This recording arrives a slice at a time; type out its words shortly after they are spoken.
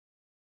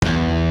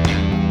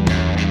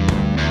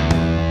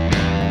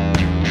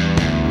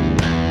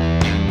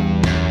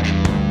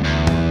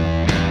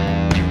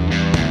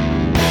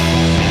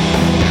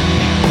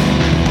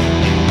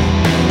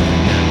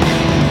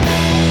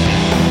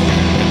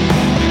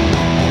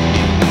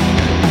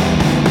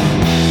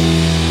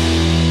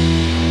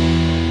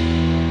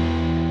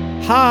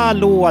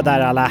Hallå där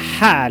alla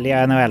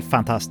härliga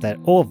NHL-fantaster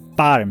och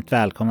varmt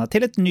välkomna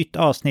till ett nytt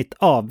avsnitt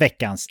av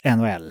veckans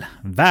NHL.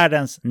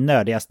 Världens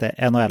nördigaste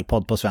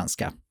NHL-podd på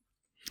svenska.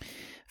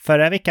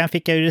 Förra veckan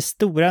fick jag ju det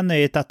stora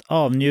nöjet att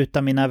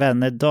avnjuta mina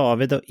vänner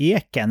David och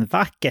Eken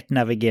vackert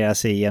navigera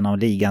sig igenom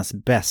ligans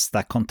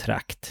bästa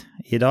kontrakt.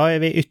 Idag är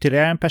vi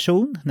ytterligare en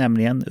person,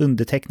 nämligen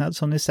undertecknad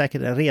som ni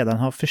säkert redan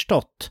har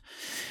förstått.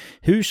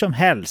 Hur som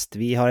helst,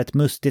 vi har ett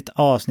mustigt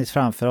avsnitt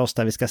framför oss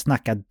där vi ska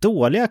snacka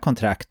dåliga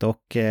kontrakt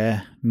och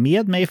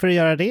med mig för att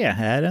göra det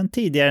är en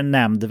tidigare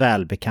nämnd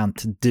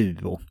välbekant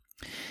duo.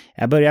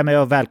 Jag börjar med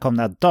att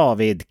välkomna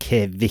David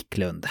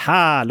Kviklund.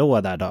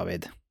 Hallå där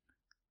David!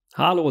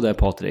 Hallå där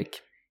Patrik!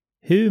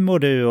 Hur mår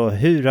du och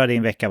hur har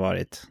din vecka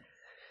varit?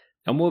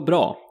 Jag mår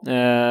bra.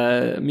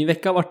 Min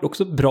vecka har varit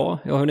också bra.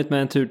 Jag har hunnit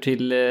med en tur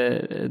till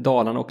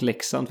Dalarna och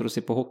Leksand för att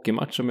se på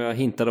hockeymatch som jag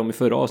hintade om i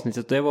förra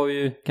avsnittet. Det var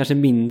ju kanske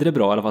mindre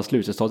bra, i alla fall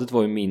slutresultatet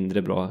var ju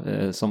mindre bra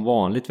som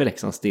vanligt för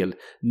Leksands del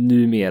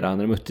numera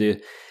när de mötte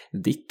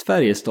ditt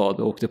Färjestad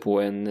och åkte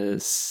på en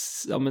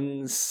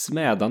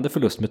smädande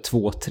förlust med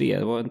 2-3.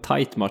 Det var en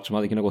tight match som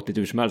hade kunnat gått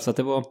lite hur som helst, så att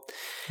det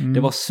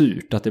var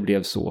surt att det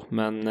blev så.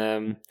 Men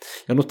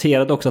jag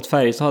noterade också att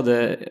Färjestad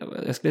hade,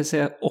 jag skulle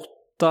säga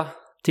 8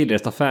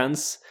 tillresta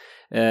fans,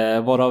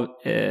 varav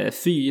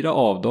 4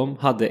 av dem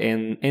hade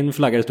en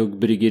flagga där stod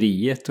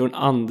Bryggeriet och den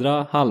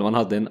andra halvan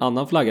hade en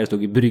annan flagga där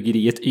stod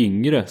Bryggeriet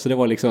Yngre. Så det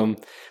var liksom,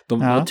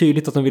 var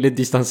tydligt att de ville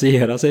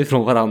distansera sig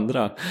från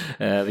varandra,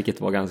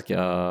 vilket var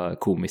ganska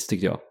komiskt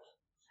tyckte jag.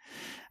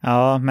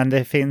 Ja, men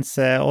det finns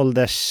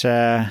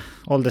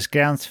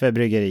åldersgräns för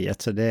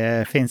Bryggeriet, så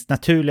det finns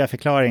naturliga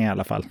förklaringar i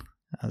alla fall.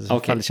 Alltså,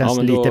 okay. Det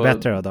känns lite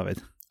bättre då, David.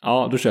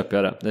 Ja, då köper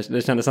jag det.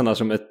 Det kändes annars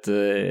som ett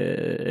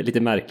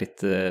lite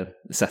märkligt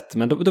sätt.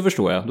 Men då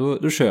förstår jag.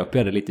 Då köper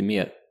jag det lite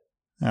mer.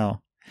 Ja.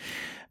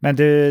 Men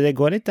du, det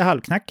går lite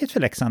halvknackigt för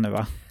Leksand nu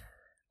va?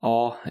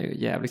 Ja, det är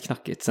ju jävligt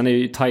knackigt. Sen är det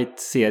ju tight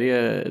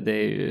serie. Det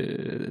är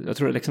ju, jag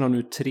tror att Leksand har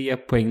nu 3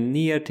 poäng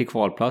ner till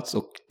kvalplats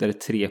och där är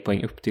 3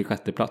 poäng upp till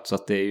sjätte plats. Så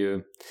att det är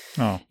ju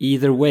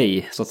either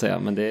way så att säga.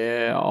 Men det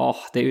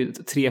är ju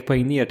 3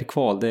 poäng ner till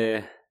kval.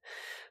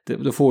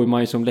 Då får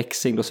man ju som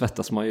Leksing, då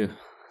svettas man ju.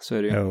 Så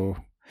är det ju. Jo.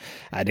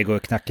 Nej, det går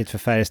knackigt för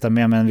Färjestad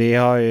med, men vi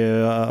har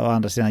ju å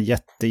andra sidan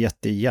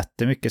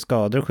jättemycket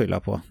skador att skylla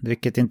på.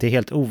 Vilket inte är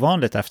helt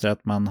ovanligt efter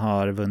att man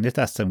har vunnit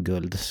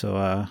SM-guld.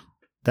 Så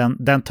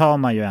den tar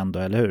man ju ändå,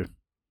 eller hur?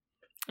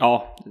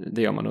 Ja,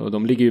 det gör man. Och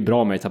de ligger ju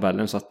bra med i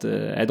tabellen, så att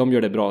de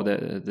gör det bra,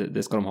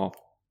 det ska de ha.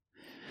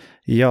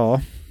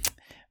 Ja,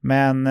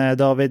 men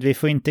David, vi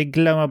får inte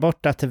glömma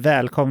bort att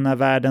välkomna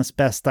världens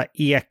bästa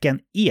Eken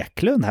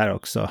Eklund här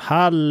också.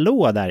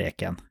 Hallå där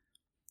Eken!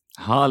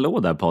 Hallå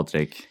där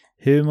Patrik!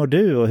 Hur mår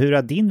du och hur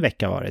har din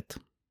vecka varit?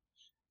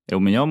 Jo,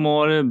 men jag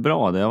mår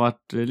bra. Det har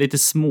varit lite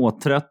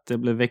småtrött. Jag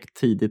blev väckt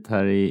tidigt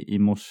här i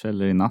morse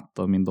eller i natt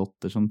av min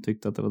dotter som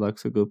tyckte att det var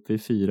dags att gå upp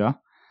vid 4.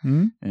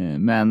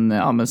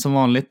 Men som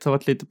vanligt har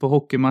varit lite på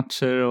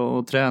hockeymatcher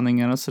och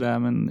träningar och sådär.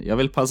 Men jag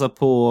vill passa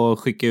på att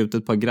skicka ut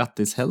ett par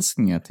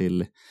grattishälsningar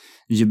till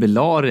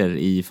jubilarer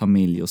i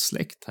familj och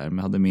släkt här.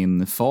 Jag hade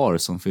min far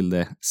som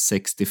fyllde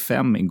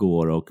 65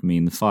 igår och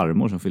min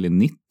farmor som fyllde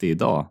 90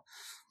 idag.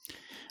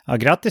 Ja,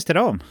 grattis till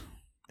dem.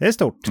 Det är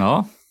stort.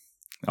 Ja,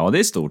 det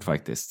är stort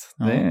faktiskt.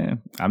 Ja.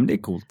 Men det är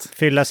coolt.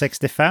 Fylla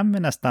 65 är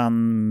nästan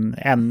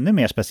ännu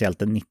mer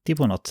speciellt än 90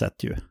 på något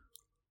sätt ju.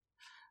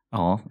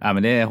 Ja,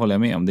 men det håller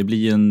jag med om. Det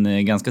blir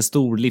en ganska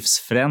stor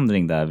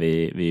livsförändring där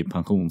vid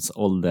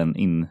pensionsåldern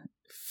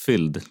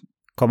infylld.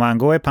 Kommer han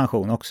gå i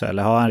pension också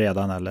eller har han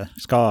redan eller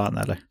ska han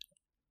eller?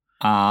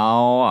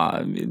 Ja,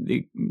 det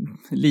är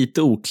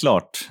lite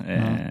oklart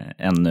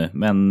ännu.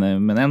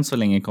 Men än så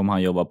länge kommer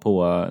han jobba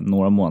på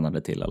några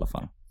månader till i alla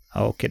fall.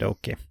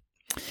 Okej.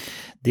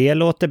 Det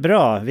låter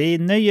bra. Vi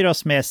nöjer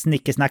oss med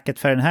snickesnacket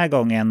för den här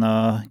gången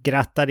och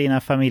grattar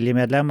dina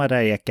familjemedlemmar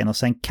där Eken och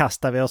sen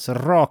kastar vi oss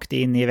rakt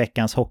in i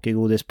veckans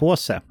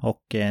hockeygodispåse.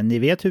 Och ni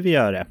vet hur vi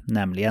gör det,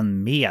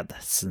 nämligen med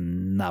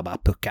snabba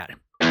puckar.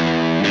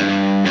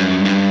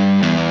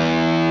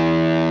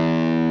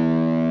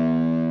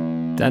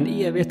 Den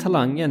evige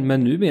talangen,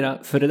 men numera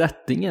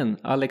föredättingen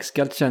Alex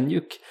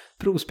Galchenyuk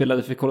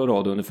provspelade för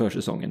Colorado under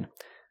försäsongen.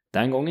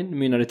 Den gången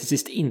mynnade till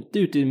sist inte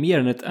ut i mer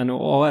än ett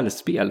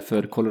NHL-spel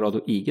för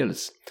Colorado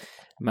Eagles.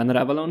 Men när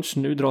Avalanche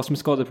nu dras med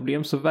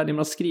skadeproblem så väljer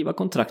man att skriva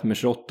kontrakt med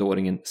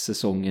 28-åringen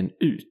säsongen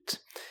ut.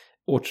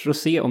 Återstår att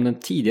se om den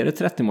tidigare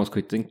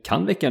 30-målsskytten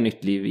kan väcka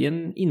nytt liv i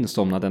en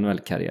insomnad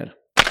NHL-karriär.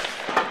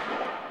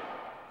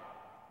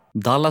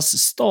 Dallas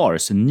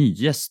Stars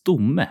nya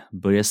stomme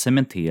börjar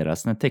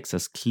cementeras när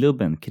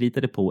Texas-klubben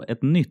kritade på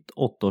ett nytt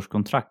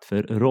 8-årskontrakt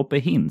för Roope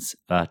Hintz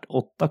värt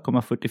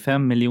 $8,45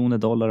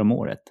 miljoner om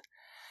året.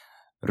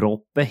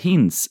 Roope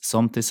Hintz,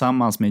 som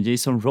tillsammans med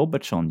Jason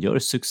Robertson gör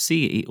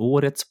succé i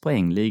årets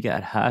poängliga,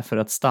 är här för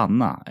att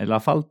stanna. I alla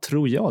fall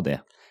tror jag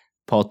det.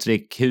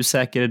 Patrik, hur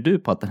säker är du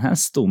på att den här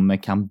stomme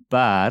kan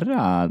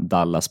bära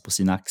Dallas på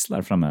sina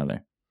axlar framöver?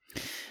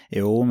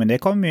 Jo, men det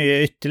kommer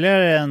ju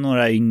ytterligare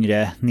några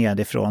yngre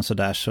nedifrån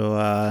sådär, så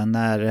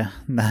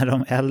när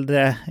de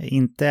äldre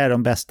inte är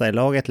de bästa i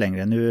laget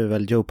längre, nu är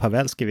väl Joe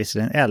Pavelski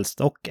visserligen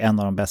äldst och en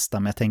av de bästa,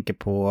 men jag tänker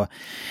på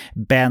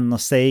Ben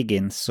och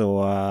Seguin,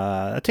 så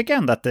jag tycker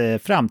ändå att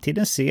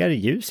framtiden ser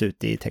ljus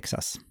ut i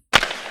Texas.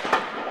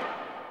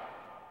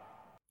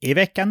 I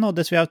veckan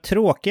nåddes vi av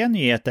tråkiga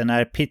nyheter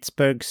när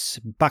Pittsburghs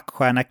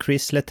backstjärna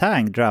Chris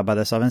Letang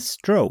drabbades av en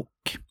stroke.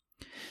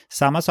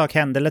 Samma sak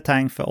hände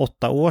Letang för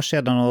 8 år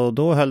sedan och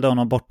då höll de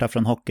honom borta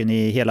från hockeyn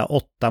i hela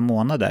 8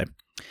 månader.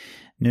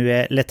 Nu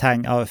är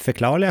Letang av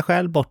förklarliga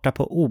skäl borta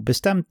på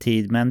obestämd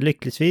tid, men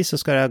lyckligtvis så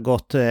ska det ha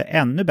gått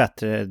ännu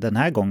bättre den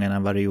här gången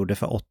än vad det gjorde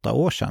för 8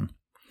 år sedan.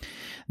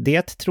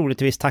 Det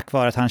troligtvis tack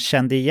vare att han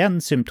kände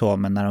igen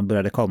symptomen när de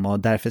började komma och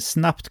därför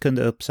snabbt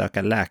kunde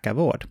uppsöka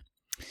läkarvård.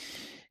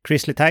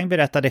 Chris Letang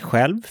berättade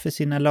själv för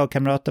sina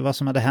lagkamrater vad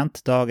som hade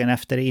hänt dagen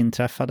efter det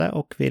inträffade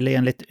och ville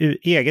enligt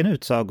egen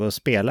utsago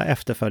spela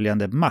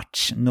efterföljande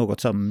match,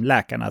 något som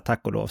läkarna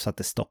tack och lov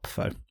satte stopp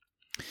för.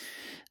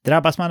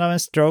 Drabbas man av en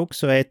stroke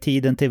så är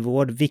tiden till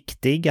vård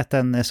viktig, att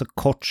den är så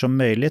kort som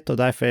möjligt, och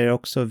därför är det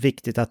också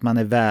viktigt att man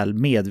är väl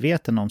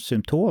medveten om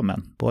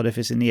symptomen, både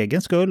för sin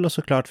egen skull och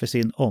såklart för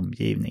sin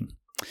omgivning.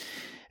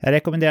 Jag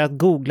rekommenderar att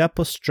googla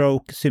på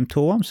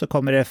stroke-symptom, så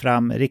kommer det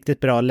fram riktigt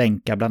bra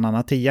länkar bland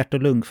annat till Hjärt-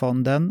 och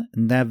lungfonden,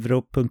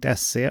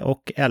 Neuro.se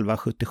och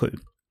 1177.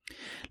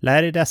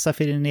 Lär er dessa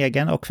för din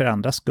egen och för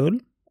andras skull.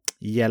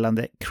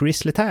 Gällande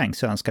Chris Letang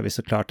så önskar vi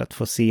såklart att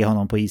få se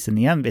honom på isen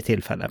igen vid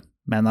tillfälle,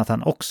 men att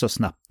han också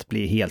snabbt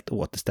blir helt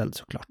återställd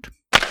såklart.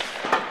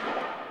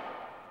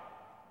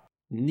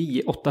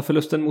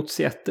 9-8-förlusten mot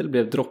Seattle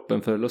blev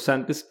droppen för Los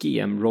Angeles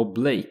GM Rob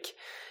Blake.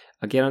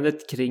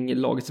 Agerandet kring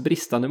lagets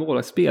bristande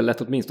målvaktsspel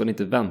lät åtminstone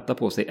inte vänta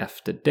på sig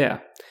efter det.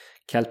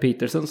 Cal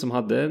Peterson, som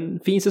hade en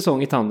fin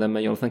säsong i tandem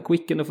med Jonathan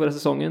Quick under förra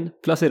säsongen,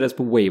 placerades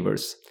på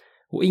waivers.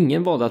 Och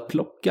ingen valde att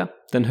plocka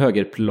den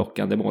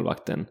högerplockande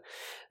målvakten.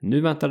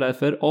 Nu väntar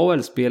därför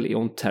AHL-spel i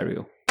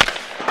Ontario.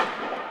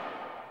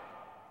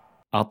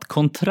 Att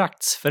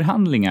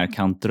kontraktsförhandlingar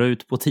kan dra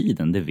ut på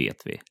tiden, det vet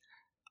vi.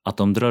 Att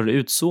de drar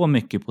ut så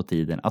mycket på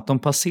tiden att de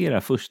passerar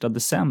 1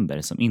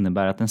 december, som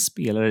innebär att en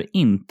spelare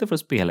inte får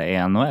spela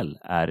i NHL,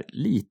 är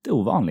lite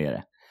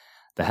ovanligare.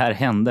 Det här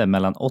hände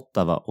mellan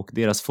Ottawa och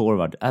deras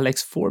forward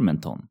Alex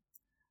Formenton.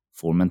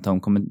 Formenton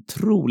kommer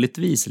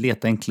troligtvis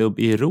leta en klubb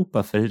i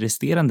Europa för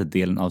resterande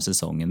delen av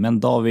säsongen, men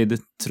David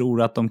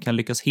tror att de kan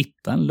lyckas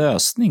hitta en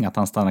lösning att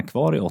han stannar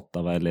kvar i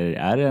Ottawa, eller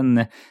är det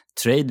en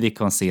trade vi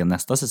kan se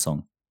nästa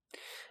säsong?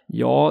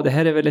 Ja, det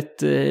här är väl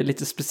ett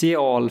lite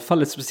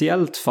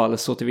speciellt fall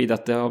så tillvida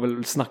att det har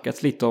väl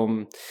snackats lite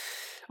om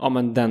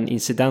den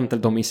incident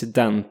eller de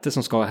incidenter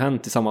som ska ha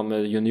hänt i samband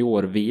med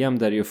junior-VM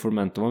där ju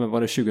Formenton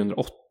var det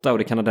 2008 och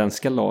det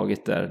kanadensiska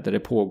laget där det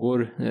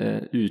pågår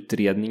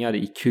utredningar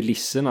i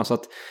kulisserna, så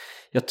att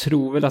jag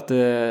tror väl att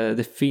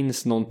det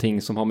finns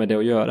någonting som har med det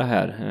att göra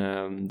här.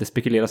 Det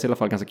spekuleras i alla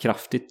fall ganska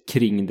kraftigt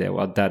kring det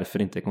och att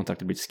därför inte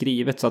kontraktet blivit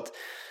skrivet, så att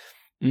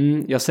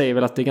jag säger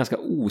väl att det är ganska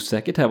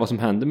osäkert här vad som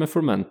händer med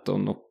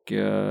Formenton och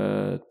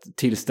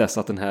tills dess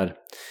att den här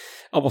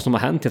vad som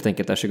har hänt helt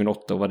enkelt där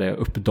 2008 och vad det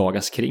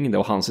uppdagas kring det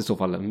och hans i så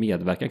fall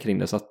medverkan kring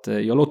det, så att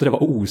jag låter det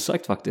vara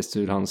osagt faktiskt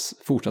hur hans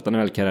fortsatta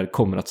NHL-karriär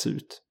kommer att se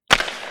ut.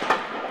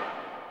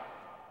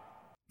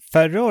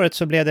 Förra året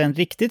så blev det en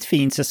riktigt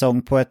fin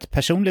säsong på ett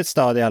personligt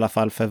stadie i alla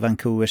fall för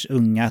Vancouvers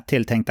unga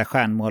tilltänkta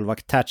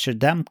stjärnmålvakt Thatcher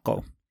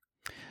Demko.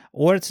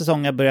 Årets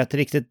säsong har börjat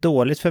riktigt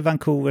dåligt för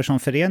Vancouver som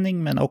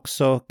förening, men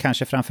också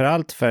kanske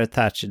framförallt för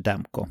Thatcher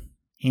Demko.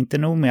 Inte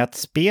nog med att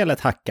spelet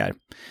hackar.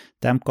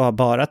 Demko har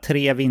bara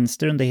 3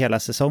 vinster under hela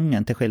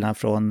säsongen till skillnad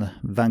från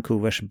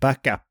Vancouvers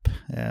backup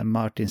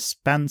Martin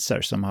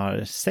Spencer som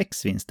har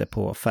 6 vinster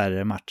på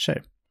färre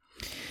matcher.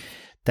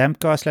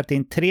 Demko har släppt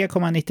in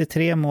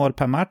 3,93 mål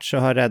per match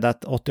och har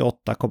räddat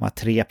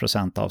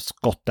 88,3% av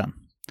skotten.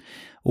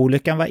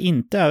 Olyckan var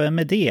inte över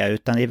med det,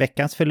 utan i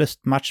veckans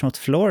förlustmatch mot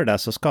Florida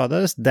så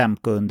skadades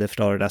Demko under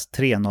Floridas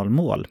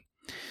 3-0-mål.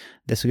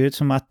 Det såg ut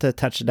som att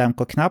Thatcher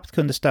Demko knappt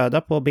kunde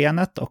stöda på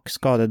benet och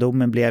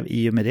skadedomen blev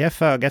i och med det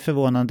föga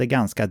förvånande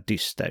ganska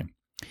dyster.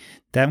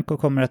 Demko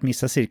kommer att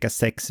missa cirka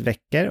 6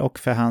 veckor och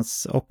för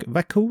hans och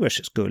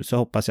Vancouvers skull så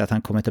hoppas jag att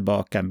han kommer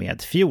tillbaka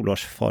med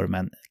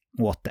fjolårsformen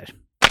åter.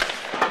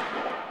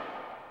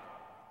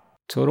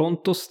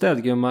 Torontos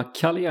städgumma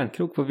Kalle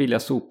Järnkrok får vilja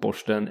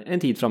sopborsten en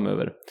tid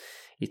framöver.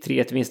 I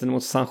 3-1-vinsten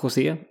mot San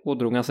Jose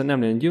ådrog han sig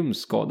nämligen en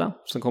ljumskada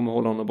som kommer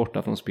hålla honom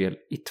borta från spel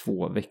i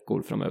 2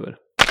 veckor framöver.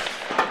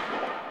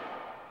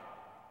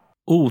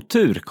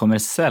 Otur kommer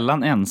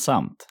sällan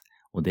ensamt,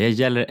 och det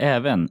gäller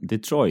även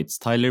Detroits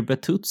Tyler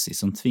Bertuzzi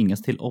som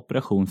tvingas till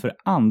operation för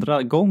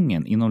andra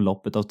gången inom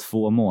loppet av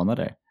 2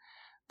 månader.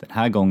 Den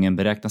här gången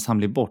beräknas han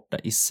bli borta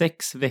i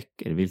 6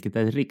 veckor, vilket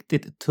är ett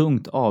riktigt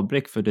tungt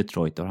avbräck för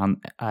Detroit och han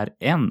är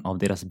en av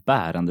deras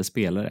bärande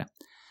spelare.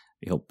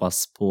 Vi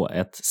hoppas på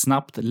ett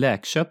snabbt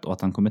läkkött och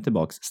att han kommer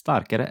tillbaka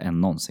starkare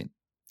än någonsin.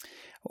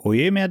 Och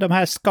i med de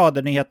här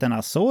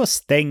skadenyheterna så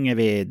stänger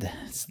vi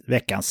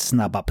veckans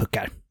snabba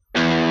puckar.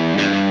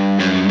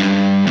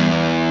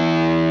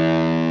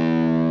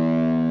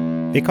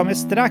 Vi kommer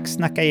strax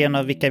snacka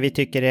igenom vilka vi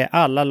tycker är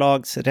alla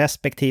lags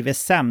respektive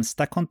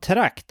sämsta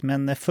kontrakt.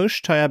 Men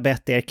först har jag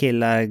bett er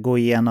killar gå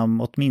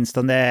igenom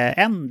åtminstone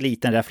en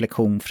liten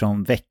reflektion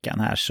från veckan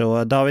här.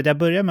 Så David, jag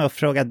börjar med att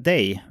fråga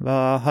dig.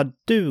 Vad har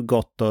du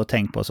gått och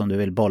tänkt på som du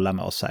vill bolla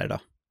med oss här idag?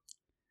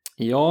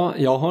 Ja,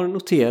 jag har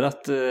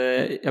noterat,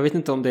 jag vet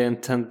inte om det är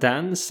en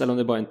tendens eller om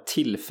det är bara en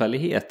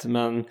tillfällighet,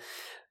 men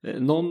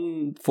någon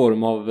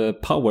form av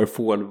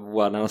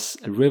powerforwardarnas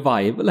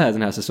revival här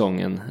den här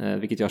säsongen,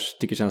 vilket jag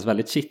tycker känns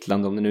väldigt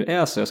kittlande om det nu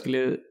är så. Jag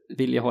skulle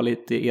vilja ha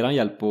lite eran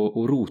hjälp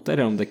och rota i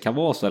det om det kan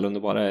vara så eller om det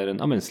bara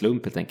är en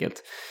slump helt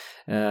enkelt.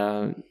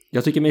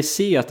 Jag tycker mig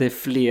se att det är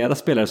flera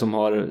spelare som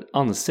har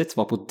ansetts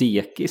vara på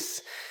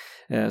dekis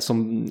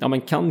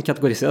som kan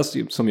kategoriseras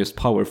som just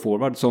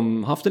powerforward,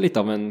 som haft lite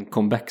av en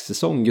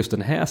comeback-säsong just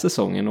den här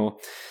säsongen och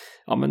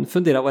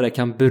fundera vad det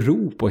kan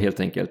bero på helt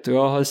enkelt. Och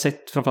jag har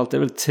sett framförallt det är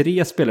väl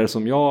 3 spelare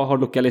som jag har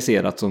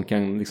lokaliserat som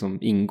kan liksom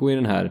ingå i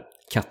den här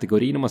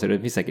kategorin om man säger det.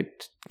 Det finns säkert,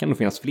 kan nog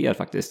finnas fler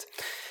faktiskt.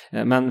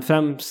 Men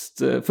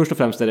först och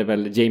främst är det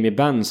väl Jamie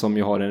Benn som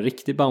ju har en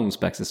riktig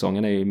bounceback-säsong.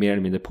 Han är ju mer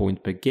eller mindre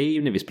point per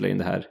game när vi spelar in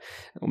det här.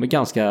 Och med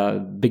ganska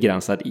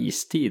begränsad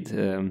istid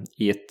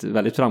i ett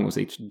väldigt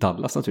framgångsrikt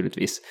Dallas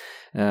naturligtvis.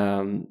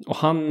 Och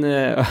han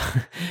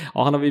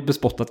har vi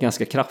bespottat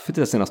ganska kraftigt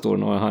de senaste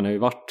åren och han har ju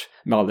varit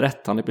med all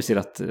rätt. Han har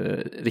presterat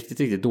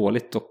riktigt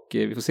dåligt och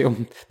vi får se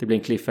om det blir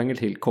en cliffhanger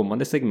till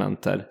kommande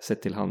segment här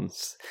sett till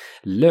hans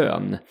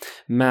lön.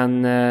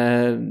 Men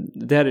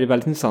där är det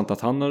väldigt intressant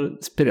att han har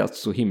spelat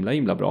så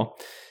himla bra.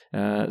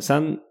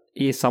 Sen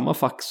i samma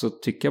fack så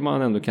tycker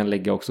man ändå kan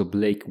lägga också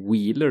Blake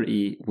Wheeler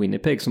i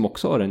Winnipeg som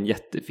också har en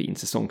jättefin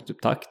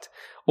säsongsupptakt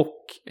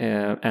och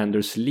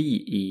Anders Lee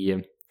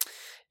i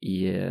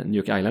New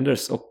York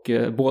Islanders och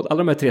alla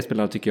de här 3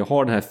 spelarna tycker jag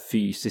har den här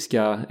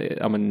fysiska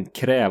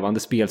krävande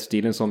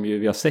spelstilen som ju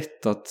vi har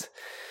sett att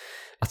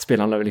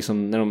spelarna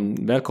liksom, när de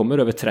väl kommer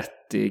över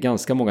 30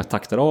 ganska många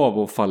taktar av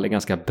och faller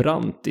ganska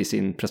brant i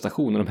sin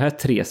prestation och de här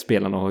 3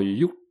 spelarna har ju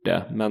gjort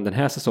det, men den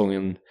här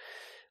säsongen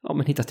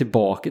hittat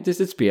tillbaka till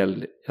sitt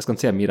spel, jag ska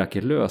inte säga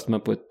mirakulöst,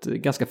 men på ett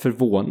ganska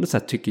förvånande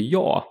sätt tycker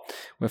jag.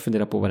 Och jag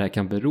funderar på vad det här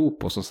kan bero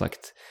på. Som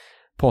sagt,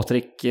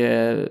 Patrik,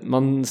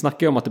 man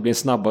snackar ju om att det blir en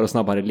snabbare och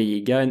snabbare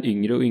liga, en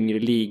yngre och yngre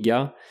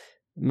liga.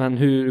 Men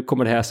hur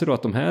kommer det här sig då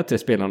att de här 3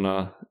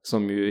 spelarna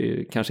som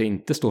ju kanske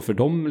inte står för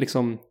de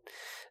liksom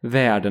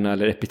värdena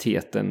eller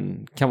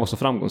epiteten kan vara så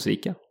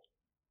framgångsrika?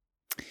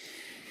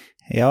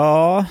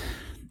 Ja,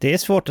 det är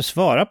svårt att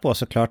svara på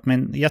såklart,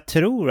 men jag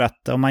tror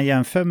att om man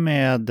jämför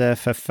med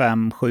för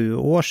 5-7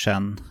 år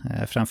sedan,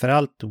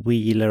 framförallt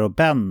Wheeler och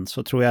Ben,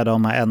 så tror jag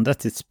de har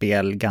ändrat sitt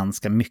spel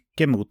ganska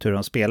mycket mot hur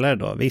de spelar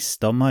då.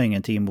 Visst, de har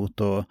ingenting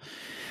emot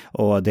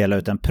att dela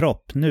ut en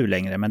propp nu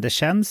längre, men det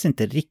känns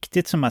inte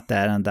riktigt som att det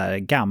är den där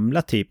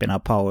gamla typen av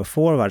power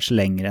forwards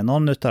längre,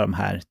 någon av de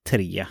här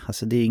 3.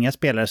 Alltså det är inga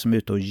spelare som är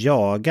ute och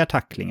jagar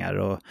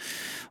tacklingar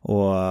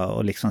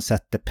och liksom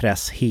sätter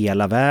press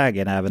hela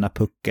vägen även när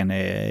pucken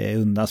är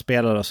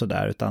undanspelad och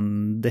sådär,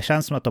 utan det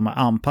känns som att de har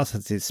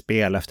anpassat sitt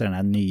spel efter den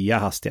här nya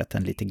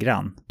hastigheten lite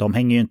grann. De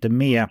hänger ju inte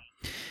med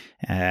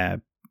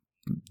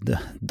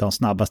de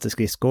snabbaste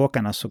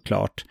skridskoåkarna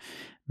såklart,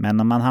 men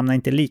om man hamnar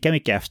inte lika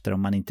mycket efter,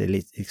 om man inte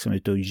liksom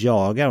ute och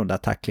jagar de där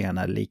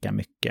tacklingarna lika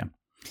mycket.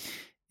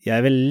 Jag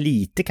är väl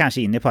lite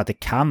kanske inne på att det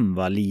kan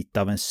vara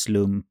lite av en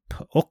slump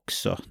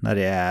också när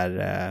det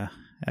är...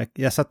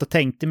 Jag satt och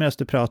tänkte medan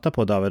du pratade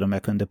på, David, om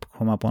jag kunde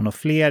komma på några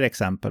fler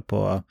exempel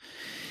på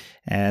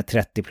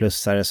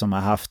 30-plussare som har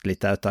haft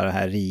lite av det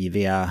här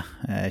riviga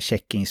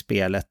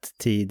checking-spelet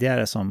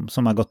tidigare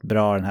som har gått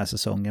bra den här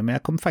säsongen. Men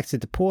jag kommer faktiskt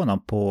inte på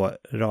någon på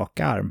rak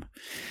arm.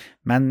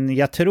 Men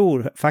jag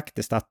tror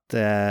faktiskt att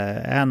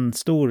en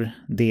stor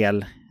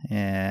del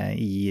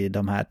i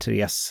de här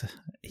 3s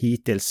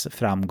hittills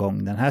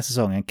framgång den här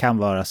säsongen kan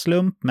vara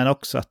slump, men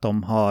också att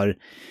de har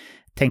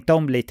tänkt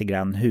om lite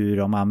grann hur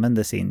de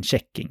använder sin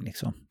checking.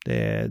 Liksom.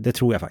 Det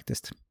tror jag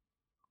faktiskt.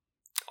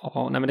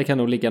 Ja, nej, men det kan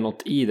nog ligga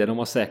något i det. De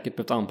har säkert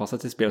behövt anpassa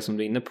till spel som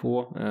du är inne på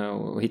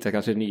och hitta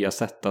kanske nya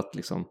sätt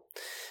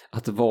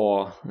att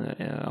vara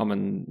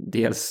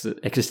dels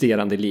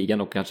existerande i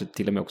ligan och kanske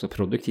till och med också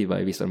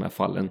produktiva i vissa av de här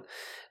fallen.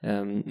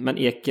 Men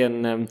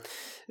Eken,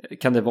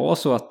 kan det vara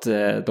så att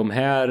de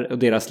här och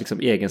deras liksom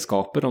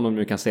egenskaper, om de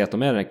nu kan säga att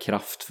de är det här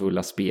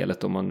kraftfulla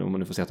spelet, om man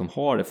nu får säga att de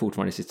har det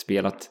fortfarande i sitt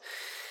spel,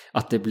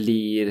 att det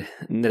blir,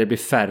 när det blir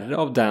färre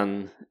av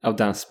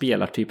den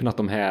spelartypen, att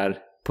de här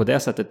på det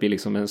sättet blir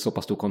liksom en så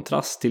pass stor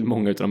kontrast till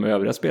många av de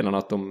övriga spelarna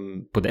att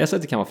de på det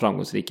sättet kan vara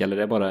framgångsrika, eller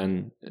är det bara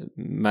en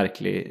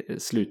märklig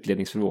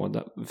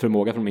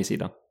slutledningsförmåga från min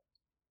sida?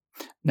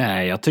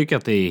 Nej, jag tycker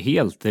att det är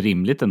helt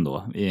rimligt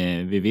ändå.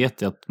 Vi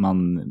vet ju att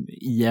man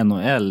i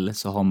NHL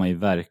så har man ju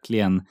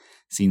verkligen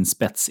sin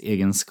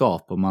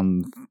spetsegenskap och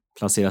man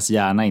placeras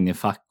gärna in i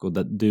fack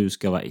och du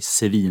ska vara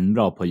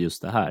svinbra på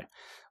just det här.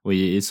 Och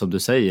som du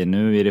säger,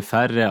 nu är det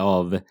färre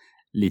av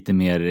lite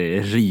mer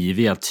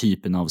riviga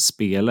typen av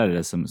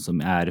spelare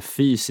som är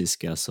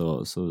fysiska,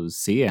 så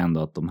ser jag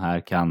ändå att de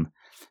här kan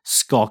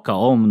skaka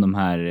om de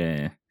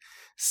här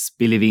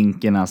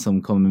spillevinkerna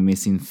som kommer med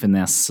sin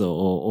finess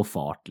och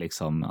fart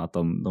liksom. Att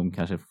de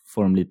kanske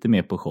får dem lite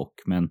mer på chock.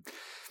 Men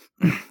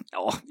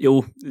ja,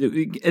 jo,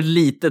 ett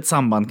litet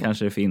samband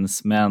kanske det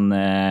finns. Men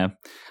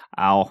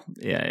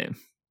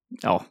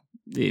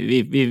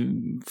vi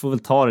får väl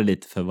ta det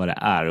lite för vad det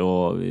är.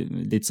 Och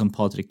lite som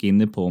Patrik är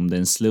inne på, om det är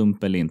en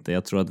slump eller inte.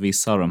 Jag tror att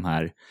vissa av de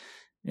här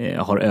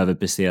har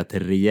överpresterat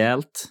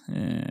rejält.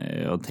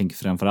 Jag tänker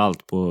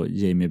framförallt på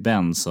Jamie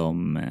Benn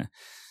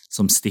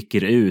som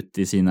sticker ut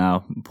i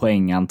sina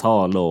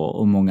poängantal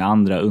och många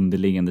andra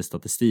underliggande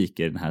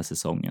statistiker den här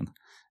säsongen.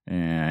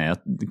 Jag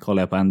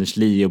kollar på Anders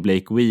Lee och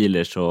Blake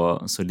Wheeler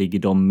så ligger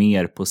de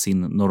mer på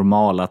sin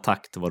normala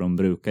takt vad de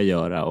brukar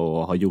göra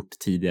och har gjort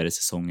tidigare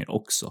säsonger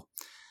också.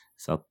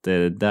 Så att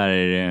där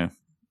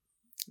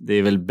det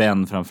är väl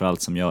Ben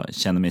framförallt som jag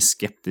känner mig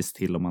skeptisk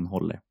till om man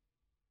håller.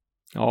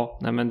 Ja,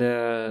 nej men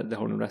det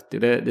har du nog rätt i.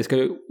 Det ska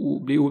ju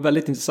bli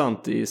väldigt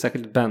intressant i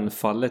särskilt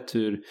Ben-fallet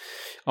hur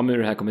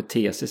det här kommer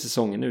te sig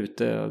säsongen ut.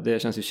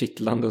 Det känns ju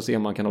kittlande att se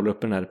om man kan hålla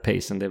upp den här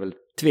pacen. Det är väl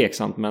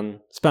tveksamt men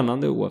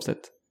spännande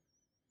oavsett.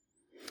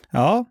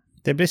 Ja,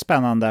 det blir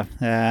spännande.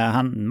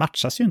 Han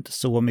matchas ju inte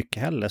så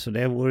mycket heller så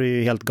det vore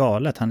ju helt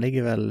galet. Han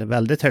ligger väl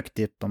väldigt högt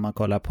upp om man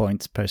kollar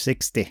points per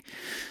 60.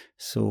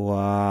 Så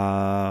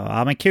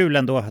men kul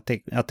ändå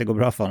att det går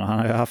bra för honom. Han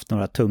har ju haft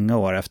några tunga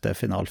år efter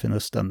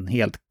finalfinusten,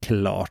 helt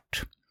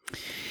klart.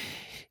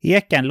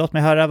 Eken, låt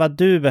mig höra vad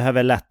du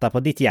behöver lätta på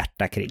ditt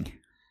hjärta kring.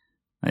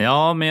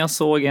 Ja, men jag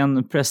såg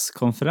en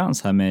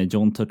presskonferens här med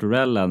John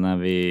Tortorella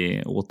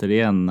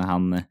när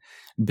han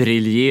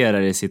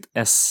briljerar i sitt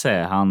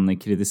esse. Han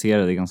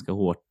kritiserade ganska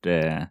hårt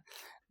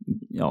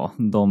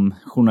de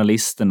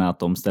journalisterna att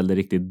de ställde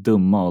riktigt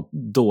dumma och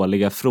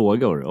dåliga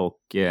frågor och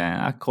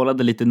jag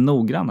kollade lite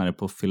noggrannare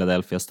på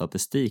Philadelphia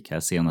statistik här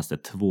senaste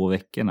 2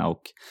 veckorna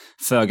och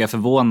föga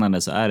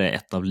förvånande så är det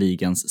ett av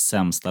ligans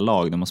sämsta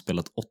lag. De har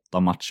spelat 8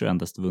 matcher och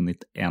endast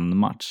vunnit 1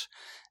 match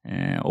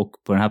och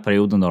på den här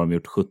perioden har de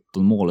gjort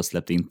 17 mål och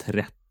släppt in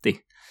 30.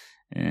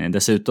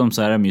 Dessutom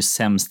så är de ju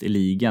sämst i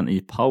ligan i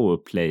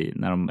powerplay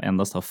när de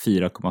endast har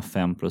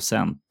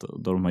 4,5%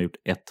 då de har gjort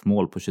 1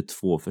 mål på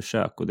 22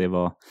 försök och det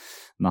var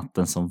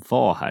natten som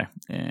var här.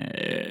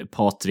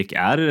 Patrik,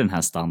 är det den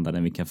här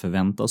standarden vi kan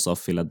förvänta oss av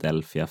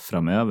Philadelphia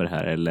framöver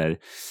här eller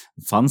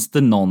fanns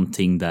det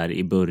någonting där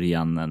i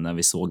början när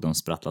vi såg dem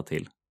sprattla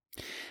till?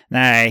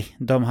 Nej,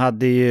 de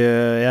hade ju,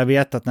 jag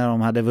vet att när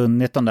de hade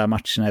vunnit de där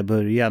matcherna i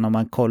början, om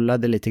man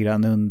kollade lite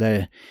grann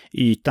under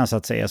ytan så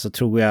att säga, så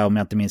tror jag, om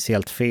jag inte minns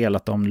helt fel,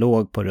 att de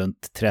låg på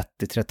runt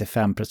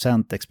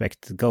 30-35%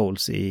 expected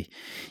goals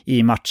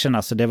i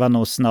matcherna. Så det var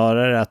nog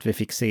snarare att vi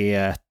fick se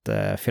ett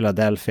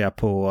Philadelphia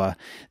på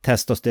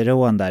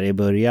testosteron där i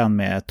början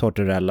med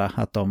Tortorella,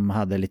 att de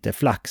hade lite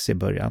flax i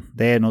början.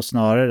 Det är nog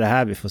snarare det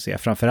här vi får se,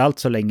 framförallt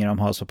så länge de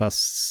har så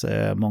pass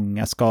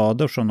många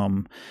skador som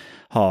de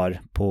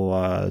har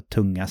på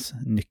tunga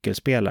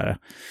nyckelspelare.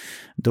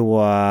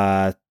 Då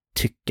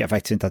tycker jag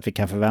faktiskt inte att vi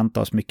kan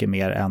förvänta oss mycket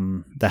mer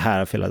än det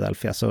här av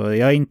Philadelphia. Så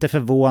jag är inte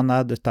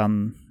förvånad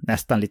utan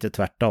nästan lite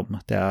tvärtom.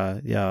 Att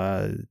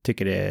jag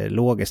tycker det är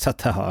logiskt att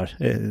det har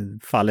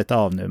fallit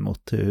av nu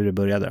mot hur det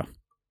började då.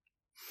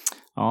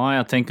 Ja,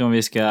 jag tänker om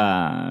vi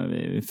ska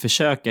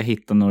försöka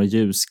hitta några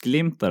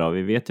ljusglimtar av.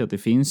 Vi vet ju att det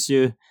finns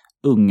ju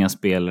unga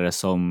spelare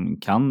som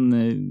kan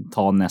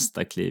ta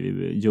nästa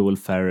kliv. Joel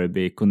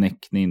Farabee,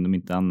 Konechny, om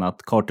inte annat.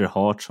 Carter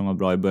Hart som var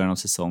bra i början av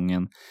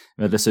säsongen.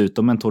 Vi har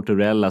dessutom en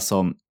Tortorella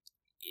som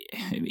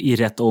i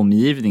rätt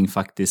omgivning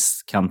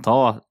faktiskt kan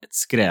ta ett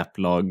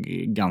skräplag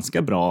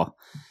ganska bra.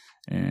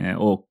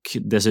 Och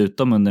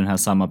dessutom under den här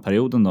samma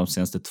perioden de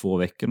senaste 2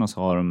 veckorna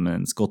så har de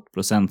en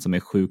skottprocent som är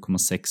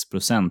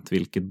 7,6%,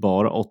 vilket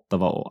bara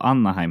Ottawa och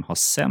Anaheim har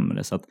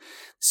sämre. Så att det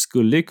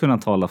skulle ju kunna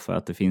tala för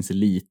att det finns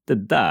lite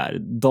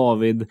där.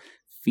 David,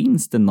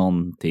 finns det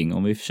någonting,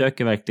 om vi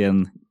försöker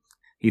verkligen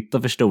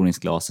hitta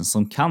förstoringsglasen,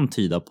 som kan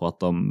tyda på att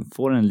de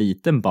får en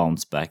liten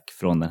bounce back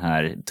från den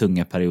här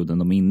tunga perioden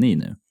de är inne i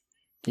nu?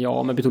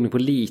 Ja, men betoning på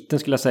liten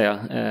skulle jag säga.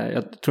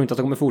 Jag tror inte att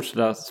de kommer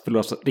fortsätta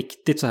spela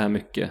riktigt så här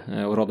mycket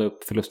och rada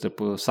upp förluster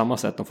på samma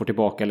sätt. De får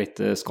tillbaka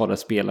lite skadade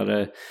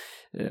spelare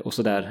och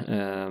sådär.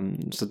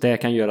 Så det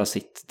kan göra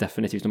sitt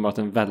definitivt. De har varit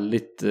en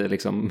väldigt,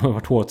 har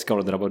varit hårt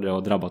skadedrabbade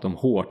och drabbat dem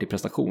hårt i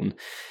prestation.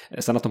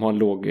 Sen att de har en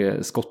låg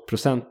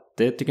skottprocent,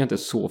 det tycker jag inte är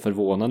så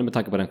förvånande med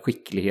tanke på den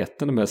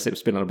skickligheten de här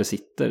spelarna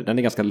besitter. Den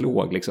är ganska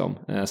låg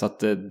Så att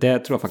det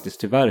tror jag faktiskt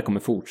tyvärr kommer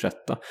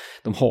fortsätta.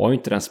 De har ju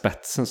inte den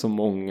spetsen som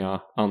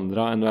många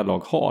andra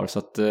NHL-lag har. Så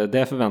att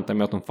det förväntar jag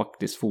mig att de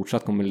faktiskt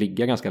fortsatt kommer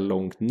ligga ganska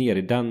långt ner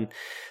i den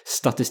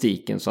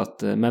statistiken. Så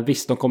att, men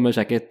visst, de kommer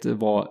säkert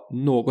vara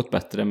något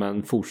bättre,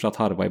 men fortsatt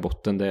harva i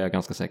botten, det är jag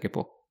ganska säker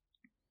på.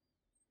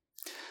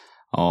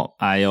 Ja,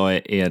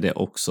 jag är det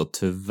också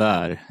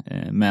tyvärr.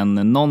 Men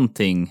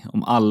någonting,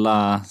 om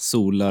alla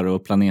solar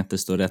och planeter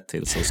står rätt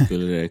till, så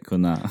skulle det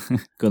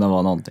kunna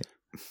vara någonting.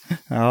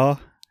 Ja,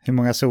 hur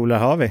många solar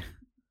har vi?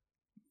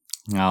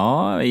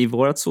 Ja, i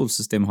vårt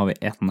solsystem har vi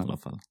 1 i alla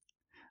fall.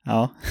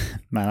 Ja,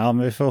 men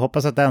vi får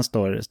hoppas att den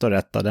står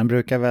rätt då. Den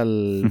brukar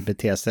väl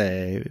bete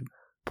sig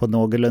på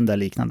någorlunda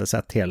liknande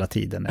sätt hela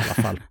tiden i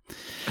alla fall.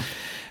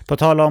 På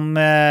tal om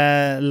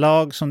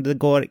lag som det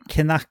går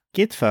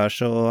knackigt för,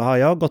 så har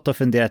jag gått och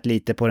funderat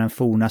lite på den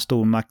forna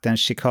stormakten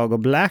Chicago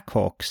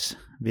Blackhawks.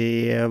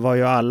 Vi var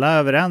ju alla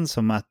överens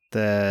om att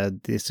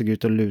det såg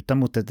ut att luta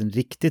mot en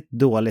riktigt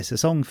dålig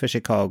säsong för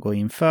Chicago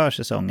inför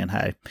säsongen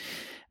här.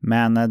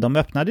 Men de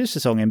öppnade ju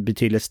säsongen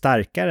betydligt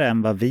starkare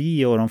än vad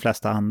vi och de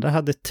flesta andra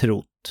hade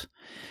trott.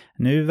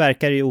 Nu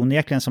verkar det ju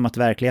onekligen som att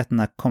verkligheten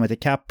har kommit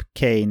ikapp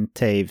Kane,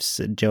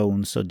 Taves,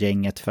 Jones och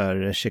gänget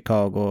för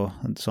Chicago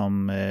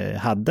som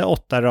hade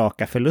 8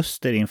 raka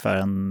förluster inför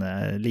en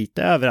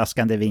lite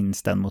överraskande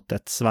vinsten mot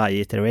ett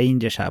svajigt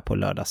Rangers här på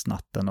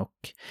lördagsnatten. Och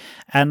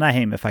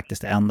Anaheim är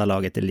faktiskt det enda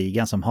laget i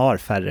ligan som har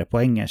färre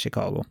poäng än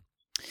Chicago.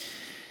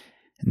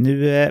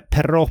 Nu är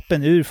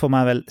proppen ur får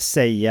man väl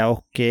säga,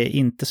 och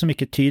inte så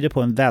mycket tyder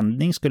på en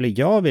vändning skulle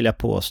jag vilja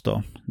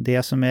påstå.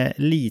 Det som är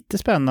lite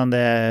spännande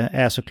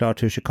är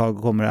såklart hur Chicago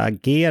kommer att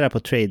agera på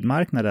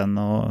trademarknaden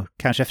och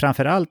kanske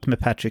framförallt med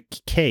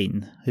Patrick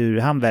Kane, hur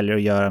han väljer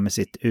att göra med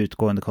sitt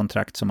utgående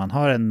kontrakt som han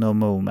har en no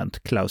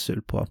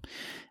moment-klausul på.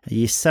 Jag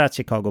gissar att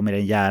Chicago mer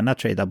än gärna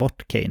tradar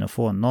bort Kane och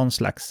får någon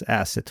slags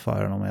asset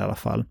för honom i alla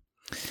fall.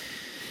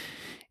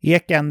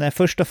 Eken,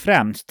 först och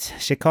främst,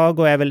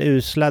 Chicago är väl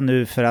usla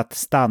nu för att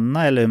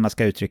stanna, eller hur man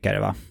ska uttrycka det,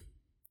 va?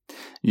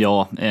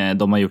 Ja,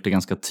 de har gjort det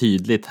ganska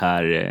tydligt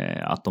här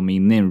att de är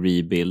inne i en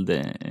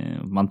rebuild.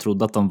 Man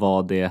trodde att de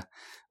var det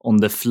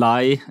on the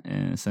fly.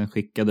 Sen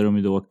skickade de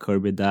ju då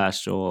Kirby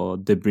Dash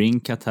och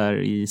DeBrincat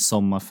här i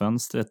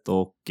sommarfönstret,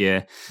 och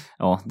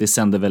ja, det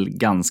sände väl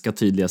ganska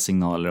tydliga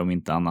signaler om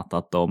inte annat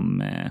att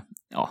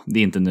det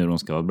är inte nu de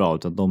ska vara bra,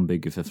 utan de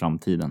bygger för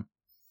framtiden.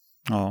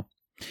 Ja.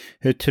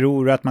 Hur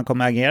tror du att man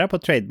kommer agera på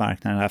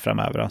trademarknaden här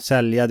framöver då?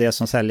 Sälja det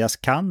som säljas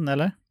kan,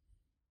 eller?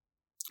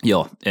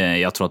 Ja,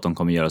 jag tror att de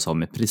kommer göra så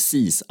med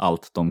precis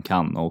allt de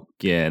kan, och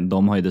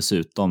de har ju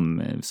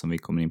dessutom, som vi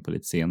kommer in på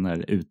lite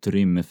senare,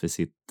 utrymme för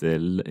sitt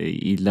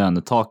i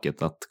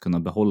lönetaket att kunna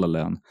behålla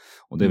lön.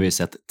 Och det har vi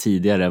sett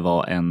tidigare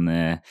var en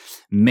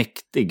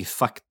mäktig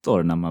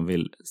faktor när man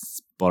vill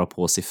spara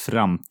på sig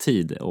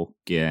framtid, och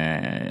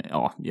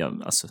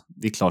alltså,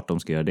 det är klart de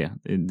ska göra det.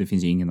 Det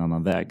finns ju ingen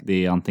annan väg.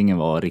 Det är antingen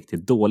vara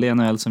riktigt dålig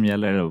NHL som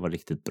gäller eller vara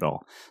riktigt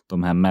bra.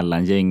 De här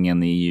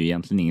mellangängen är ju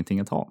egentligen ingenting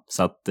att ha.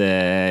 Så att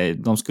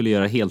de skulle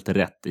göra helt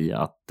rätt i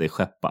att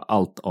skeppa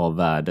allt av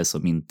värde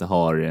som inte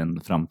har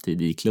en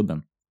framtid i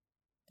klubben.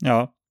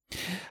 Ja,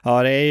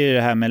 det är ju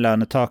det här med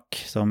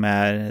lönetak som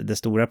är det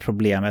stora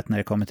problemet när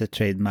det kommer till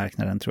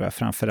trademarknaden, tror jag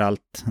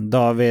framförallt.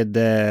 David,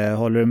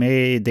 håller du med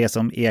i det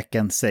som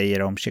Eken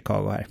säger om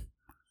Chicago här?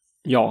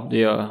 Ja, det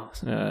gör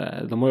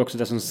jag. De har ju också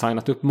dessutom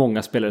signat upp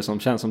många spelare som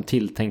känns som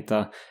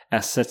tilltänkta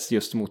assets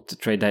just mot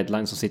trade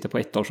deadline som sitter på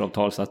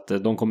 1-årsavtal, så att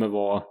de kommer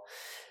vara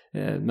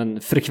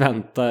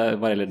frekventa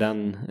vad gäller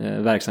den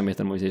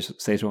verksamheten, om vi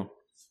säger så.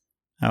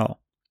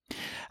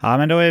 Ja,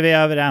 men då är vi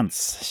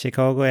överens.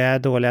 Chicago är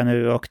dåliga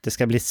nu och det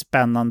ska bli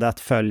spännande att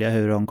följa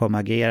hur de kommer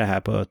agera här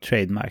på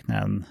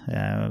trademarknaden.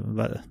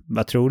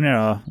 Vad tror ni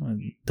då,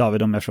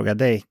 David, om jag frågar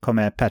dig?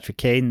 Kommer Patrick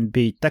Kane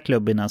byta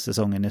klubb innan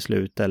säsongen är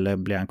slut, eller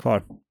blir han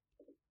kvar?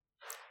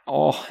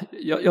 Ja,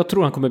 jag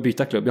tror han kommer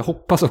byta klubb. Jag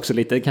hoppas också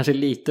lite, kanske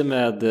lite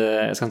med,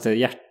 jag ska inte säga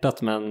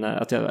hjärtat, men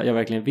att jag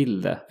verkligen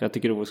vill det. För jag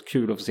tycker det vore så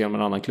kul att få se honom i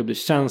en annan klubb. Det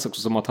känns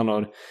också som att han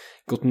har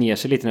gått ner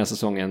sig lite den här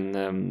säsongen.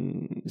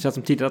 Det känns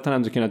som tidigare att han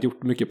ändå kunnat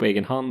gjort mycket på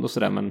egen hand och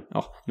sådär, men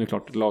ja, nu är det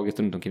klart laget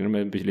runt omkring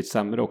är betydligt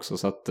sämre också,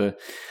 så att det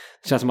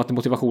känns som att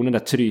motivationen där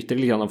tryter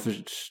lite grann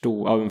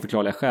av en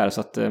förklarliga skär,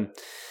 så att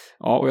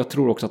ja, och jag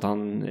tror också att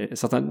han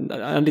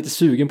är lite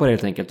sugen på det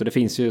helt enkelt, och det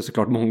finns ju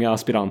såklart många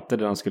aspiranter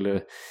där han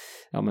skulle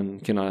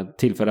kunna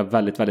tillföra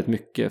väldigt, väldigt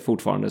mycket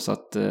fortfarande, så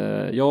att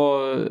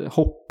jag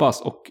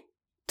hoppas och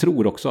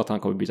tror också att han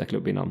kommer byta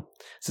klubb innan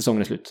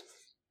säsongen är slut.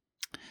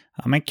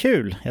 Ja, men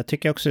kul. Jag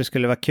tycker också det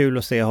skulle vara kul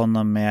att se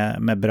honom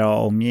med bra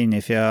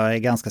omgivning, för jag är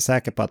ganska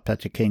säker på att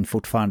Patrick Kane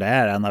fortfarande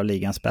är en av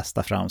ligans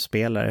bästa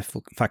framspelare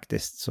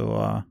faktiskt. Så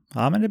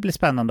ja, men det blir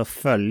spännande att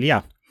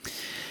följa.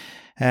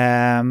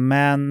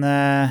 Men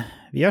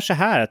vi gör så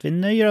här att vi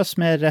nöjer oss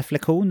med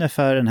reflektioner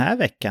för den här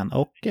veckan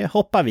och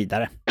hoppar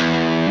vidare.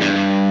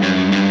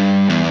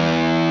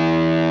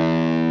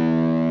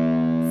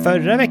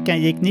 Förra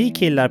veckan gick ni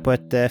killar på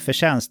ett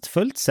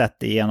förtjänstfullt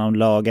sätt igenom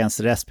lagens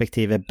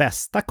respektive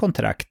bästa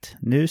kontrakt.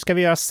 Nu ska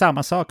vi göra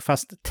samma sak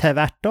fast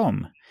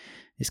tvärtom.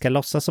 Vi ska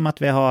låtsas som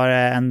att vi har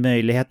en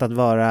möjlighet att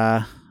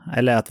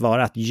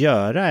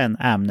göra en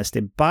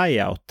amnesty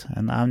buyout.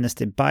 En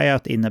amnesty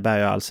buyout innebär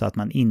ju alltså att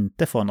man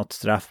inte får något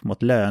straff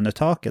mot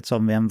lönetaket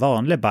som vid en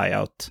vanlig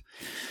buyout.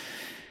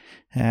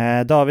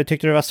 David,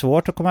 tyckte det var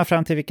svårt att komma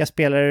fram till vilka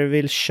spelare du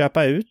vill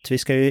köpa ut? Vi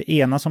ska ju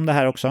enas om det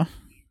här också.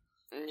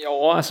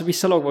 Ja, alltså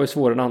vissa lag var ju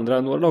svårare än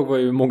andra. Några lag var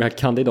ju många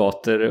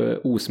kandidater,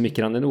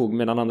 osmickrande nog,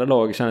 medan andra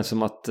lag kändes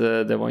som att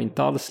det var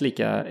inte alls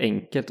lika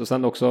enkelt. Och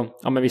sen också,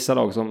 vissa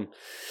lag som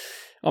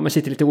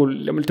sitter lite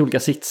olika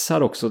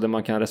sitsar också, där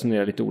man kan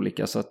resonera lite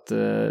olika. Så att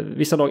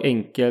vissa lag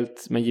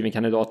enkelt, men given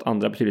kandidat,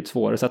 andra betydligt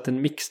svårare. Så att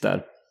en mix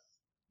där.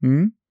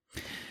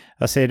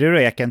 Vad säger du då,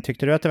 Eken?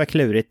 Tyckte du att det var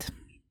klurigt?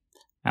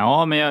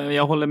 Ja, men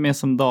jag håller med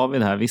som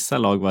David här. Vissa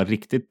lag var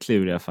riktigt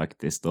kluriga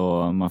faktiskt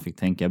och man fick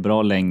tänka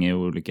bra länge i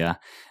olika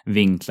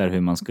vinklar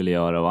hur man skulle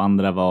göra och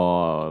andra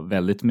var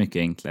väldigt mycket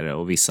enklare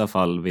och i vissa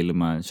fall ville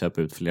man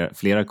köpa ut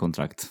flera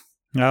kontrakt.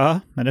 Ja,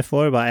 men det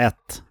får bara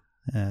ett.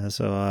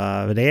 Så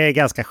det är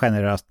ganska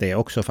generöst det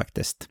också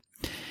faktiskt.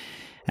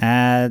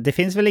 Det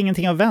finns väl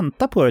ingenting att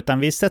vänta på utan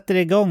vi sätter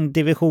igång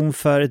division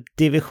för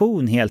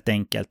division helt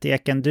enkelt.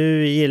 Eken,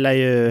 du gillar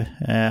ju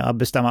att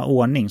bestämma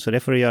ordning så det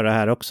får du göra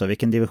här också.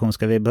 Vilken division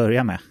ska vi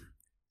börja med?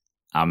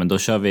 Ja, men då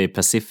kör vi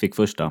Pacific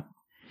först då.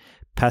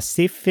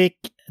 Pacific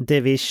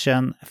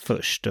Division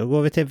först. Då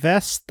går vi till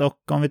väst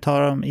och om vi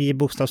tar dem i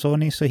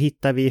bokstavsordning så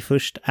hittar vi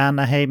först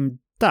Anaheim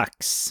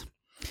Ducks.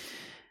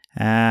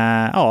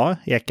 Ja,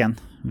 Eken.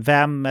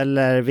 Vem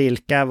eller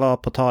vilka var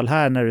på tal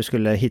här när du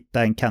skulle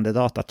hitta en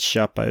kandidat att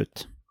köpa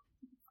ut?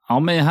 Ja,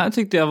 men här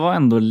tyckte jag var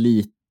ändå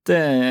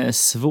lite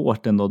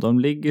svårt ändå. De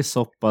ligger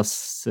så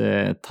pass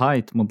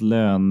tajt mot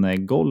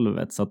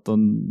lönegolvet så att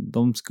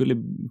de skulle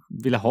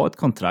vilja ha ett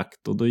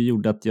kontrakt och då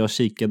gjorde att jag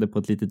kikade på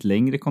ett lite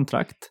längre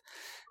kontrakt.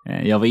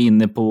 Jag var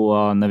inne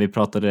på när vi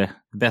pratade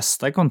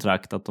bästa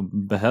kontrakt att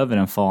de behöver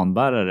en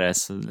fanbärare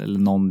eller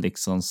någon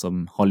liksom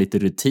som har lite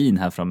rutin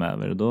här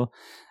framöver och då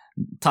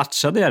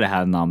touchade jag det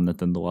här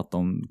namnet ändå att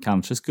de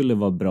kanske skulle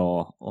vara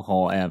bra att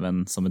ha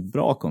även som ett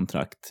bra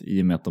kontrakt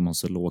i och med att de har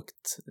så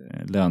lågt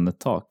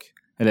lönetak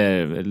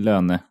eller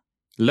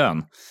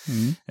lön.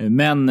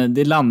 Men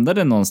det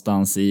landade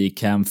någonstans i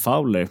Cam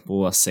Fowler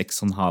på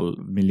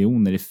 6,5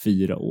 miljoner i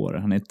 4 år.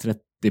 Han är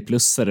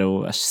 30-plussare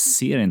och jag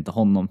ser inte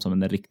honom som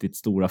den riktigt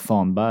stora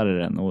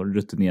fanbäraren och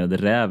rutinerade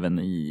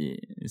räven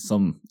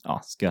som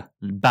ska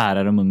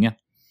bära de unga.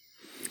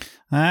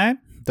 Nej,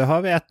 då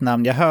har vi ett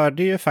namn. Jag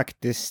hörde ju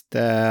faktiskt,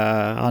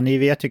 ni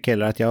vet ju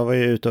killar att jag var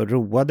ju ute och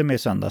roade mig i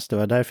söndags. Det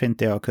var därför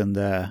inte jag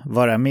kunde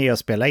vara med och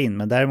spela in.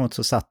 Men däremot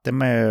så satte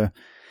man ju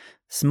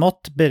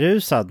smått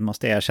berusad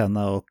måste jag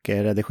erkänna och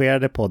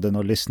redigerade podden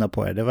och lyssnade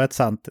på er. Det var ett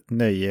sant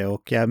nöje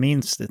och jag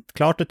minns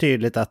klart och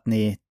tydligt att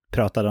ni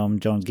pratade om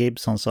John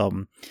Gibson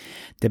som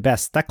det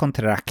bästa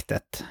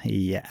kontraktet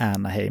i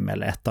Anaheim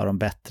eller ett av de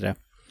bättre.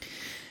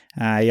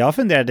 Jag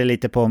funderade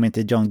lite på om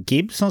inte John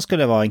Gibson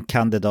skulle vara en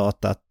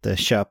kandidat att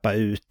köpa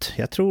ut.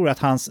 Jag tror att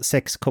hans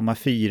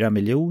 6,4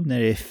 miljoner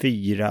i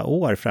 4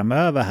 år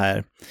framöver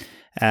här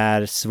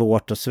är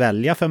svårt att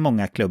svälja för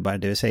många klubbar.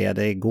 Det vill säga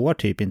det går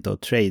typ inte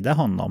att trada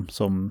honom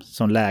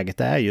som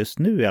läget är just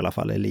nu i alla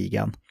fall i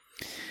ligan.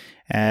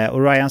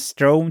 Och Ryan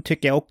Strome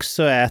tycker jag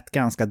också är ett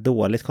ganska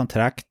dåligt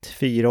kontrakt.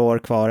 4 år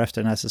kvar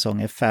efter den här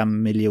säsongen,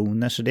 5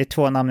 miljoner. Så det är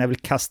 2 namn jag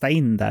vill kasta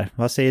in där.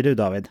 Vad säger du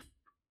David?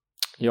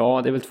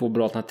 Ja, det är väl 2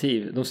 bra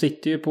alternativ. De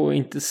sitter ju på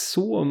inte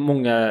så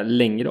många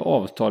längre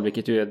avtal,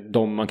 vilket ju är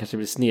de man kanske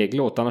vill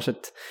snegla åt. Annars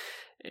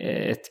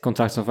ett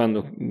kontrakt som får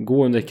ändå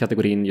gå under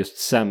kategorin just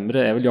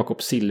sämre är väl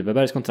Jakob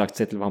Silfverbergs kontrakt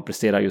sett till vad han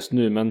presterar just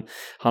nu. Men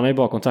han har ju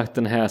bara kontrakt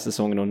den här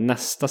säsongen och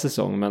nästa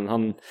säsong.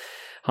 Men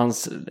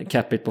hans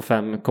capita på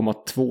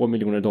 5,2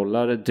 miljoner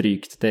dollar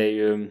drygt, det är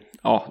ju,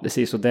 det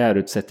ser så där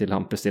ut sett till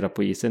han presterar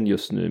på isen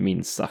just nu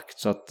minst sagt.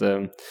 Så att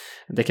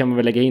det kan man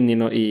väl lägga in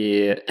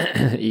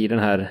i den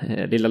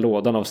här lilla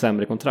lådan av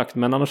sämre kontrakt.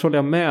 Men annars håller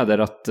jag med där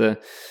att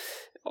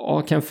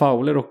Ken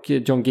Fowler och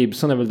John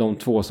Gibson är väl de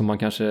 2 som man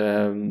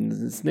kanske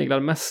sneglar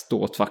mest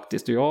åt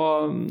faktiskt. Och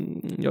jag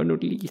är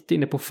nog lite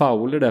inne på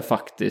Fowler där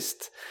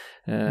faktiskt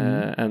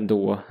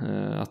ändå.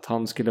 Att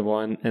han skulle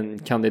vara en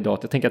kandidat.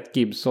 Jag tänker att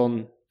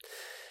Gibson,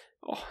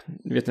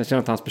 jag känner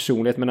inte hans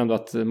personlighet men ändå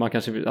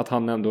att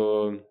han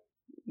ändå,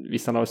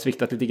 visst han har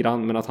sviktat lite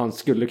grann men att han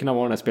skulle kunna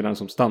vara den här spelaren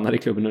som stannar i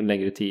klubben en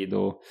längre tid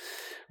och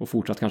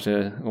fortsatt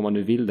kanske, om man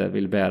nu vill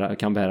det,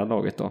 kan bära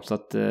laget då. Så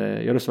att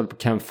jag röstar väl på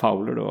Cam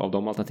Fowler då av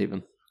de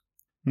alternativen.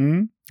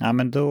 Ja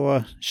men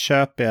då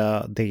köper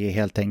jag det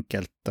helt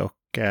enkelt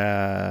och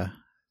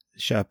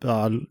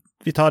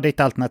vi tar ditt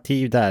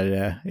alternativ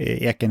där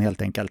Eken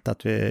helt enkelt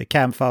att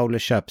Cam Fowler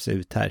köps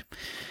ut här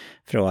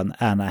från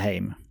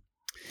Anaheim.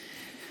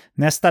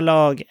 Nästa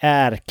lag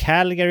är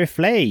Calgary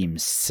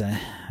Flames.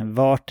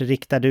 Vart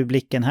riktar du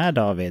blicken här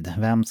David?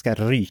 Vem ska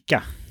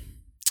ryka?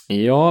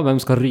 Ja, vem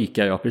ska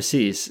ryka? Ja,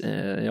 precis.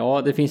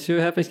 Ja, det finns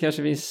ju,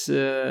 kanske finns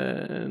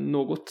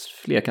något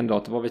fler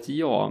kandidater, vad vet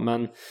jag.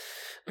 Men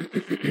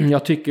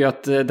jag tycker ju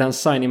att den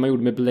signing man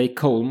gjorde med Blake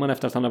Coleman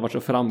efter att han har varit så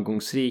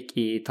framgångsrik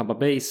i Tampa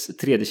Bays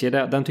tredje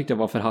kedja, den tyckte jag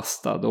var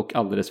förhastad och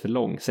alldeles för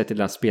lång sett till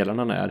den spelaren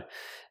han är.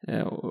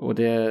 Och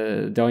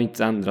det har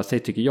inte ändrat sig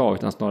tycker jag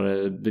utan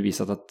snarare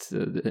bevisat att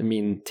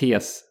min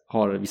tes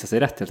har visat sig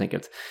rätt helt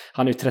enkelt.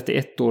 Han är ju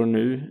 31 år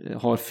nu,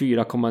 har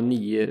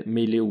 4,9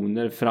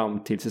 miljoner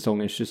fram till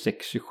säsongen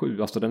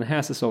 26-27, alltså den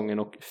här säsongen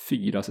och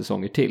 4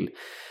 säsonger till.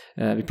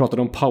 Vi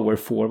pratade om power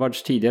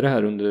forwards tidigare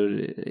här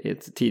under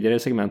ett tidigare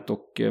segment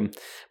och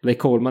Blake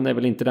Coleman är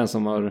väl inte den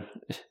som har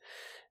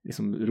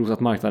liksom rosat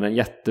marknaden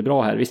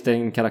jättebra här. Visst är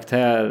en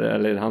karaktär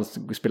eller han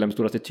spelar med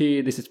stor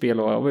attityd i sitt spel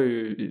och har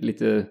ju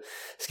lite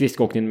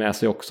skridskåkning med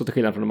sig också till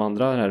skillnad från de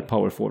andra här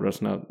power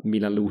forwardsna,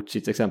 Milan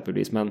Lucic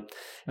exempelvis, men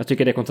jag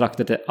tycker det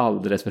kontraktet är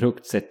alldeles för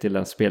högt sett till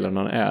den spelaren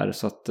han är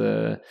så att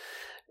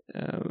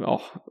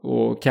Ja,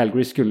 och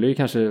Calgary skulle ju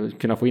kanske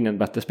kunna få in en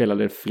bättre spelare,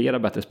 eller flera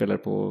bättre spelare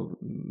på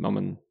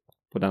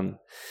den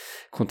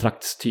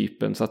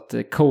kontraktstypen. Så att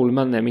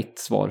Coleman är mitt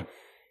svar.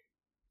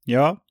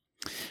 Ja,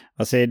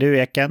 vad säger du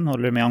Eken?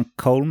 Håller du med om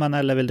Coleman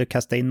eller vill du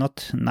kasta in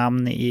något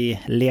namn i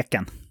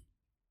leken?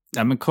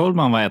 Ja, men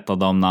Coleman var ett av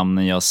de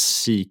namnen jag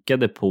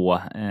kikade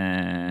på.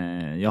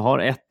 Jag har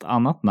ett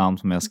annat namn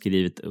som jag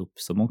skrivit upp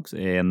som också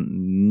är en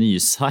ny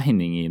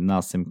signing i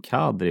Nazem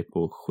Kadri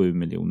på 7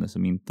 miljoner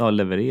som inte har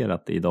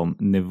levererat i de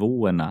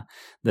nivåerna.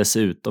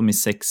 Dessutom i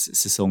 6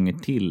 säsonger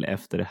till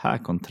efter det här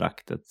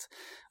kontraktet.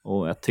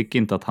 Och jag tycker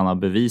inte att han har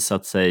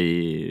bevisat sig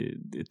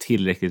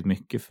tillräckligt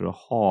mycket för att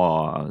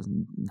ha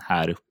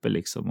här uppe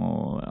liksom.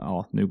 Och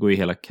ja, nu går ju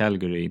hela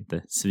Calgary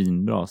inte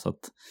svinbra så att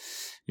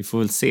vi får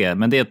väl se.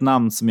 Men det är ett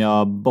namn som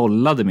jag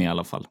bollade med i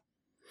alla fall.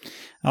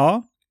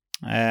 Ja,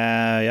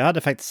 jag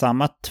hade faktiskt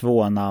samma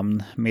 2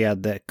 namn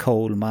med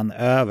Coleman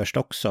överst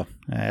också.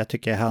 Jag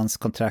tycker hans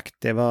kontrakt,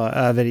 det var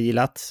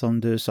överilat som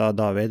du sa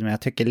David. Men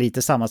jag tycker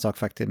lite samma sak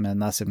faktiskt med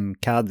Nazem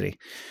Kadri.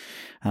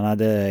 Han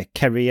hade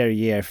career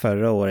year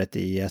förra året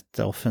i ett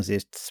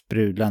offensivt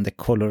sprudlande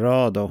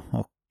Colorado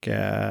och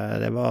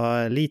det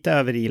var lite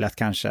överilat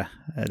kanske.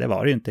 Det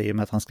var det ju inte i och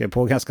med att han skrev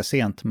på ganska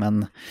sent,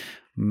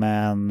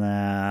 men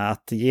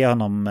att ge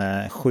honom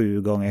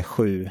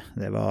 7x7,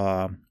 det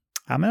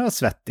var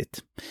svettigt.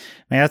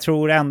 Men jag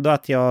tror ändå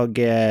att jag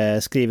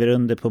skriver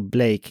under på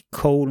Blake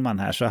Coleman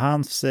här, så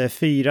hans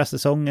 4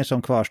 säsonger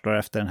som kvarstår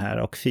efter den här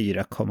och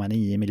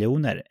 4,9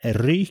 miljoner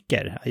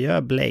ryker. Jag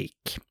gör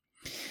Blake.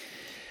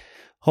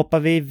 Hoppar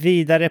vi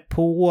vidare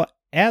på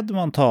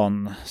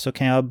Edmonton så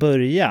kan jag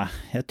börja.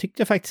 Jag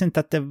tyckte faktiskt inte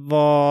att det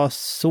var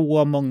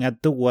så många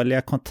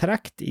dåliga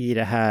kontrakt i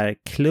det här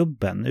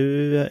klubben.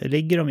 Nu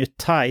ligger de ju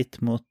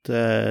tight mot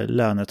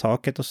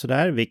lönetaket och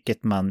sådär,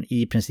 vilket man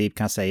i princip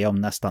kan säga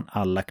om nästan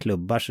alla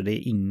klubbar, så det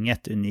är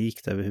inget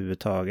unikt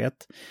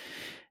överhuvudtaget.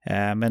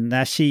 Men när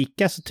jag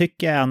kikar så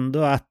tycker jag ändå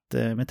att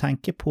med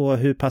tanke på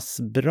hur pass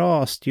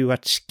bra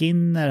Stuart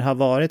Skinner har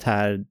varit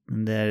här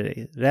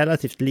under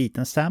relativt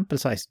liten sample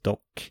size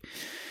dock,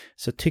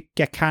 så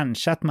tycker jag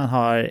kanske att man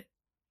har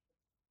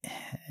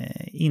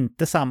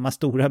inte samma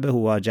stora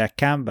behov av Jack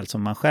Campbell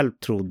som man själv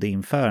trodde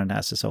inför den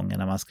här säsongen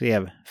när man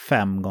skrev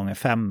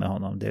 5x5 med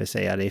honom. Det vill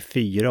säga det är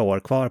 4 år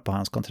kvar på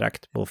hans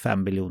kontrakt på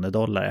 $5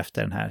 biljoner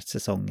efter den här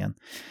säsongen.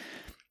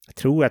 Jag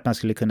tror att man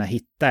skulle kunna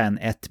hitta en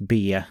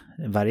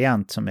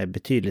 1B-variant som är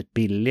betydligt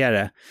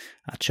billigare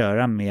att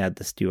köra med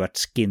Stuart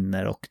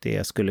Skinner och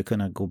det skulle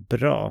kunna gå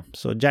bra.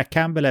 Så Jack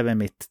Campbell är väl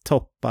mitt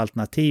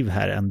toppalternativ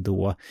här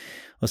ändå.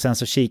 Och sen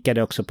så kikade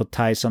jag också på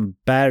Tyson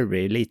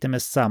Barrie, lite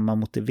med samma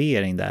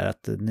motivering där,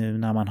 att nu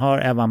när man har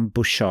Evan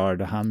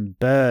Bouchard och han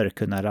bör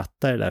kunna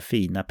ratta det där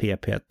fina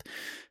PP:t,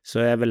 så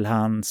är väl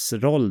hans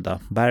roll då,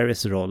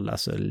 Barries roll,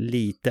 alltså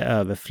lite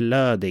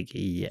överflödig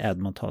i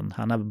Edmonton.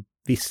 Han har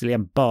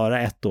visserligen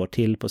bara 1 år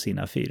till på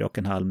sina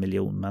 4,5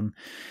 miljoner, men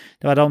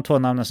det var de 2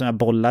 namnen som jag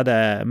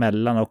bollade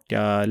mellan och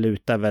jag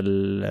lutar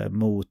väl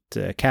mot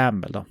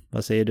Campbell då.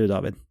 Vad säger du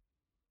David?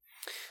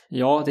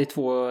 Ja, det är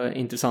 2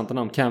 intressanta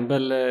namn.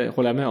 Campbell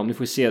håller jag med om. Ni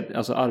får se,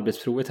 alltså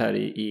arbetsprovet här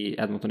i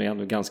Edmonton är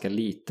ändå ganska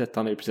litet.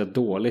 Han är ju precis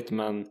dåligt,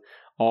 men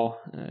ja,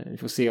 vi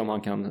får se om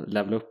han kan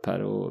levela upp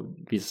här och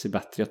visa sig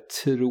bättre. Jag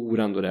tror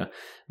ändå det.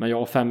 Men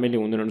ja, 5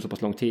 miljoner under så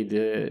pass lång tid.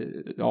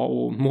 Ja,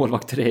 och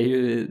målvakter är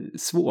ju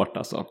svårt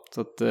alltså.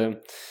 Så att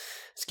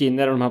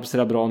Skinner och de här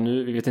presterar bra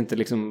nu. Vi vet inte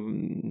liksom,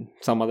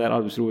 samma där,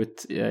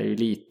 arbetsprovet är ju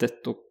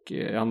litet och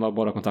han har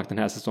bara kontakt den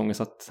här säsongen,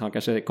 så att han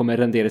kanske kommer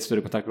rendera ett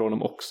större kontakt för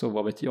honom också,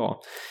 vad vet jag.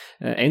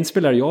 En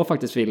spelare jag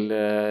faktiskt vill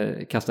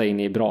kasta in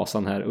i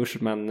brasan här, usch,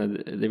 men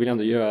det vill jag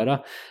ändå göra.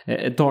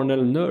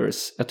 Darnell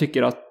Nurse. Jag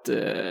tycker att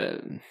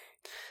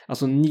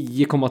alltså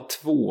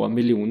 9,2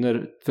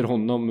 miljoner för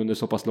honom under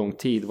så pass lång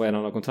tid. Vad är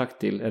han har kontrakt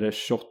till? Är det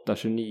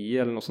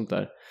 28-29 eller något sånt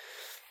där?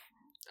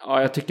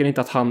 Ja, jag tycker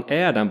inte att han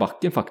är den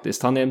backen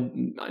faktiskt. Han är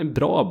en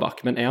bra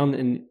back, men är han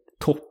en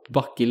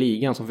toppback i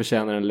ligan som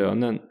förtjänar den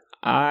lönen?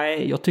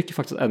 Nej, jag tycker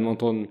faktiskt att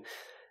Edmonton,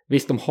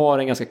 visst de har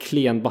en ganska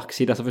klen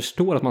backsida, så jag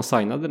förstår att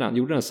man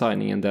gjorde den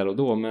signingen där och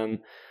då, men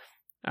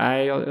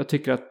nej, jag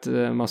tycker att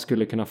man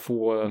skulle kunna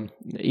få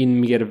in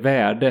mer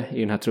värde i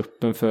den här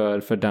truppen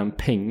för den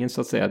pengen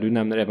så att säga. Du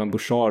nämner även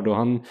Bouchard och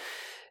han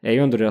är ju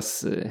ändå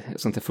deras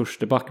sånt här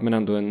första back, men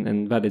ändå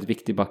en väldigt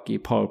viktig back i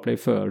powerplay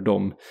för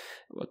dem.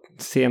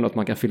 Se ändå att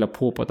man kan fylla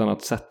på ett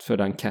annat sätt för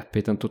den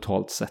capiten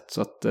totalt sett.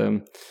 Så att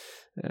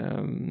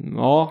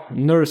ja,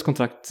 Nurse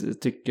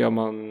kontrakt tycker jag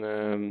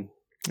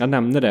jag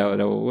nämner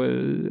det och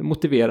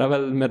motiverar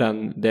väl med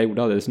det jag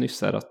gjorde alldeles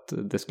nyss här, att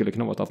det skulle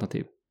kunna vara ett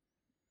alternativ.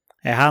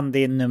 Är han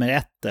din nummer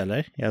 1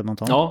 eller?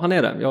 Ja, han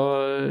är det.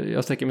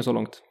 Jag sträcker mig så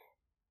långt.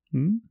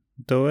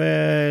 Då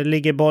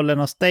ligger bollen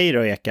hos dig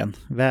då, Eken.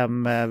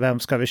 Vem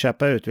ska vi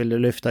köpa ut? Vill du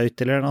lyfta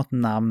ytterligare något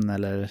namn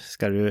eller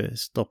ska du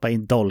stoppa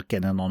in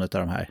Dolken i någon av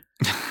de här?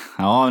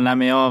 Ja, nej,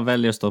 men jag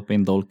väljer att stoppa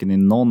in Dolken i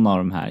någon av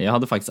de här. Jag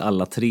hade faktiskt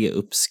alla 3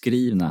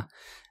 uppskrivna.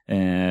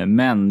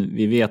 Men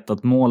vi vet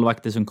att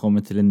målvakter som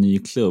kommer till en ny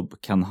klubb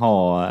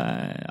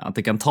att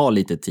det kan ta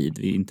lite tid.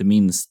 Vi inte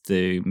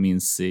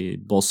minns i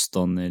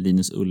Boston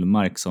Linus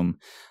Ullmark som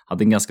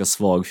hade en ganska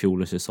svag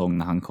fjolårssäsong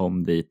när han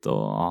kom dit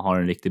och har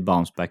en riktig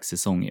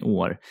bounceback-säsong i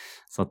år.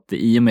 Så att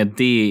i och med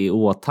det i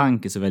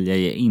åtanke så väljer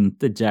jag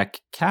inte Jack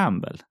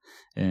Campbell.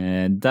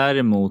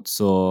 Däremot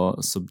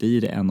så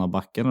blir det en av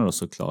backarna då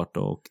såklart,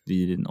 och det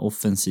blir den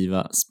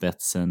offensiva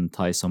spetsen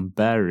Tyson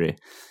Barrie.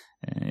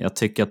 Jag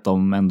tycker att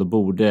de ändå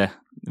borde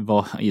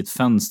vara i ett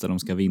fönster de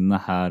ska vinna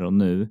här och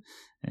nu.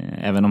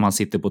 Även om han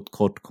sitter på ett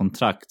kort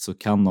kontrakt så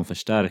kan de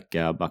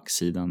förstärka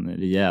backsidan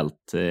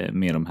rejält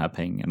med de här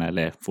pengarna,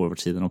 eller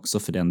forwardsidan också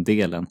för den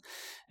delen.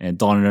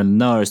 Daniel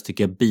Nurse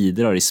tycker jag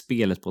bidrar i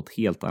spelet på ett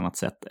helt annat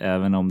sätt.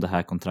 Även om det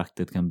här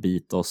kontraktet kan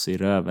bita oss i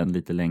röven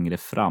lite längre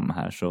fram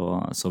här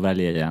så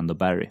väljer jag ändå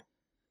Barrie.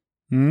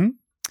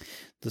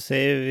 Då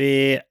säger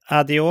vi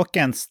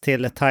adiokens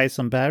till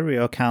Tyson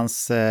Barrie och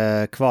hans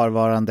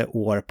kvarvarande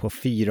år på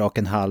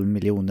 $4,5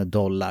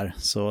 miljoner.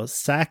 Så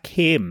sack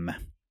him.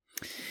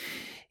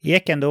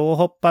 Eken, då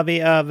hoppar vi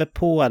över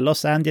på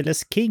Los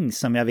Angeles Kings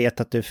som jag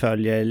vet att du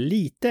följer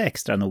lite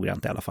extra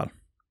noggrant i alla fall.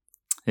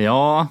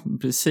 Ja,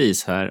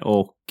 precis här.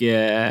 Och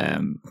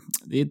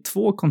det är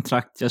 2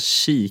 kontrakt jag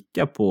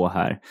kikar på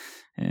här.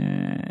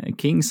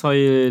 Kings har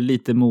ju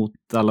lite mot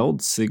alla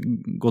odds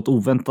gått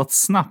oväntat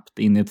snabbt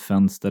in i ett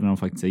fönster när de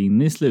faktiskt är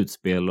inne i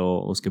slutspel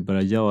och ska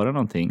börja göra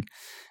någonting.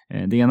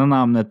 Det ena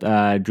namnet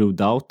är Drew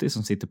Doughty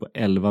som sitter på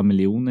 11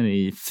 miljoner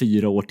i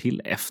 4 år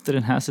till efter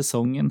den här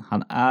säsongen.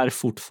 Han är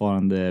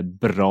fortfarande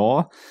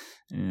bra.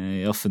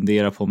 Jag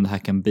funderar på om det här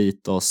kan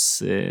bita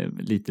oss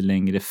lite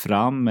längre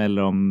fram,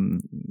 eller om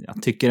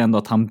jag tycker ändå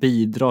att han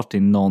bidrar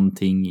till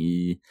någonting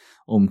i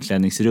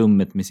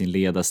omklädningsrummet med sin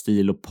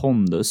ledarstil och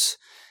pondus.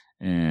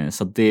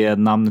 Så det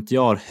namnet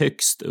jag har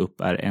högst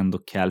upp är ändå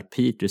Cal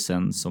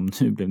Peterson som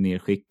nu blev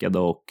nedskickad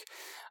och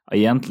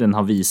egentligen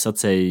har visat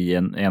sig i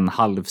en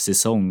halv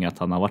säsong att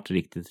han har varit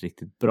riktigt,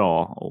 riktigt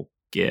bra. Och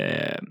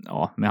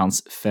med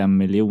hans 5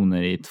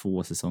 miljoner i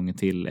 2 säsonger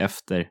till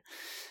efter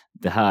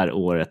det här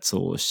året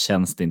så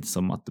känns det inte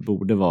som att det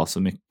borde vara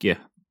så mycket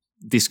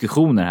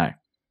diskussioner här.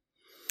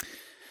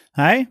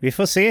 Nej, vi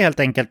får se helt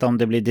enkelt om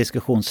det blir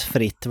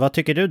diskussionsfritt. Vad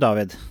tycker du,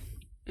 David?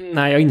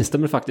 Nej, jag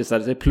instämmer faktiskt där.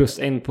 Det är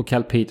 +1 på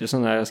Cal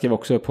Peterson där. Jag skrev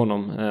också upp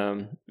honom.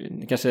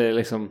 Kanske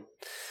liksom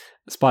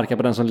sparka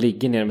på den som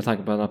ligger ner med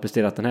tanke på att han har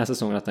presterat den här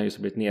säsongen, att han just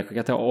har blivit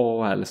nedskickad till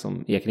AHL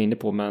som Eken är inne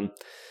på. Men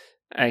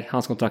nej,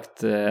 hans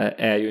kontrakt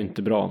är ju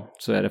inte bra.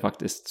 Så är det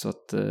faktiskt. Så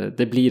att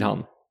det blir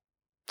han.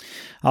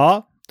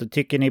 Ja, då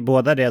tycker ni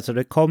båda det, så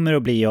det kommer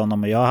att bli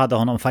honom, och jag hade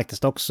honom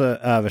faktiskt också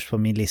överst på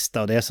min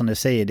lista, och det är som du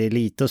säger, det är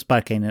lite att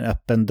sparka in en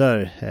öppen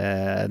dörr.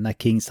 När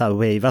Kings har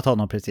wavat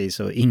honom precis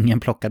och ingen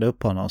plockade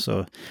upp honom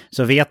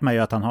så vet man ju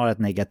att han har ett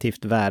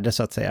negativt värde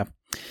så att säga.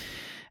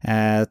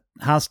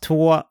 Hans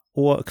 2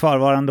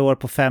 kvarvarande år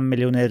på 5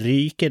 miljoner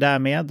ryker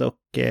därmed, och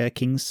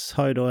Kings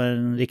har ju då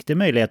en riktig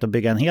möjlighet att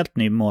bygga en helt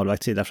ny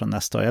målvaktssida från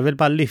nästa år. Jag vill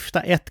bara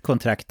lyfta ett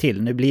kontrakt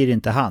till, nu blir det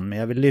inte han, men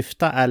jag vill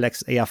lyfta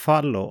Alex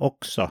Iafallo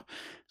också,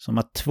 som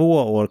har 2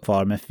 år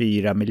kvar med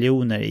 4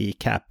 miljoner i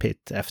cap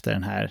hit efter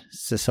den här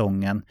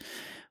säsongen.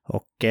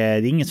 Och det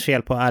är inget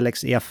fel på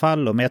Alex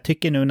Iafallo, men jag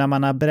tycker nu när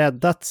man har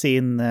breddat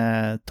sin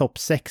topp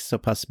 6 så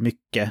pass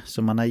mycket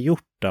som man har gjort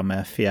då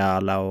med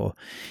Fiala och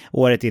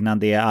året innan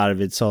det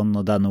Arvidsson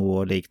och Dano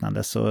och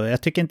liknande, så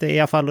jag tycker inte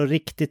Iafallo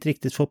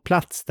riktigt får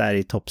plats där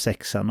i topp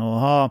 6:an, och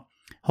ha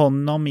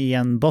honom i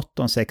en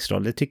bottom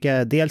 6-roll, det tycker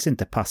jag dels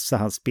inte passar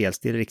hans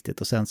spelstil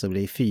riktigt, och sen så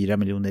blir 4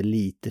 miljoner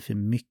lite för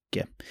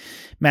mycket.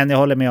 Men jag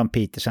håller med om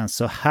Peterson,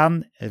 så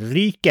han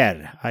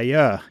ryker.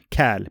 Adjö,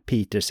 Cal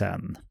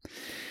Peterson.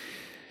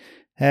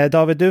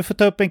 David, du får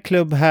ta upp en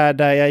klubb här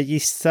där jag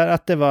gissar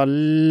att det var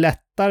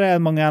lättare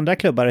än många andra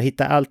klubbar att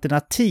hitta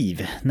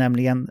alternativ,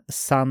 nämligen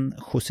San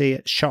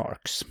Jose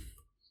Sharks.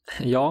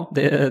 Ja,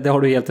 det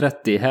har du helt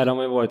rätt i. Här har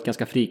man ju varit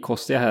ganska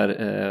frikostiga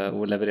här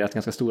och levererat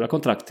ganska stora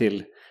kontrakt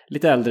till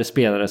lite äldre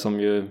spelare som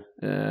ju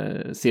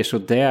ser så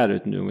där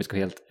ut nu, om vi ska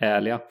vara helt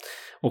ärliga.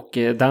 Och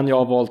den jag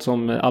har valt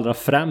som allra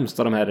främst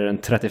av de här är den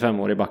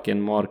 35-årige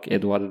backen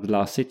Mark-Edouard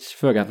Vlasic,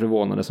 föga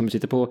förvånande, som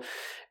sitter på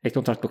ett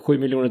kontrakt på $7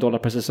 miljoner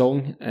per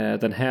säsong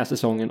den här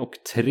säsongen och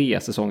 3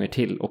 säsonger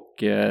till. Och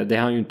det är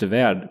han ju inte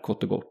värd,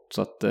 kort och gott.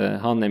 Så att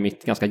han är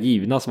mitt ganska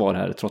givna svar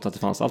här, trots att det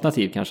fanns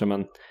alternativ kanske,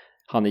 men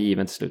han är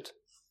given till slut.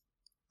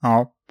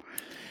 Ja,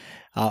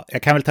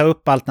 jag kan väl ta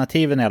upp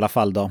alternativen i alla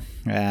fall då.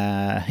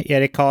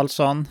 Erik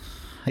Karlsson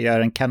gör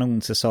en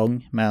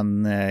kanonsäsong,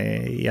 men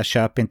jag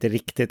köper inte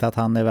riktigt att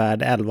han är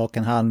värd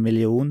 11,5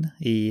 miljon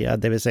i,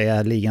 det vill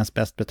säga ligans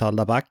bäst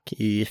betalda back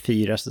i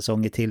 4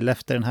 säsonger till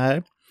efter den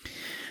här.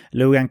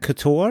 Logan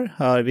Couture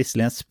har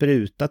visserligen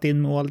sprutat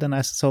in mål den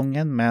här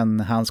säsongen, men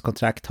hans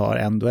kontrakt har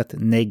ändå ett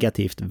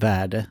negativt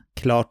värde,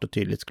 klart och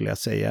tydligt skulle jag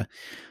säga.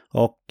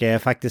 Och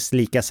faktiskt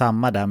lika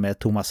samma där med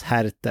Thomas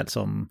Hertel,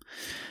 som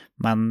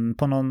man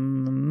på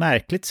någon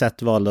märkligt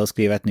sätt valde att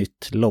skriva ett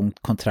nytt långt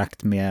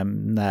kontrakt med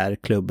när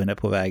klubben är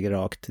på väg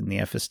rakt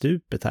ner för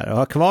stupet här. Och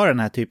ha kvar den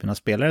här typen av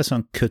spelare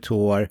som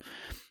Couture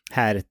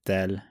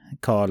Hertel,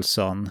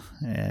 Karlsson.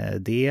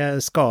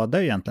 Det skadar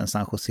ju egentligen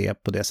San Jose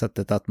på det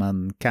sättet att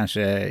man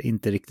kanske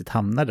inte riktigt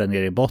hamnar där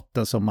nere i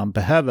botten som man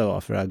behöver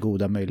vara för att ha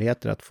goda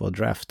möjligheter att få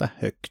drafta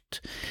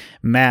högt.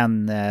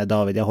 Men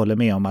David, jag håller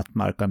med om att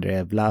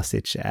Marc-André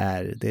Vlasic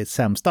är det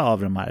sämsta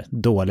av de här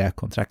dåliga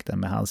kontrakten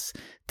med hans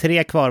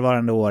 3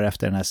 kvarvarande år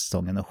efter den här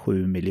säsongen och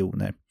 7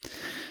 miljoner.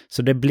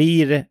 Så det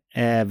blir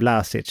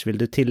Vlasic. Vill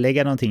du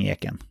tillägga någonting,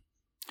 Eken?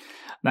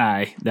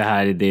 Nej, det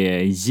här är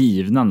det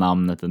givna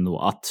namnet ändå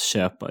att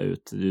köpa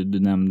ut. Du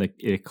nämnde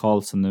Erik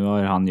Karlsson, nu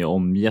har han ju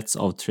omgetts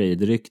av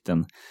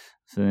trade-rykten.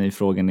 Så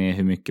frågan är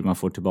hur mycket man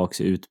får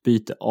tillbaka i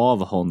utbyte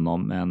av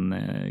honom, men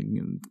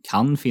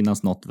kan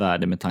finnas något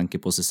värde med tanke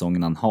på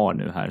säsongen han har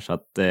nu här. Så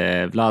att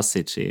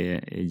Vlasic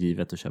är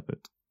givet att köpa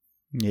ut.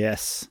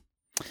 Yes.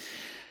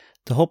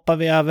 Då hoppar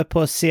vi över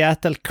på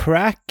Seattle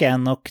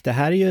Kraken och det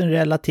här är ju en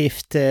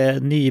relativt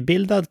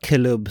nybildad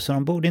klubb så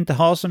de borde inte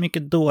ha så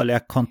mycket dåliga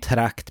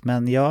kontrakt,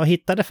 men jag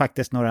hittade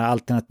faktiskt några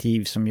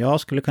alternativ som jag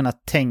skulle kunna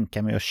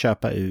tänka mig att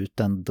köpa ut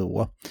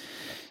ändå.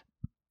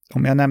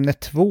 Om jag nämner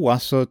 2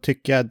 så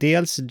tycker jag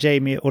dels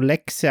Jamie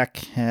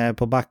Oleksiak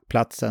på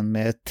backplatsen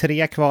med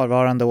 3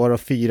 kvarvarande år och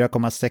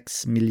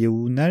 4,6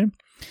 miljoner.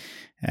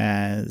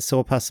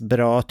 Så pass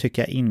bra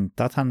tycker jag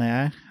inte att han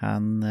är.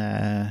 Han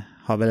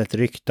har väl ett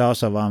rykte av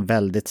sig att vara en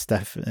väldigt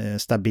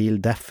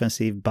stabil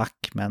defensiv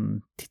back, men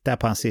tittar jag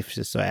på hans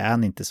siffror så är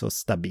han inte så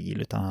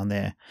stabil, utan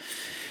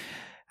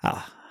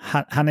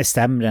han är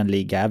sämre än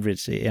league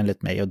average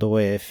enligt mig, och då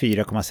är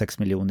 4,6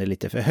 miljoner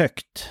lite för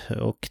högt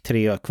och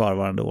 3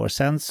 kvarvarande år.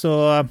 Sen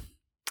så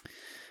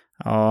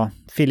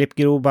Philip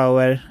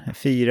Grobauer,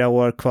 4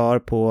 år kvar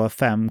på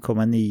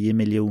 5,9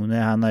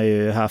 miljoner. Han har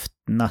ju haft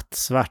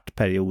nattsvart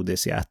period i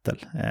Seattle.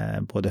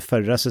 Både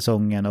förra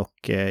säsongen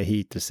och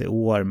hittills i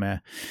år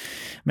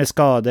med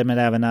skador. Men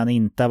även när han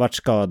inte har varit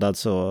skadad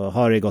så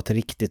har det gått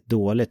riktigt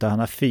dåligt. Och han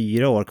har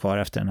 4 år kvar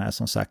efter den här,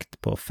 som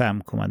sagt, på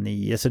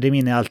 5,9. Så det är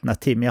mina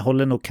alternativ. Men jag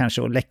håller nog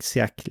kanske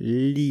Oleksiak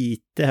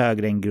lite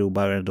högre än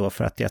Grobauer då,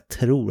 för att jag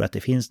tror att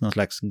det finns någon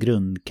slags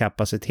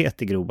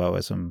grundkapacitet i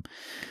Grobauer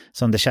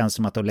som det känns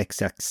som att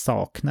Oleksiak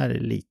saknar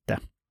lite.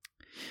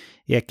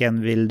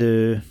 Eken, vill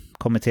du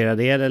kommentera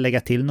det eller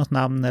lägga till något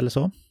namn eller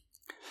så?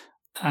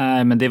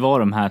 Nej, men det var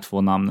de här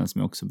 2 namnen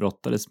som jag också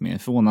brottades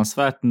med.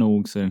 Förvånansvärt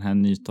nog så är den här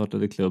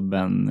nystartade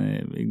klubben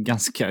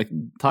ganska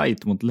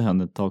tajt mot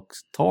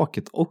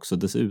lönetaket också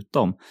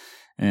dessutom.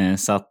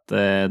 Så att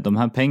de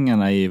här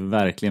pengarna är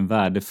verkligen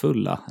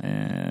värdefulla.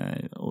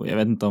 Och jag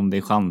vet inte om det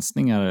är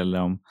chansningar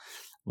eller om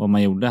vad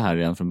man gjorde här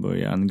redan från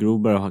början.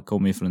 Gruber har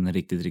kommit från en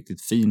riktigt,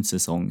 riktigt fin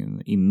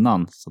säsong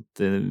innan. Så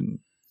att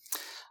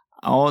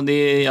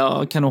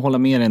jag kan nog hålla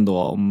med ändå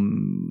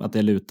om att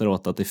jag lutar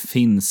åt att det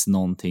finns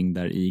någonting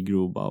där i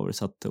Grobauer.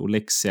 Så att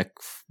Oleksiak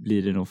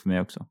blir det nog för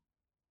mig också.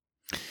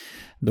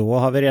 Då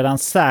har vi redan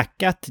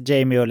säkrat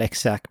Jamie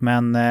Oleksiak,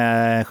 men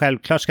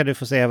självklart ska du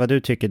få säga vad du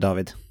tycker,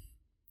 David.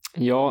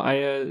 Ja,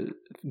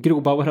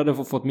 Grobauer hade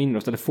fått min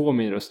röst, eller få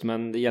min röst,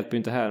 men det hjälper ju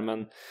inte här.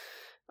 Men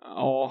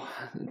ja,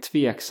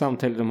 tveksam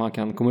till om han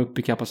kan komma upp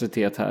i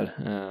kapacitet här.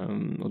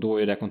 Och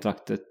då är det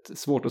kontraktet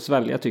svårt att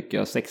svälja, tycker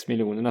jag. 6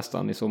 miljoner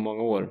nästan i så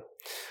många år.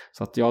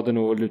 Så att jag hade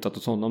nog lutat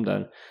åt honom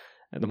där.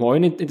 De har ju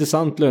en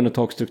intressant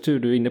lönetaksstruktur.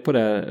 Du är inne på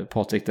det,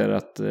 Patrik, där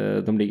att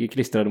de ligger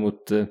klistrade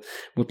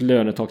mot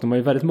lönetak. De har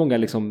ju väldigt många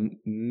liksom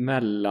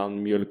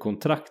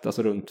mellanmjölkontrakt,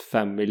 alltså runt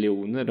 5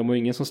 miljoner. De har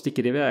ju ingen som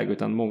sticker iväg,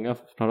 utan många,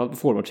 framförallt på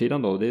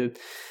forwardsidan då. Det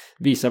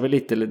visar väl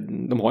lite,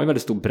 de har ju en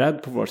väldigt stor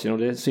bredd på forwardsidan,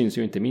 och det syns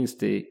ju inte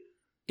minst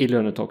i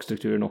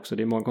lönetaksstrukturen också.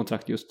 Det är många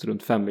kontrakt just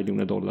runt 5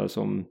 miljoner dollar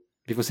som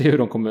vi får se hur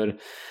de kommer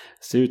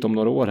se ut om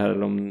några år här.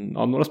 Eller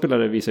några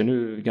spelare visar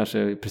nu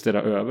kanske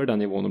prestera över den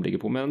nivån de ligger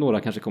på, men några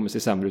kanske kommer se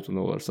sämre ut om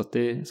några år. Så att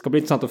det ska bli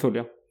intressant att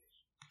följa.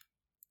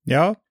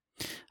 Ja,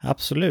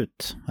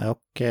 absolut.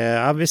 Och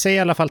vi säger i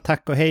alla fall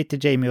tack och hej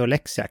till Jamie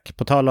Oleksiak.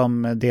 På tal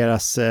om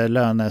deras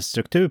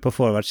lönestruktur på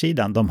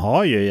forwardsidan. De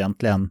har ju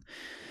egentligen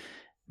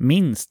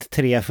minst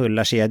 3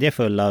 fulla kedjor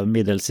fulla av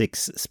middle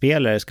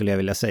six-spelare, skulle jag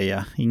vilja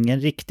säga. Ingen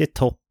riktigt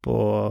topp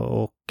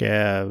och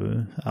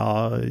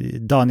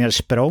Daniel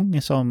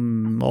Språng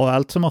och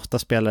allt som ofta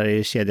spelar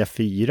i kedja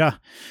 4.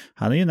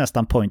 Han är ju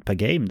nästan point per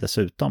game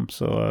dessutom.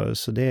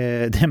 Så det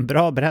är en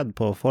bra bredd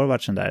på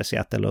forwardsen där i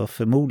Seattle, och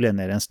förmodligen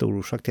är det en stor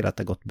orsak till att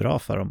det har gått bra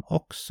för dem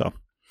också.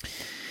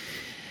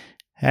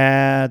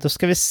 Då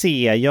ska vi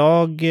se.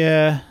 Jag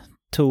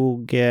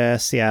tog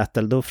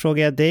Seattle. Då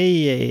frågar jag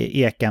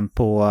dig, Eken,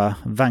 på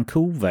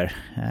Vancouver.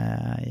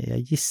 Jag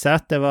gissar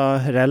att det var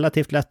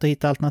relativt lätt att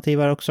hitta alternativ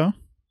här också.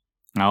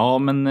 Ja,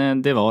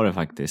 men det var det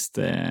faktiskt.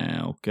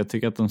 Och jag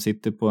tycker att de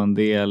sitter på en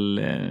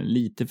del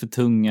lite för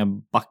tunga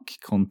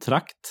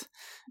backkontrakt.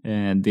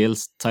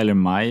 Dels Tyler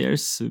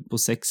Myers på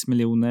 6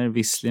 miljoner,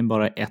 visserligen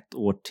bara 1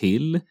 år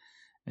till.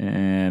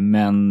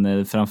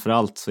 Men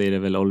framförallt så är det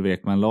väl Oliver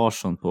Ekman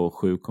Larsson på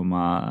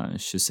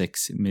 7,26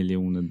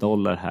 miljoner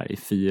dollar här i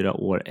 4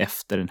 år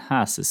efter den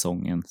här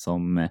säsongen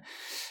som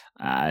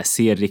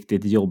ser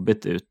riktigt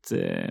jobbigt ut.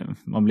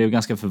 Man blev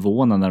ganska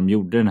förvånad när de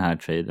gjorde den här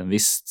traden.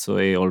 Visst så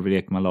är Oliver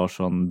Ekman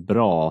Larsson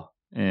bra,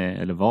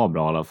 eller var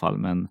bra i alla fall,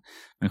 men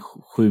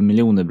 7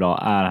 miljoner bra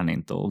är han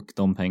inte, och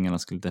de pengarna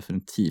skulle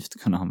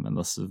definitivt kunna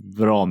användas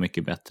bra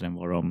mycket bättre än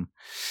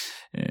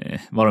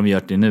vad de gör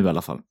till nu i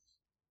alla fall.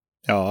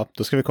 Ja,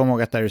 då ska vi komma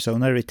ihåg att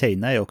Arizona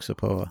retainar ju också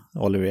på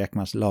Oliver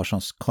Ekmans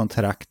Larssons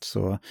kontrakt,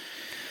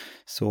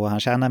 så han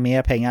tjänar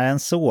mer pengar än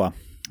så.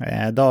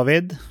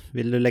 David,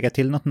 vill du lägga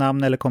till något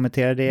namn eller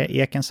kommentera det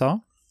Eken sa?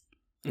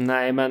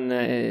 Nej, men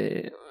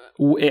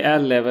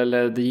OEL är väl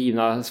det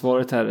givna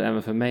svaret här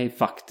även för mig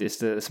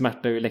faktiskt. Det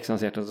smärtar ju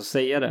Leksands hjärtat att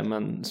säga det,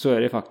 men så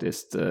är det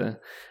faktiskt.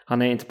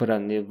 Han är inte på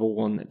den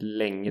nivån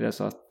längre,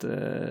 så att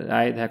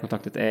nej, det här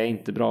kontraktet är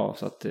inte bra,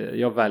 så att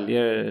jag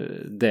väljer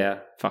det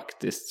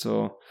faktiskt.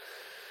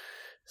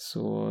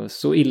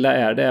 Så illa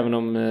är det, även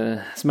om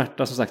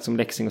smärta som sagt som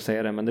Leksing att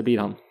säga det, men det blir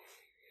han.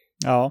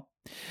 Ja,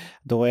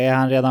 då är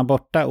han redan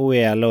borta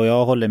OEL, och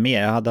jag håller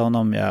med. Jag hade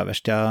honom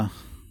överst. Ja,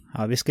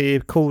 vi ska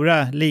ju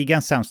kora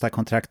ligans sämsta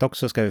kontrakt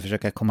också, ska vi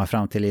försöka komma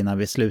fram till innan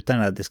vi slutar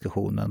den här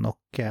diskussionen. Och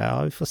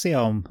ja, vi får se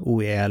om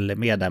OEL är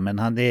med där, men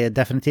han är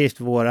definitivt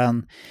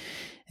våran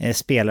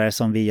spelare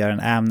som vi gör en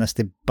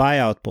amnesty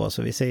buyout på.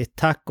 Så vi säger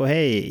tack och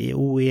hej i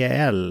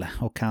OEL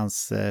och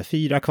hans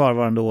 4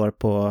 kvarvarande år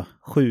på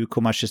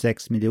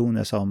 7,26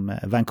 miljoner som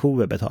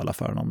Vancouver betalar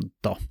för honom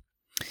då.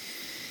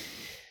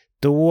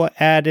 Då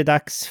är det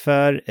dags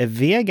för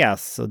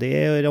Vegas, och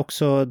det är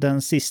också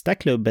den sista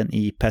klubben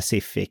i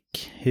Pacific.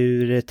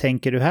 Hur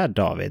tänker du här,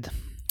 David?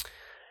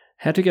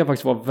 Här tycker jag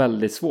faktiskt var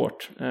väldigt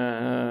svårt,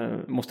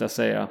 måste jag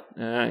säga.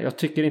 Jag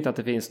tycker inte att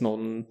det finns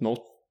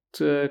något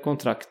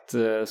kontrakt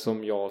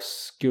som jag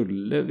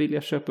skulle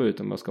vilja köpa ut,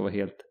 om jag ska vara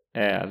helt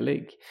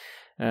ärlig.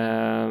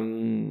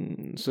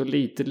 Så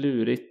lite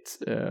lurigt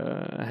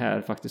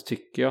här faktiskt,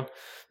 tycker jag.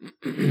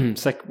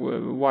 Zach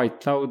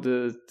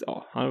Whitecloud,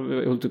 ja, han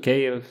har hållit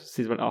okej.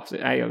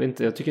 Nej, jag vet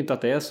inte. Jag tycker inte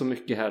att det är så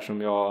mycket här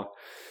som jag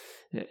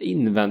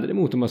invänder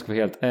emot, om jag ska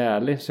vara helt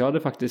ärlig. Så jag hade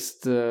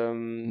faktiskt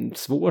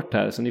svårt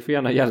här. Så ni får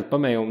gärna hjälpa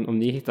mig om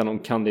ni hittar någon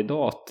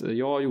kandidat.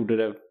 Jag gjorde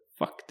det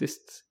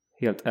faktiskt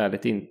helt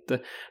ärligt inte.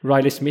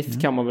 Riley Smith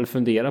kan man väl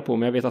fundera på,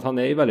 men jag vet att han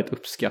är väldigt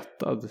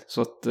uppskattad,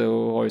 så att,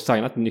 och har ju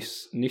signat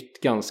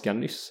nytt ganska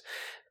nyss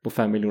på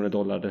 $5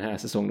 miljoner den här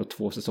säsongen och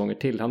 2 säsonger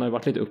till. Han har ju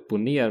varit lite upp och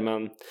ner,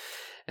 men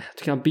jag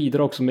tycker han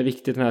bidrar också med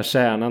viktigt, den här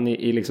kärnan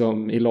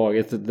i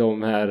laget,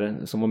 de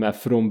här som var med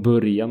från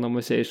början, om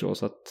man säger så.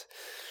 Så att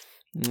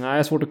nej, jag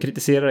är svårt att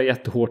kritisera det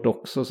jättehårt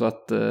också, så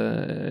att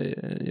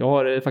jag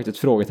har faktiskt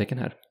ett frågetecken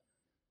här.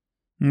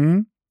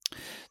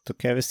 Då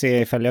kan vi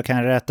se ifall jag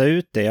kan rätta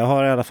ut det. Jag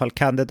har i alla fall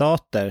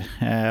kandidater.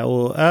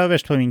 Och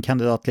överst på min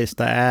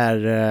kandidatlista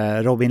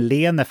är Robin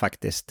Lehner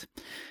faktiskt.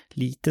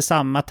 Lite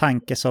samma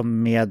tanke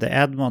som med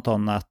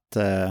Edmonton, att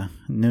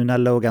nu när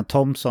Logan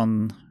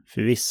Thompson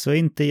förvisso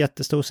inte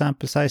jättestor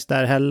sample size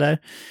där heller,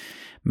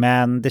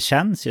 men det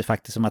känns ju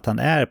faktiskt som att han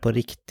är på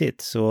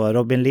riktigt. Så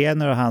Robin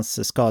Lehner och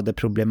hans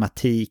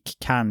skadeproblematik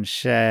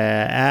kanske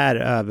är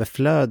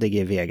överflödig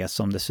i Vegas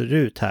som det ser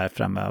ut här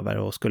framöver.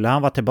 Och skulle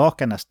han vara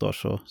tillbaka nästa år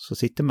så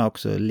sitter man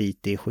också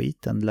lite i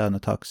skiten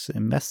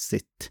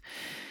lönetagsmässigt.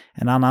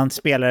 En annan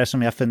spelare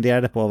som jag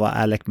funderade på var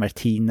Alec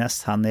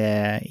Martinez. Han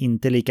är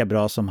inte lika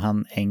bra som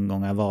han en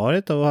gång har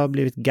varit och har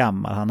blivit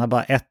gammal. Han har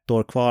bara 1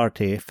 år kvar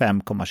till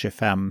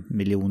 $5,25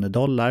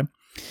 miljoner.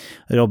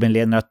 Robin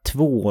Lehner har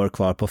 2 år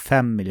kvar på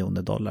 $5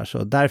 miljoner.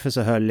 Så därför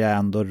så höll jag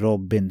ändå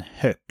Robin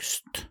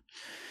högst.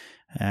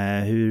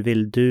 Hur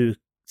vill du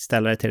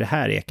ställa dig till det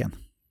här, Eken?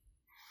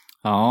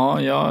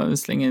 Ja, jag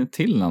slänger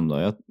till namn då.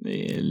 Jag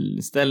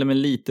ställer mig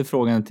lite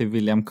frågan till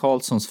William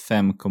Karlssons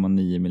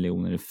 5,9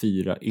 miljoner i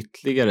 4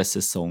 ytterligare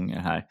säsonger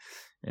här.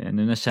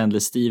 Nu när Chandler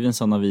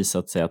Stevenson har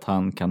visat sig att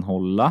han kan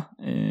hålla,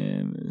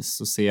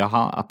 så ser jag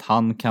att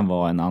han kan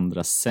vara en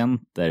andra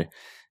center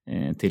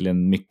till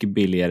en mycket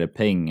billigare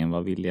peng än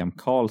vad William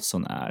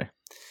Karlsson är.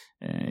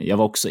 Jag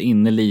var också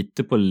inne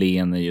lite på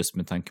Lehner just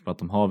med tanke på att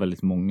de har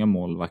väldigt många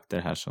målvakter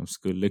här som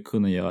skulle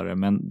kunna göra det,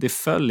 men det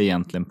föll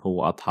egentligen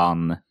på att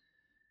han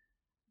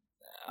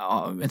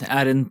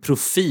är en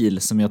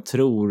profil som jag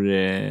tror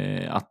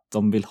att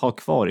de vill ha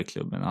kvar i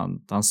klubben.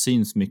 Han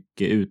syns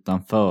mycket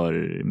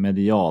utanför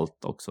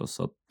medialt också,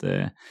 så att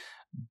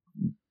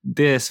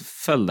det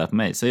föll där på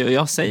mig. Så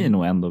jag säger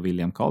nog ändå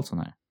William Karlsson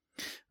här.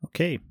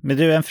 Okej, men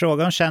du, en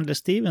fråga om Chandler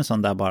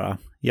Stevenson där bara.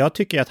 Jag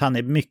tycker att han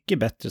är mycket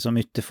bättre som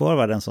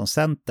ytterforward än som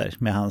center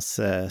med hans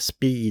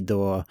speed,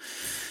 och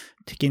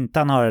tycker inte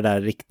han har det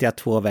där riktiga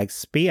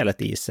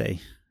tvåvägsspelet i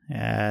sig.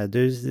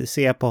 Du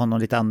ser på honom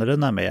lite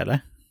annorlunda med, eller?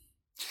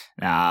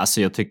 Ja,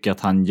 alltså jag tycker att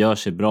han gör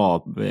sig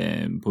bra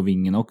på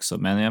vingen också,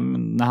 men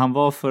när han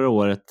var förra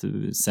året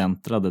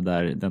centrade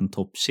där den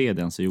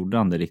toppkedjan, så gjorde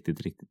han det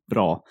riktigt, riktigt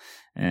bra.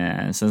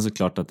 Sen så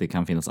klart att det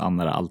kan finnas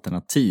andra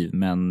alternativ,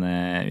 men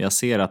jag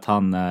ser att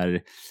han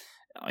är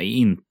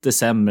inte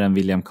sämre än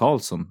William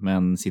Karlsson,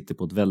 men sitter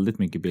på ett väldigt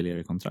mycket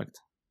billigare kontrakt.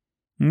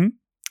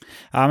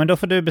 Ja, men då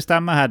får du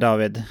bestämma här,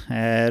 David.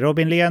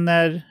 Robin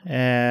Lehner,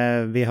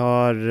 vi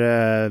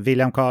har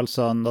William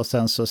Karlsson, och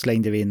sen så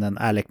slängde vi in en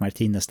Alec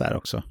Martinez där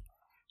också.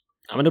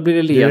 Ja, men då blir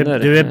det Lener.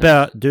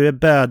 Du är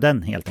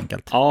böden helt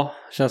enkelt. Ja,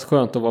 känns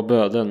skönt att vara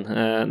böden.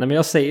 Nej, men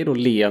jag säger då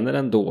Lener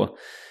ändå.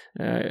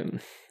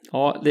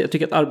 Ja, jag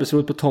tycker att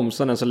arbetsrådet på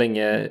Thompson än så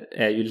länge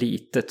är ju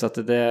litet. Så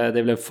att det är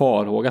väl en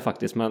farhåga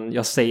faktiskt. Men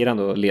jag säger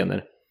ändå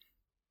Lener.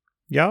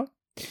 Ja,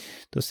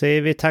 då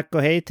säger vi tack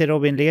och hej till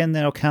Robin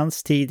Lehner och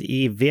hans tid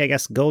i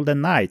Vegas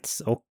Golden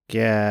Knights. Och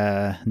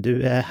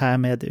du är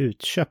härmed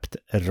utköpt,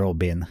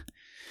 Robin.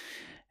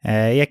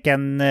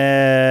 Eken,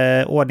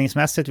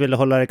 ordningsmässigt vill du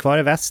hålla dig kvar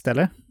i väst,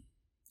 eller?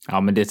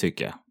 Ja, men det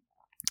tycker jag.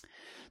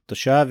 Då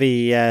kör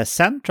vi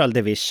Central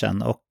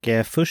Division och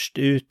först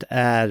ut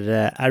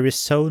är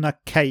Arizona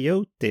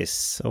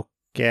Coyotes.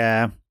 Och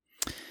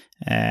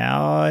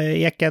ja,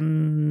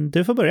 Eken,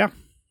 du får börja.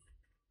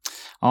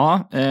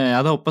 Ja, jag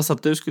hade hoppats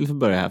att du skulle få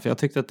börja här, för jag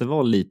tyckte att det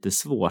var lite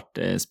svårt,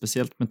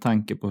 speciellt med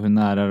tanke på hur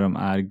nära de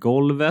är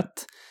golvet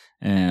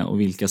och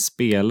vilka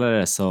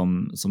spelare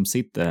som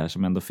sitter här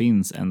som ändå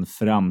finns en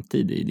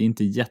framtid i. Det är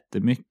inte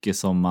jättemycket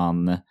som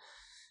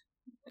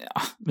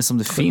men som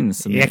det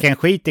finns. Jag kan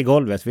skit i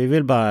golvet, vi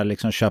vill bara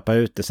liksom köpa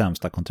ut det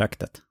sämsta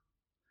kontraktet.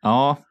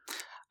 Ja,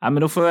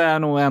 men då får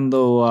jag nog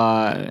ändå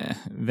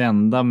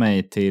vända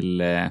mig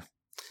till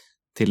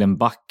en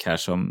back här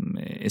som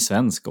är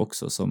svensk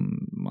också,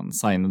 som man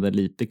signade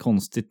lite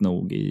konstigt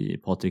nog i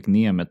Patrik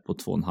Nemeth på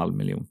 2,5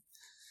 miljoner.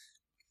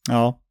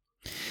 Ja,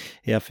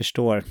 jag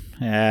förstår.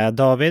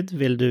 David,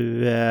 vill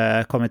du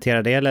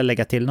kommentera det eller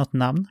lägga till något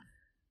namn?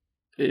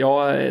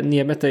 Ja,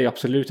 Nemeth är ju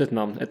absolut ett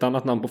namn. Ett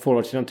annat namn på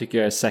forwardsidan tycker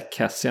jag är Zach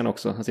Kassian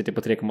också. Han sitter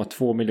på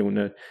 3,2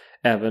 miljoner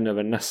även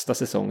över nästa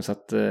säsong. Så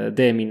att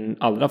det är min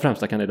allra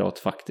främsta kandidat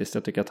faktiskt.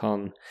 Jag tycker att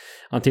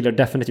han tillhör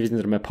definitivt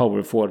inte de här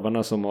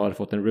powerforwardarna som har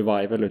fått en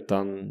revival,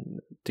 utan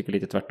tycker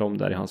lite tvärtom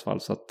där i hans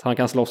fall. Så att han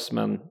kan slåss,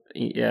 men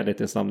i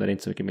ärlighetens namn är det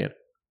inte så mycket mer.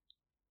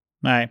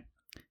 Nej.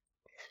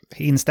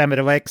 Instämmer,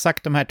 det var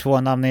exakt de här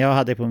två namnen jag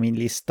hade på min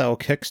lista,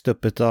 och högst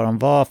upp utav dem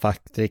var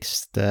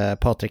faktiskt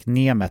Patrik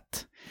Nemeth.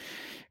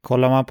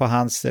 Kollar man på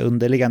hans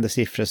underliggande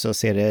siffror så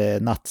ser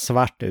det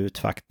nattsvart ut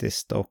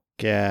faktiskt, och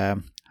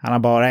han har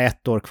bara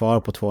 1 år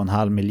kvar på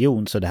 2,5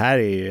 miljoner, så det här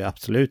är ju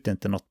absolut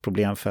inte något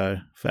problem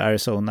för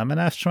Arizona. Men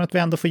eftersom att vi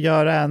ändå får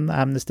göra en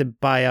Amnesty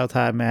buyout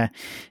här med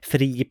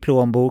fri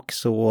plånbok,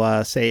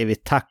 så säger vi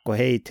tack och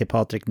hej till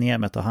Patrik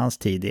Nemeth och hans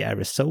tid i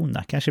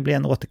Arizona. Kanske blir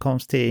en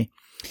återkomst i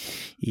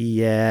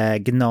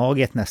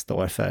Gnaget nästa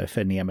år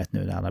för Nemeth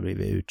nu när han har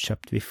blivit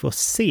utköpt. Vi får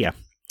se.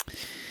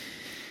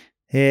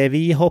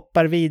 Vi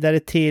hoppar vidare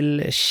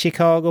till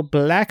Chicago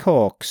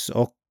Blackhawks,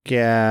 och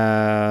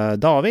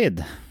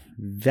David,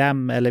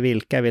 vem eller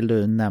vilka vill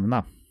du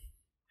nämna?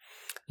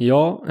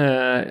 Ja,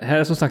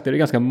 här som sagt är det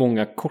ganska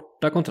många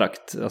korta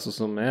kontrakt, alltså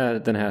som är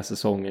den här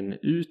säsongen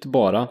ut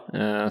bara,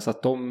 så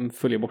att de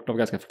följer bort av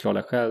ganska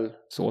förklarliga skäl.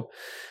 Så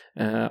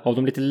av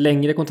de lite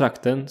längre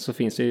kontrakten så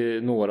finns det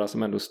ju några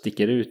som ändå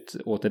sticker ut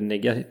åt det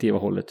negativa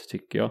hållet,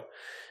 tycker jag.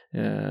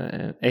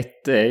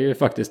 Ett är ju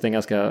faktiskt en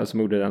ganska, som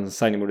gjorde den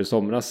signing i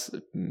somras,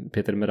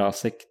 Peter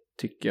Mrazek,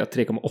 tycker jag.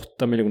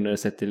 3,8 miljoner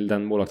sett till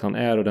den målvakt han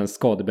är och den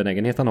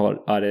skadebenägenhet han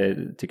har,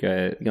 det tycker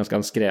jag är ganska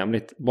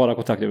anskrämligt. Bara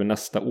kontrakt över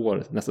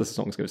nästa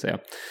säsong ska vi säga.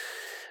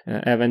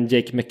 Även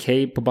Jake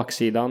McCabe på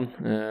backsidan,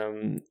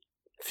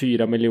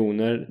 4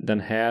 miljoner den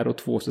här och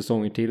 2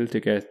 säsonger till,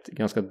 tycker jag är ett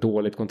ganska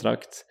dåligt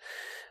kontrakt.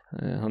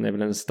 Han är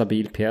väl en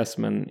stabil pjäs,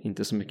 men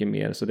inte så mycket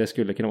mer, så det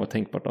skulle kunna vara ett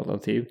tänkbart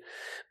alternativ.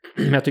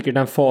 Men jag tycker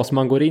den fas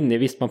man går in i,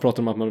 visst man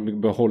pratar om att man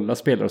vill behålla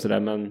spelare och sådär,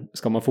 men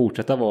ska man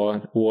fortsätta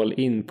vara all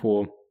in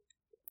på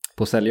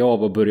sälja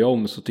av och börja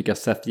om, så tycker jag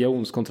Seth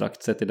Jones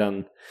kontrakt sett i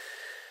den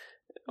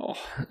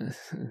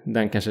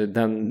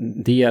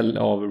den del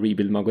av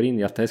rebuild man går in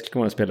i, att det skulle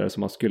vara en spelare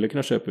som man skulle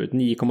kunna köpa ut.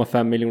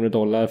 $9,5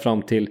 miljoner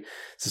fram till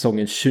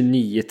säsongen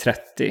 29-30.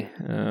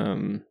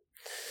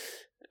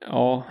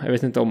 Ja, jag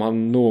vet inte om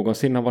han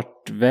någonsin har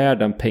varit värd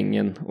den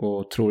pengen,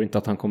 och tror inte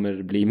att han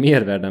kommer bli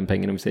mer värd den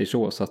pengen om vi säger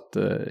så. Så att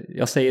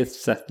jag säger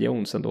Seth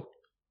Jones ändå.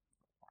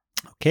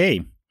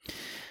 Okej.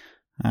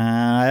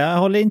 Jag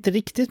håller inte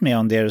riktigt med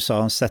om det du sa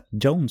om Seth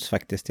Jones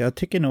faktiskt. Jag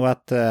tycker nog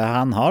att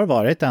han har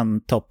varit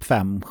en topp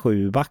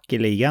 5-7 back i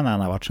ligan när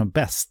han har varit som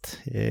bäst.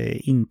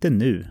 Inte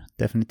nu,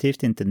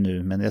 definitivt inte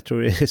nu, men jag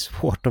tror det är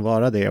svårt att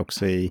vara det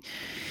också i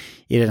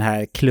den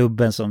här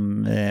klubben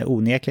som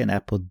onekligen är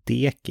på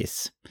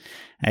dekis.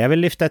 Jag vill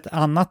lyfta ett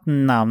annat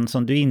namn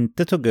som du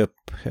inte tog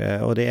upp,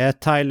 och det är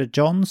Tyler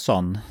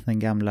Johnson, den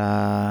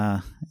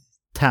gamla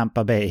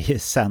Tampa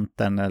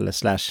Bay-centern eller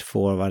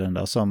 /forwarden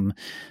då, som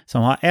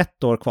har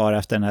 1 år kvar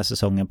efter den här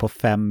säsongen på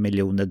 $5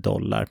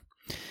 miljoner.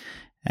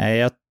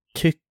 Jag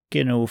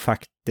tycker nog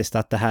faktiskt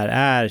att det här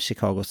är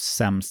Chicagos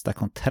sämsta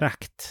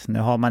kontrakt. Nu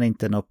har man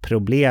inte något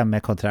problem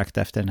med kontrakt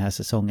efter den här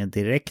säsongen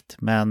direkt,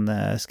 men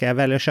ska jag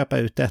välja att köpa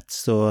ut ett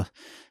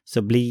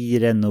så blir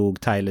det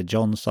nog Tyler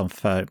Johnson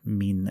för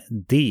min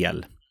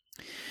del.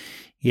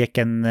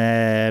 Eken,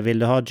 vill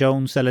du ha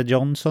Jones eller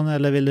Johnson,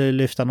 eller vill du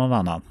lyfta någon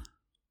annan?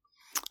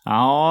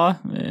 Ja,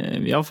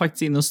 jag var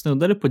faktiskt inne och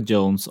snuddade på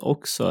Jones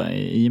också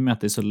i och med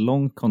att det är så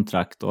långt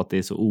kontrakt och att det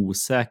är så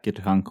osäkert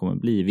hur han kommer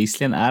bli.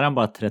 Visserligen är han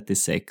bara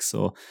 36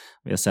 och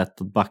vi har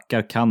sett att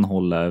backar kan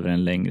hålla över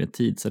en längre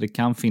tid, så det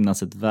kan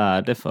finnas ett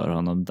värde för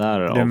honom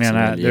där.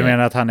 Du menar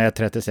att han är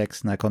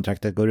 36 när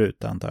kontraktet går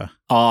ut, antar jag?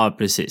 Ja,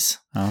 precis.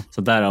 Ja.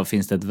 Så därav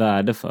finns det ett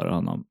värde för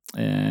honom.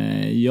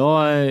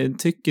 Jag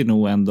tycker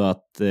nog ändå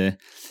att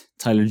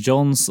Tyler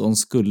Johnson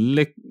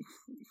skulle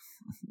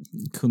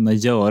kunna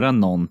göra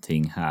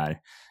någonting här.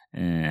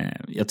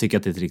 Jag tycker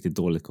att det är ett riktigt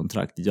dåligt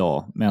kontrakt,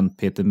 ja. Men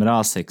Peter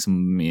Mrazek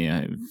som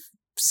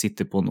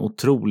sitter på en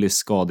otrolig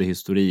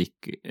skadehistorik,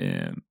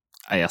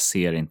 jag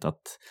ser inte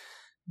att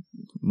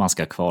man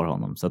ska ha kvar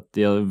honom. Så att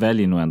jag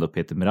väljer nog ändå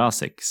Peter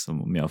Mrazek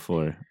som om jag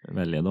får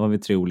välja. Då har vi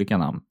 3 olika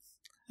namn.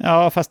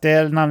 Ja, fast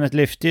det namnet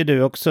lyfter ju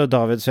du också,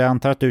 David, så jag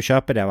antar att du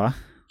köper det, va?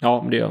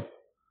 Ja, det gör jag.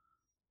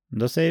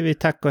 Då säger vi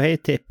tack och hej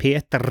till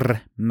Peter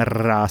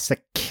Mrazek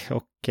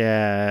och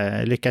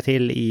lycka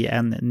till i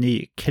en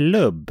ny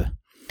klubb.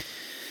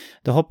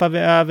 Då hoppar vi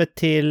över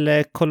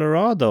till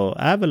Colorado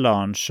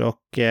Avalanche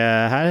och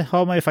här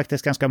har man ju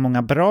faktiskt ganska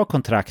många bra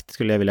kontrakt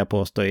skulle jag vilja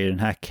påstå i den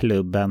här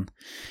klubben.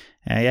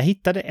 Jag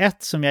hittade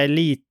ett som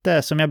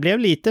jag blev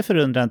lite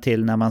förundrad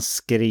till när man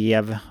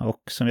skrev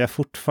och som jag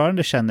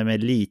fortfarande känner mig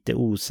lite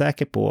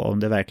osäker på om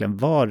det verkligen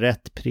var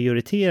rätt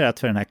prioriterat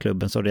för den här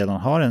klubben som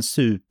redan har en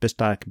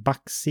superstark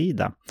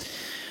backsida.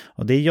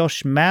 Och det är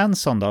Josh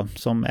Manson då,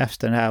 som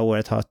efter det här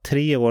året har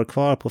 3 år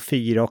kvar på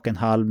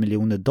 $4,5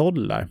 miljoner.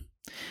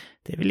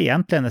 Det är väl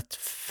egentligen ett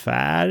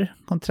fair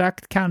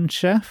kontrakt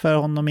kanske för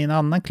honom i en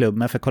annan klubb,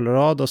 men för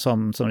Colorado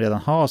som redan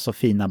har så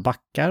fina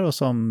backar och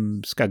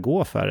som ska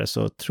gå för det,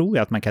 så tror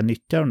jag att man kan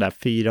nyttja de där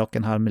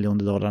 $4,5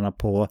 miljoner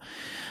på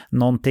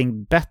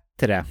någonting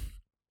bättre.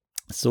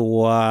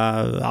 Så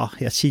ja,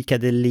 jag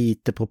kikade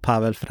lite på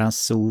Pavel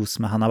Francouz,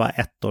 men han har bara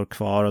 1 år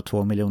kvar och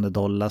 $2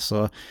 miljoner,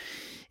 så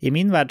i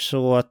min värld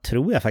så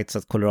tror jag faktiskt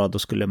att Colorado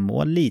skulle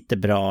må lite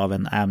bra av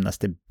en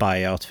amnesty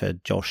buyout för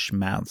Josh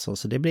Manson.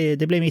 Så det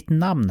blir mitt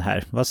namn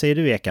här. Vad säger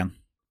du, Eken?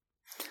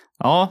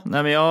 Ja,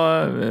 men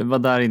jag var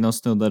där inne och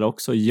snuddade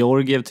också.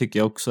 Georgiev tycker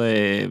jag också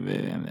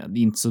är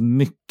inte så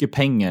mycket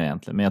pengar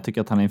egentligen, men jag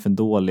tycker att han är en för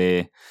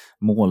dålig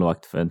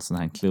målvakt för en sån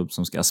här klubb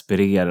som ska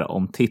aspirera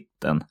om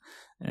titeln.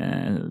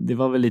 Det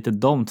var väl lite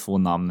de 2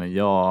 namnen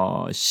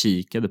jag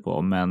kikade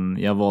på, men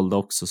jag valde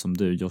också som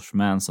du Josh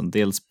Manson,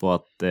 dels på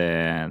att det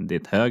är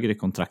ett högre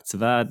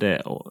kontraktsvärde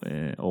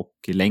och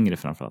längre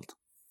framförallt.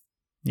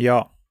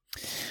 Ja,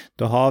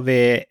 då har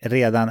vi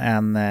redan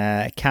en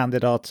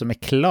kandidat som är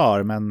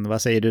klar, men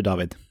vad säger du,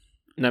 David?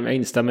 Nej, men jag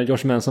instämmer.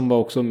 Josh Manson var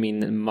också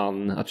min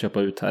man att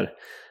köpa ut här.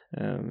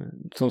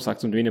 Som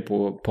sagt, som du är inne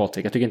på,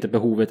 Patrik, jag tycker inte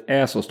behovet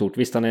är så stort.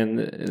 Visst, han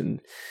är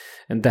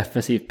en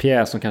defensiv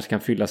pjäs som kanske kan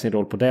fylla sin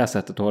roll på det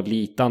sättet och ha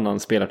lite annan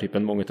spelartyp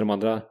än många av de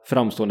andra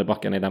framstående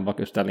backarna i den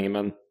backuppställningen,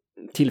 men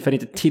tillför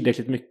inte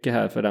tillräckligt mycket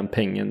här för den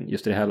pengen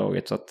just i det här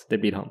laget, så att det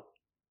blir han.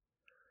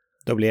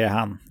 Då blir det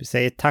han. Vi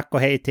säger tack och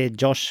hej till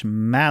Josh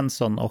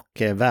Manson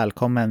och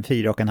välkommen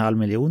 $4,5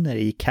 miljoner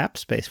i cap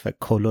space för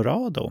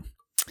Colorado.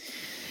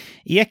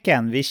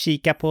 Eken, vi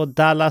kikar på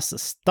Dallas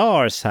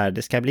Stars här.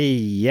 Det ska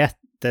bli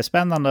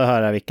jättespännande att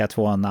höra vilka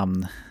 2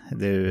 namn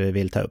du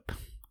vill ta upp.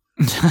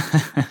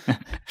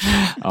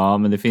 Ja,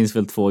 men det finns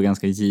väl 2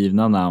 ganska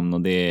givna namn,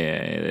 och det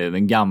är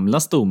den gamla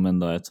stommen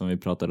då, eftersom vi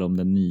pratade om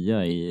den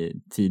nya i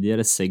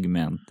tidigare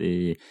segment,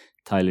 i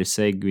Tyler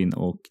Seguin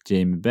och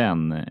Jamie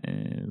Benn.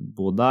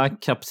 Båda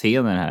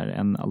kaptener här,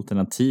 en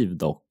alternativ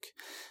dock.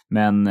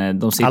 Men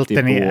de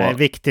sitter ju på...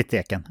 Viktigt,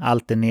 Eken.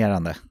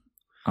 Alternerande.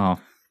 Ja,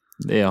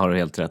 det har du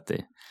helt rätt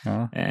i.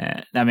 Ja.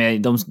 Nej,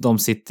 men de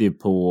sitter ju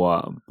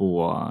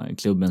på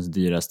klubbens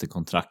dyraste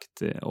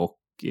kontrakt och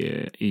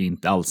är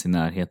inte alls i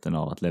närheten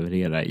av att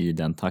leverera i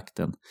den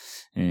takten.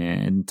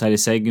 Tyler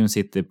Seguin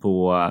sitter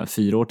på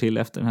 4 år till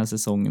efter den här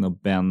säsongen och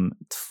Ben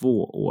 2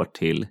 år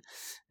till.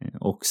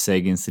 Och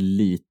Seguins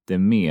lite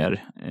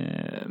mer.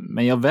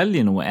 Men jag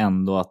väljer nog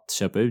ändå att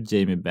köpa ut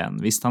Jamie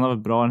Benn. Visst, han har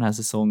varit bra den här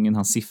säsongen.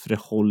 Hans siffror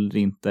håller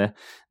inte.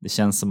 Det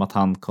känns som att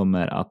han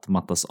kommer att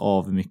mattas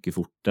av mycket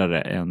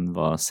fortare än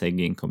vad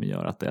Seguin kommer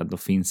göra. Att det ändå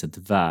finns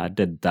ett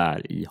värde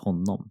där i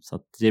honom. Så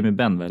att Jamie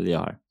Benn väljer jag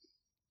här.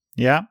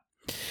 Ja.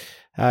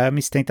 Jag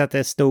misstänkte att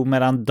det stod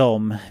mellan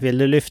dem. Vill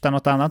du lyfta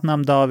något annat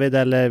namn, David?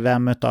 Eller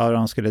vem av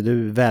dem skulle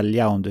du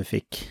välja om du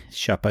fick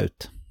köpa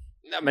ut?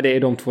 Ja, men det är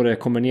de 2 det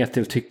kommer ner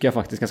till, tycker jag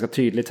faktiskt ganska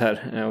tydligt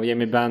här. Och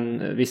Jamie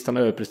Benn, visst han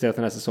har överpresterat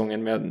den här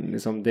säsongen, men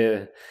liksom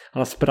han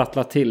har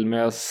sprattlat till, men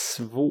jag har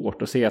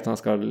svårt att se att han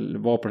ska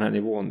vara på den här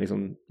nivån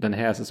liksom den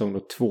här säsongen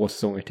och 2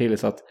 säsonger till.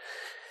 Så att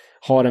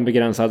har en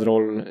begränsad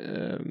roll,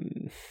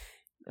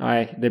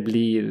 nej, det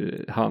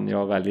blir han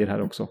jag väljer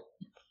här också.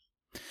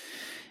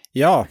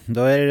 Ja,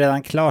 då är det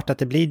redan klart att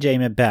det blir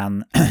Jamie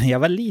Benn. Jag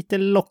var lite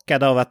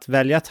lockad av att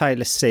välja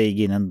Tyler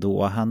Seguin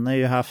ändå. Han har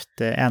ju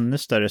haft ännu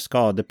större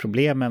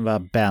skadeproblem än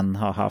vad Ben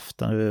har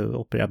haft. Han har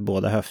opererat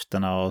båda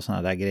höfterna och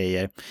såna där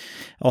grejer.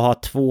 Och har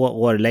 2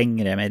 år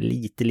längre med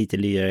lite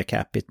lyrare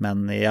capita.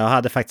 Men jag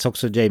hade faktiskt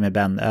också Jamie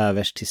Benn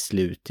överst till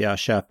slut. Jag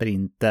köper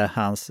inte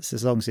hans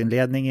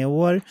säsongsinledning i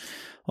år.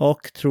 Och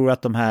tror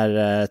att de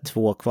här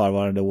 2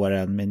 kvarvarande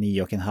åren med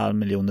 $9,5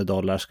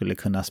 miljoner skulle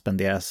kunna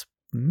spenderas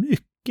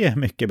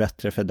mycket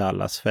bättre för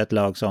Dallas. För ett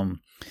lag som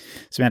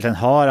egentligen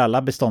har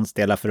alla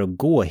beståndsdelar för att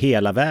gå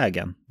hela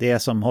vägen. Det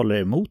som håller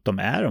emot dem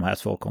är de här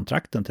 2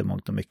 kontrakten till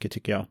mångt och mycket,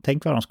 tycker jag.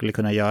 Tänk vad de skulle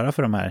kunna göra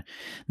för de här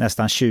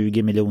nästan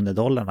 $20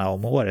 miljoner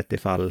om året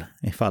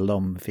ifall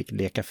de fick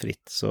leka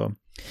fritt. Så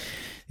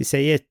vi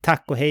säger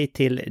tack och hej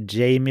till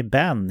Jamie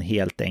Benn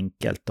helt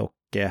enkelt, och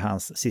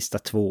hans sista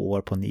 2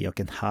 år på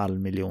 $9,5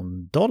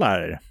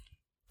 miljoner.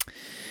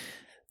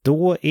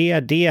 Då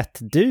är det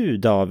du,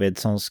 David,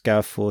 som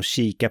ska få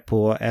kika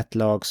på ett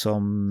lag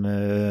som,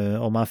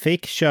 om man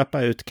fick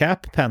köpa ut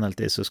cap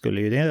penalty, så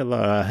skulle ju det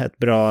vara ett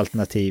bra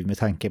alternativ med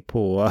tanke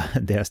på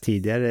deras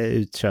tidigare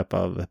utköp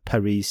av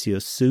Parisio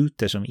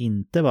Suter som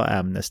inte var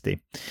Amnesty.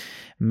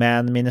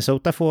 Men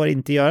Minnesota får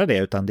inte göra det,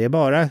 utan det är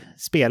bara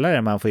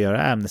spelare man får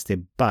göra Amnesty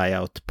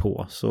buyout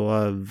på.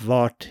 Så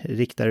vart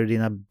riktar du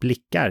dina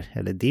blickar,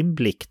 eller din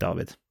blick,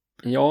 David?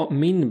 Ja,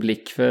 min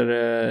blick, för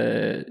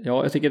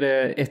jag tycker det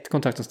är ett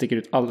kontrakt som sticker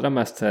ut allra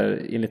mest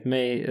här, enligt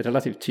mig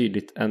relativt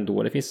tydligt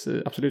ändå. Det finns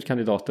absolut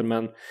kandidater,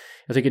 men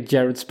jag tycker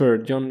Jared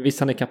Spurgeon, visst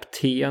han är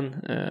kapten,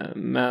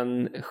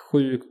 men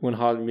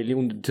 7,5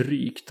 miljoner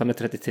drygt. Han är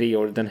 33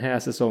 år den här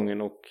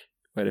säsongen och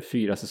vad är det,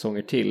 4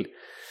 säsonger till.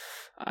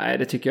 Nej,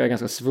 det tycker jag är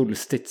ganska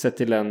svulstigt sett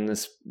till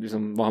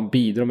liksom, vad han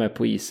bidrar med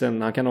på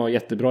isen. Han kan ha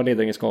jättebra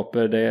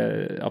ledaregenskaper,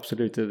 det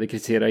absolut, det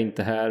kritiserar jag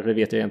inte här. Det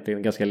vet jag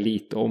egentligen ganska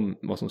lite om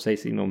vad som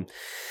sägs inom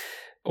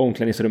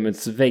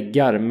omklädningsrummets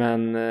väggar.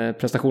 Men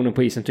prestationen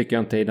på isen tycker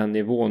jag inte är i den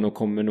nivån och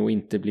kommer nog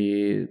inte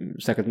bli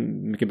särskilt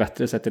mycket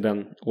bättre sett till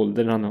den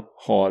åldern han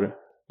har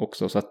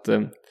också. Så att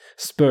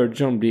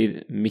Spurgeon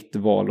blir mitt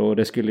val, och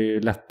det skulle ju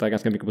lätta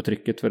ganska mycket på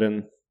trycket för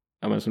en,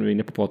 ja, men som du är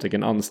inne på Patrik,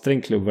 en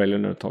ansträngd klubb vad gäller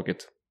lönetaket.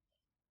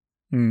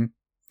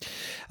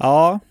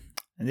 Ja,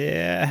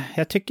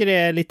 jag tycker det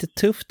är lite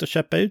tufft att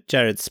köpa ut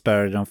Jared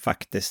Spurgeon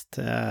faktiskt.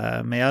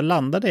 Men jag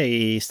landade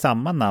i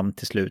samma namn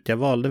till slut. Jag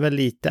valde väl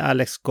lite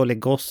Alex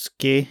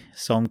Goligoski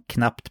som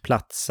knappt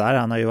platsar.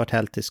 Han har ju varit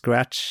helt i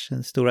scratch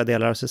stora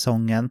delar av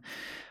säsongen.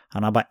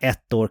 Han har bara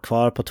 1 år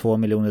kvar på $2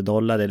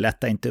 miljoner. Det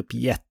lättar inte upp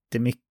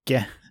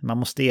jättemycket. Man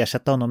måste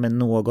ersätta honom med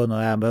någon,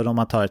 och även om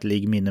man tar ett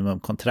league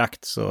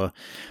minimum-kontrakt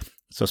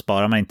så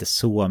sparar man inte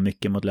så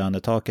mycket mot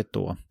lönetaket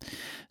då.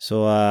 Så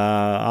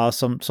ja,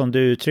 som du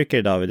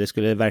uttrycker, David, det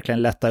skulle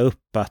verkligen lätta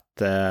upp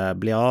att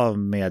bli av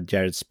med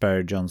Jared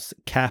Spurgeons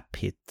cap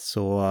hit.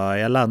 Så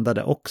jag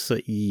landade också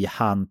i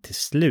han till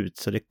slut.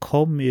 Så det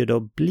kommer ju då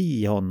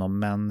bli honom,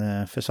 men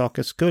för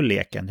sakens skull,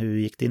 Leken, hur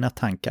gick dina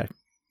tankar?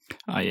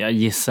 Ja, jag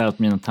gissar att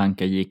mina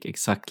tankar gick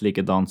exakt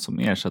likadant som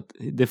er. Så att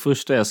det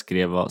första jag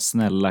skrev var: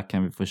 snälla,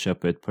 kan vi få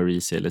köpa ut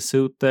Paris eller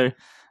Suter?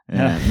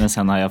 Men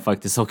sen har jag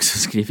faktiskt också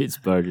skrivit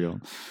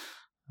Spurgeon.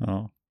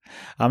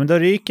 Ja, men då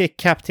ryker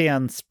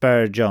kapten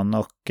Spurgeon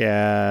och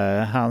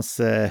hans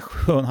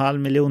 $7,5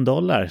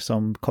 miljoner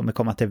som kommer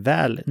komma till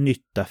väl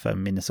nytta för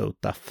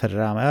Minnesota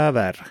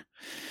framöver.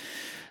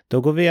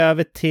 Då går vi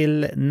över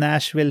till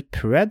Nashville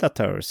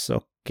Predators,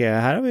 och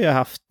här har vi ju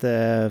haft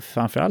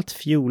framförallt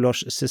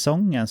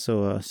fjolårssäsongen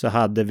så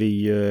hade vi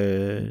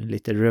ju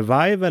lite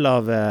revival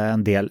av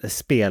en del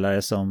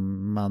spelare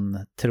som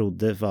man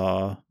trodde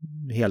var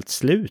helt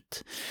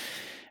slut.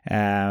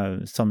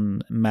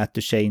 Som Matt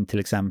Duchene till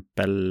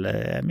exempel.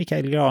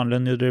 Mikael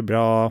Granlund gjorde det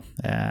bra.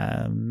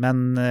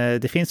 Men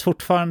det finns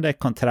fortfarande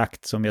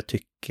kontrakt som jag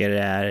tycker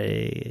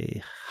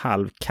är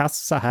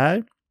halvkassa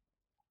här.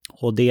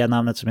 Och det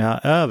namnet som jag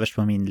har överst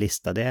på min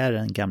lista, det är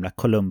den gamla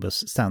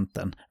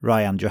Columbus-centern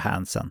Ryan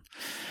Johansson.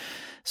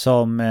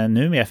 Som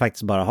numera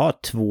faktiskt bara har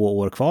 2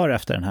 år kvar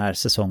efter den här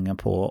säsongen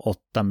på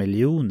 8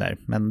 miljoner.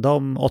 Men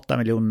de 8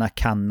 miljonerna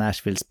kan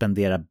Nashville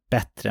spendera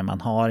bättre.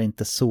 Man har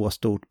inte så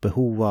stort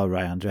behov av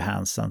Ryan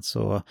Johansson.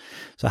 Så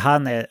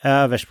han är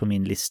överst på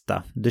min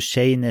lista.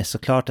 Duchene är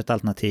såklart ett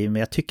alternativ, men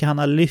jag tycker han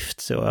har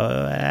lyft sig och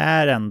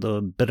är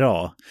ändå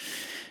bra.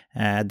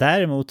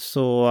 Däremot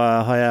så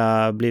har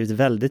jag blivit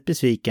väldigt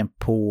besviken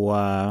på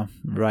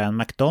Ryan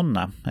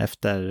McDonough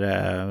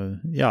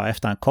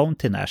efter han kom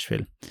till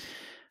Nashville.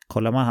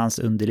 Kollar man hans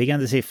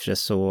underliggande siffror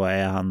så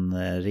är han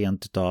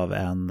rent utav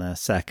en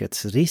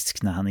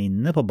säkerhetsrisk när han är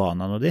inne på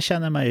banan, och det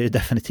känner man ju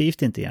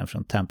definitivt inte igen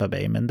från Tampa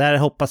Bay. Men där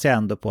hoppas jag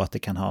ändå på att det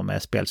kan ha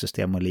med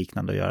spelsystem och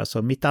liknande att göra.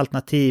 Så mitt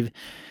alternativ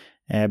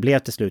blev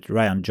till slut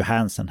Ryan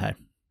Johansson här.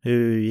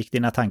 Hur gick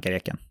dina tankar,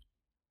 Eken?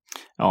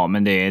 Ja,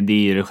 men det är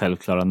ju det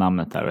självklara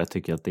namnet här, och jag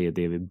tycker att det är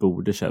det vi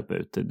borde köpa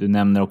ut. Du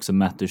nämner också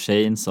Matt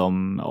Duchene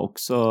som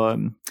också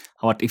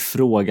har varit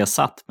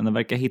ifrågasatt, men det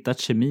verkar hitta ett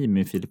kemi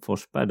med Filip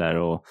Forsberg där,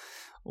 och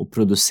och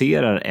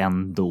producerar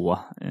ändå.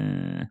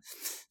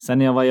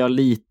 Sen var jag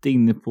lite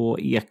inne på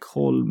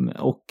Ekholm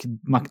och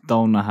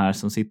McDonough här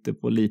som sitter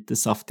på lite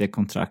saftiga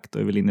kontrakt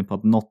och är väl inne på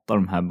att något av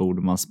de här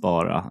borde man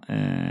spara.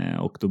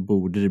 Och då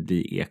borde det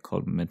bli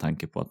Ekholm med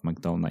tanke på att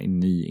McDonough är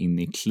ny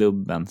inne i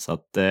klubben. Så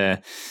att,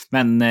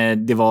 men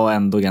det var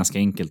ändå ganska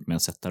enkelt med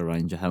att sätta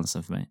Ryan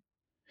Johansson för mig.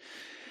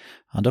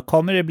 Ja, då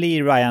kommer det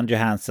bli Ryan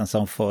Johansson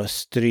som får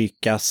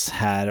strykas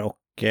här och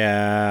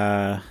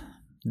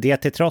det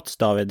till trots,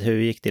 David, hur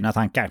gick dina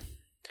tankar?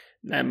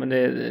 Nej, men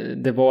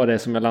det var det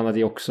som jag landade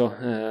i också.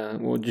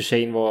 Och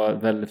Duchene var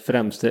väl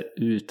främste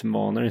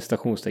utmanare i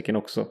stationstecken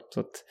också. Så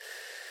att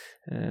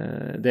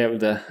det är väl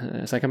det.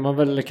 Sen kan man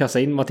väl kasta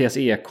in Mattias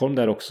Ekholm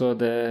där också.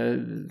 Det är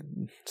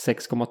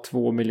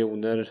 6,2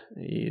 miljoner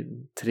i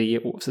 3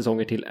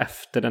 säsonger till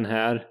efter den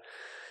här.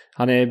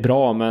 Han är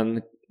bra,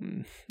 men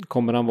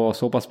kommer han vara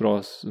så pass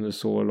bra under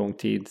så lång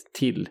tid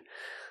till?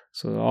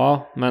 Så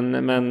ja,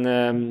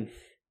 men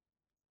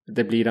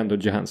det blir ändå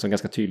Johansson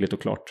ganska tydligt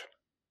och klart.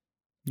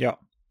 Ja,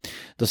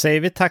 då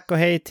säger vi tack och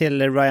hej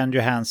till Ryan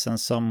Johansson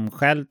som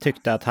själv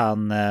tyckte att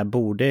han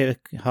borde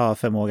ha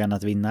förmågan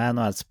att vinna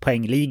NHLs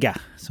poängliga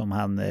som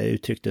han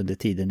uttryckte under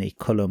tiden i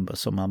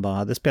Columbus om han bara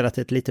hade spelat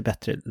ett lite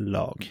bättre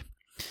lag.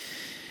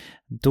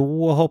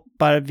 Då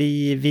hoppar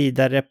vi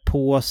vidare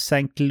på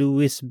St.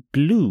 Louis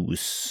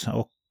Blues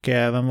och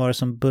vem var det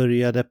som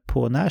började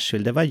på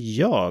Nashville? Det var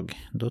jag.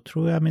 Då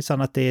tror jag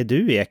minsann att det är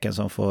du, Eken,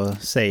 som får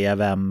säga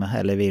vem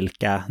eller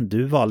vilka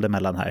du valde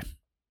mellan här.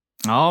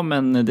 Ja,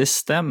 men det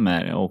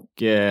stämmer och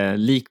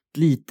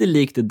lite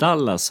likt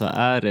Dallas så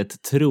är det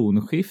ett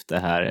tronskifte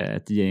här.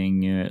 Ett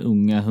gäng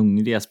unga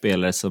hungriga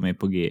spelare som är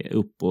på G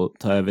upp och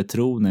ta över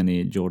tronen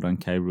i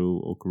Jordan Kyrou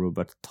och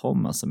Robert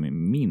Thomas som är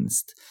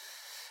minst.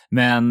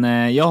 Men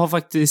jag har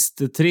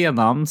faktiskt 3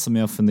 namn som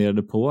jag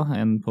funderade på,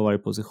 en på varje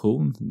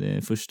position.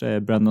 Det första är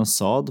Brandon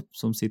Saad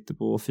som sitter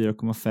på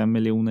 4,5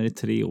 miljoner i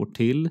 3 år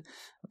till.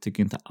 Jag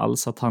tycker inte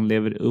alls att han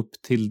lever upp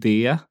till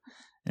det.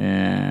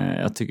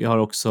 Jag har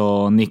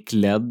också Nick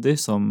Leddy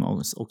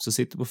som också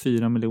sitter på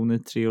 4 miljoner i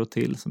 3 år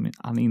till som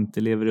han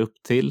inte lever upp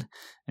till.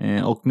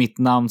 Och mitt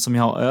namn som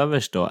jag har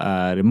överst då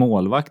är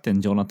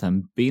målvakten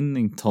Jordan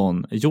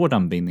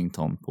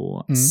Binnington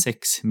på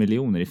 6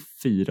 miljoner i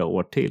 4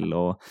 år till.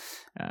 Och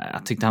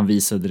jag tyckte han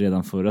visade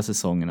redan förra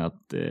säsongen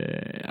att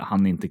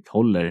han inte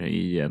håller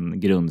i en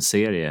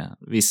grundserie.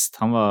 Visst,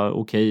 han var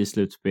okej i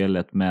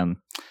slutspelet, men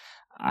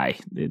nej,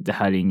 det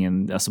här är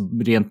ingen, alltså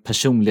rent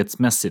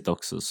personlighetsmässigt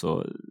också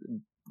så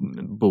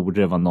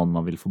borde det vara någon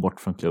man vill få bort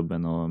från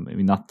klubben. Och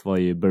i natt var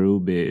ju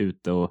Berube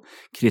ute och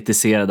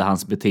kritiserade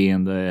hans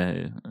beteende,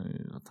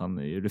 att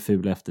han gjorde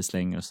fula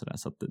efterslängar och sådär.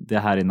 Så att det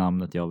här är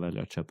namnet jag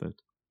väljer att köpa ut.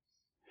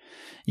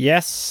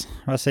 Yes,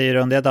 vad säger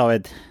du om det,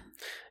 David?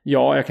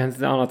 Ja, jag kan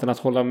inte annat än att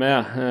hålla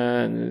med.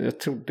 Jag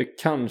trodde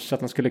kanske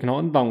att han skulle kunna ha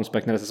en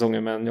bounceback den här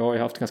säsongen, men jag har ju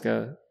haft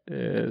ganska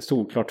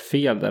solklart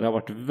fel där. Det har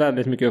varit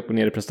väldigt mycket upp och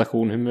ner i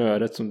prestation.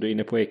 Humöret som du är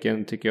inne på,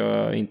 Eken, tycker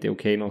jag inte är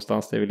okej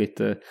någonstans. Det är väl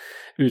lite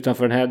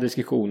utanför den här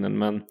diskussionen,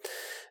 men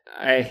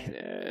nej,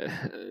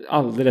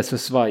 alldeles för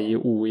svajig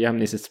och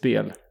ojämn i sitt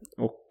spel.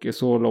 Och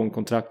så lång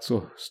kontrakt,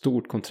 så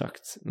stort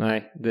kontrakt.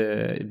 Nej,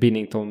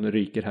 Binnington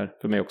ryker här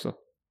för mig också.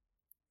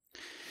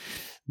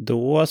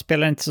 Då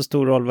spelar det inte så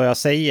stor roll vad jag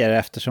säger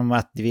eftersom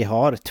att vi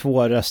har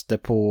 2 röster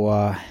på,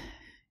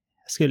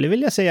 jag skulle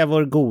vilja säga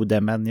vår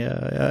gode, men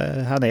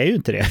han är ju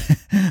inte det.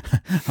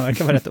 Han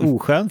verkar vara rätt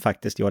oskön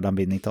faktiskt, Jordan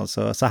Binnington,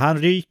 så han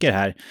ryker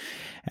här.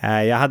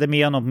 Jag hade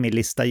med honom på min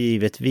lista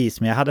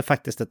givetvis, men jag hade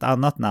faktiskt ett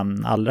annat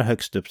namn allra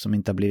högst upp som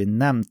inte har blivit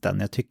nämnt än.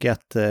 Jag tycker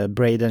att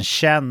Brayden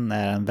Schenn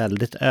är en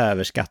väldigt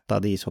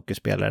överskattad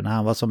ishockeyspelare. När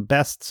han var som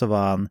bäst så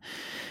var han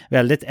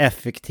väldigt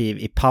effektiv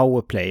i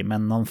powerplay,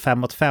 men någon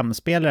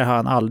 5-mot-5-spelare har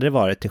han aldrig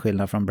varit, till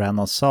skillnad från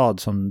Brandon Saad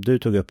som du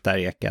tog upp där,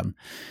 Eken.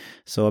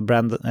 Så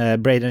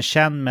Brayden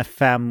Schenn med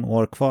 5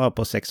 år kvar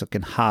på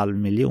 6,5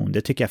 miljoner,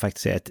 det tycker jag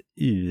faktiskt är ett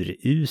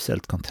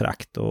uruselt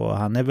kontrakt, och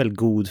han är väl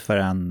god för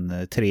en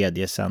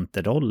tredje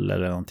centerroll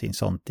eller någonting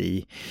sånt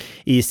i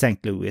St.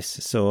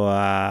 Louis. Så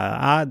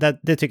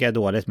det tycker jag är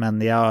dåligt,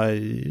 men jag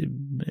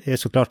är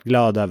såklart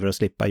glad över att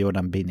slippa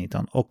Jordan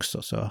Binnington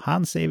också, så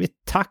han säger vi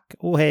tack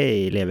och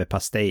hej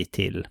leverpastej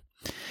till.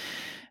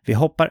 Vi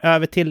hoppar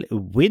över till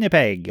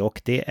Winnipeg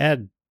och det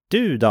är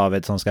du,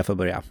 David, som ska få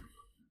börja.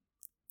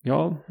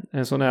 Ja,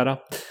 en så nära.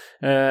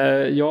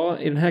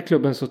 I den här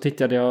klubben så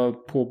tittade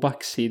jag på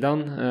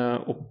backsidan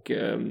och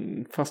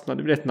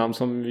fastnade vid ett namn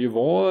som ju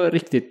var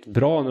riktigt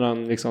bra när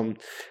han liksom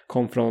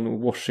kom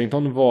från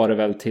Washington, var det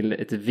väl, till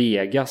ett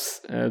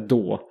Vegas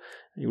då.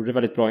 Gjorde det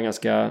väldigt bra, en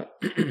ganska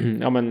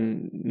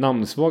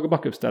namnsvag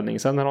backuppställning.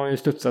 Sen har han ju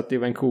studsat i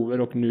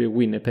Vancouver och nu i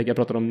Winnipeg. Jag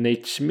pratade om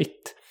Nate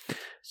Schmidt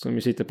som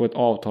ju sitter på ett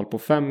avtal på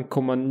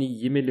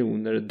 5,9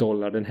 miljoner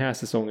dollar den här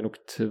säsongen och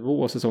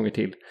 2 säsonger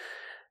till.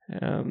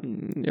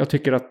 Jag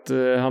tycker att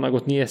han har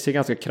gått ner sig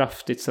ganska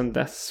kraftigt sedan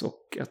dess,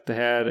 och att det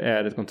här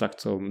är ett kontrakt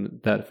som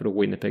därför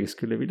då Winnipeg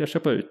skulle vilja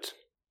köpa ut.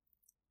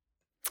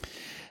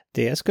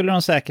 Det skulle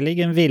de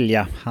säkerligen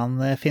vilja.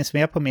 Han finns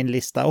med på min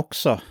lista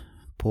också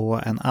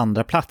på en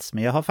andra plats.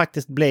 Men jag har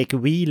faktiskt Blake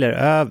Wheeler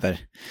över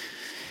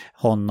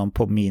honom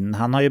på min.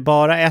 Han har ju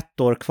bara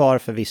 1 år kvar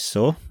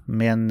förvisso,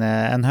 men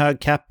en hög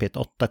capita,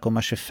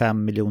 8,25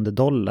 miljoner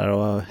dollar,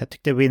 och jag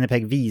tyckte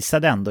Winnipeg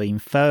visade ändå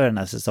inför den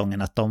här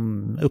säsongen att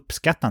de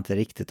uppskattar inte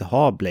riktigt att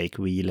ha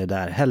Blake Wheeler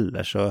där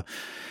heller, så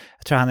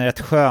jag tror han är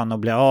rätt skön att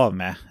bli av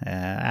med.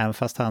 Även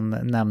fast han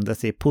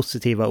nämndes i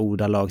positiva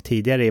ordalag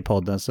tidigare i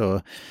podden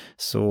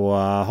så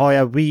har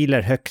jag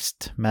Wheeler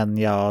högst, men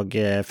jag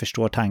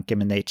förstår tanken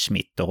med Nate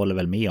Schmidt och håller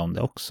väl med om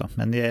det också.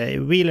 Men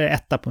Wheeler är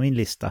 1 på min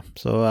lista,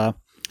 så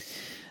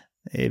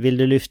vill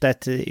du lyfta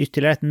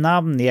ytterligare ett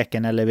namn,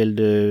 Eken, eller vill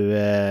du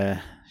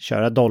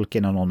köra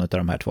dolken av någon av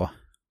de här två?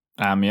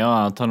 Men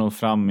jag tar nog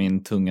fram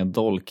min tunga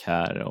dolk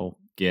här och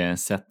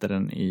sätter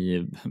den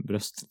i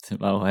bröstet.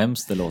 Vad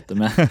hemskt det låter.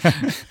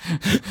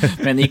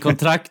 Men i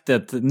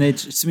kontraktet, Nate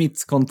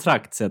Smiths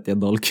kontrakt, sätter jag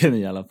dolken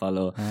i alla fall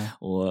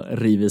och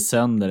river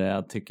sönder det.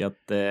 Jag tycker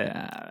att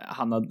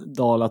han har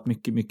dalat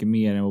mycket, mycket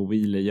mer än vad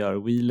Wheeler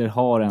gör. Wheeler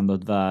har ändå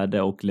ett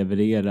värde och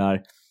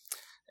levererar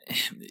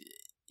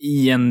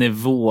i en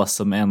nivå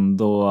som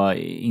ändå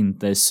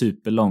inte är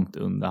superlångt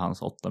under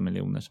hans 8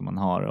 miljoner som han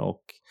har,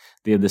 och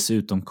det är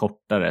dessutom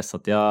kortare, så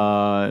att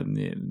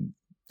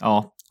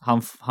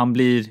han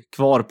blir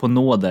kvar på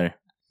nåder.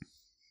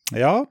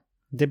 Ja,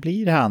 det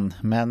blir han,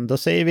 men då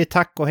säger vi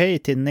tack och hej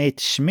till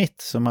Nate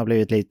Schmidt som har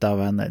blivit lite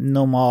av en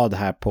nomad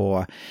här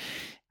på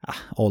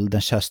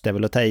ålderns höst är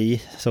väl att ta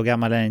i, så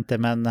gammal är han inte,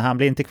 men han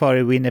blir inte kvar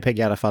i Winnipeg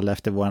i alla fall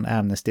efter våran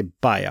Amnesty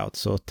buyout,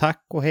 så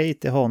tack och hej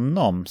till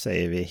honom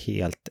säger vi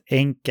helt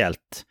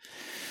enkelt.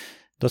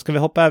 Då ska vi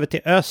hoppa över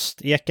till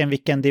öst. Eken,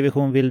 vilken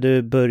division vill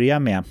du börja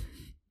med?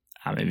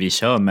 Men vi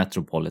kör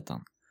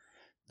Metropolitan.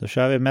 Då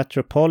kör vi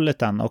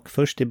Metropolitan, och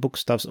först i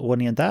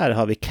bokstavsordningen där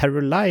har vi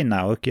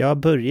Carolina, och jag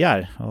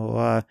börjar,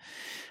 och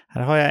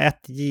här har jag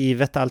ett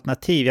givet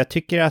alternativ. Jag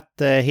tycker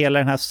att hela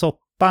den här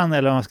soppan,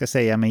 eller vad man ska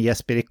säga, med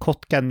Jesperi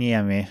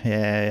Kotkaniemi,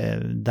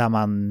 där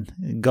man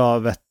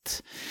gav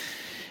ett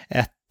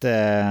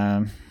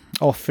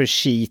offer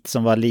sheet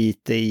som var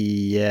lite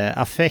i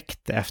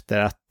affekt efter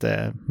att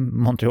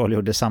Montreal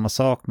gjorde samma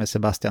sak med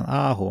Sebastian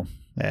Aho.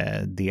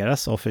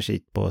 Deras offer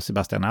sheet på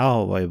Sebastian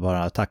Aho var ju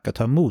bara att tacka och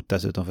ta emot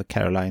dessutom för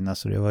Carolina,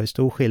 så det var ju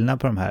stor skillnad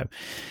på de här.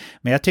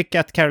 Men jag tycker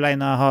att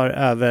Carolina har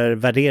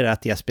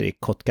övervärderat Jesperi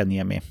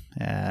Kotkaniemi.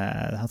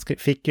 Han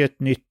fick ju ett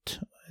nytt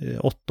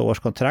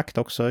 8-årskontrakt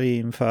också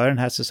inför den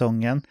här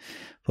säsongen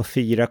på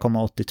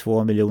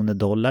 4,82 miljoner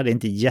dollar. Det är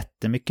inte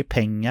jättemycket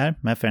pengar,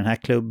 men för den här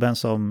klubben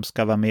som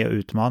ska vara med och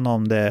utmana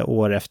om det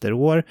år efter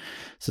år,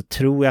 så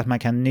tror jag att man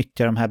kan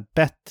nyttja de här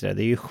bättre.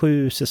 Det är ju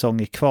 7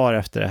 säsonger kvar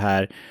efter det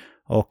här,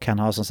 och han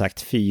har som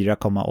sagt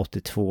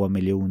 4,82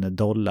 miljoner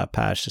dollar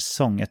per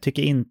säsong. Jag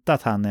tycker inte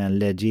att han är en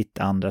legit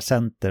andra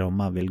center om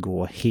man vill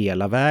gå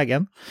hela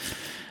vägen.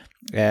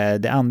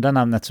 Det andra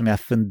namnet som jag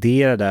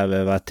funderade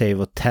över var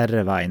Teuvo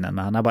Teravainen,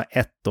 men han har bara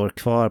 1 år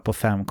kvar på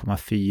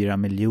 5,4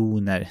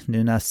 miljoner.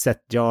 Nu när Seth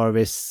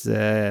Jarvis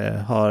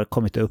har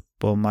kommit upp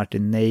och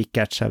Martin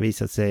Neikatz har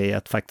visat sig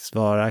att faktiskt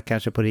vara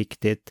kanske på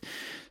riktigt,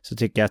 så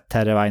tycker jag att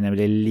Teravainen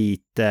blir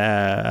lite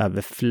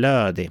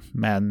överflödig.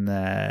 Men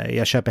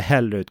jag köper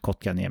hellre ut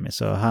Kotkaniemi,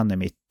 så han är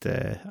mitt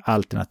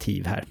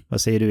alternativ här.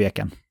 Vad säger du,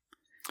 Eken?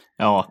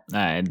 Ja,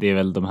 nej, det är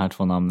väl de här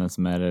 2 namnen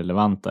som är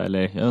relevanta.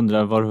 Eller jag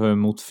undrar vad du har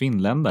emot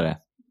finländare?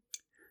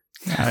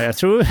 Ja, jag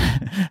tror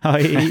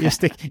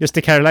just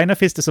i Carolina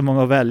finns det så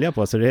många att välja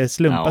på, så det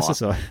slumpar sig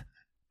så.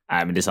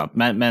 Nej, men det är sant.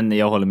 Men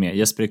jag håller med.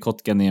 Jesperi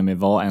Kotkaniemi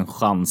var en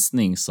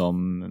chansning,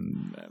 som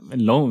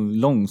en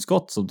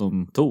långskott som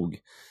de tog.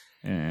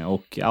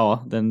 Och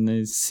ja,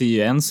 den ser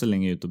ju än så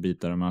länge ut att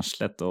bita dem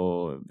arslet,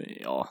 och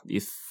ja, det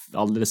är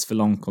alldeles för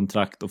långt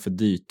kontrakt och för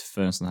dyrt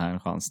för en sån här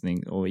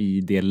chansning, och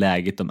i det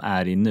läget de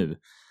är i nu.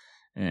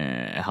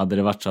 Hade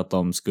det varit så att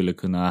de skulle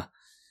kunna,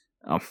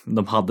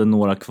 de hade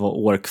några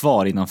år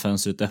kvar innan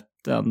fönstret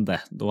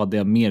öppnade, då hade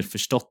jag mer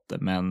förstått det,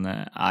 men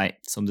nej,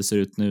 som det ser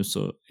ut nu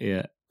så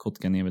är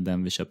Kotkaniemi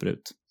den vi köper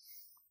ut.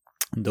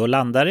 Då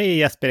landar det i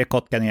Jesperi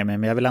Kotkaniemi,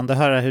 men jag vill ändå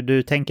höra hur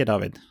du tänker,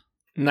 David.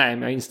 Nej,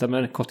 men jag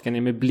instämmer.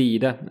 Kotkaniemi blir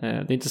det. Det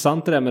är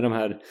intressant det där med de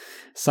här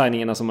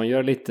signingarna som man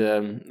gör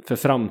lite för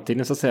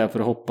framtiden, så att säga, för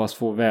att hoppas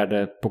få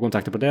värde på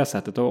kontakter på det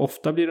sättet. Och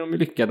ofta blir de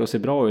lyckade och ser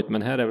bra ut,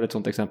 men här är väl ett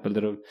sånt exempel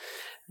där de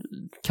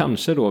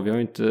kanske då, vi har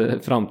ju inte,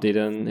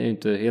 framtiden är ju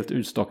inte helt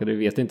utstakade, vi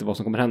vet inte vad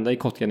som kommer hända i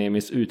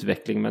Kotkaniemis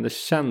utveckling, men det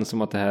känns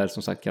som att det här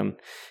som sagt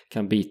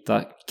kan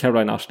bita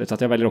Carolina arslet, så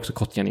att jag väljer också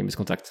Kotkaniemis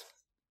kontrakt.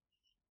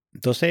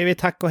 Då säger vi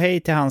tack och hej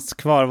till hans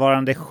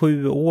kvarvarande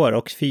 7 år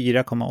och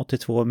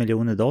 4,82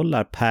 miljoner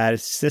dollar per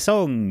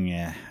säsong.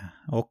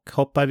 Och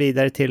hoppar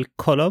vidare till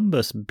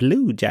Columbus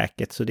Blue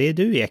Jackets. Så det är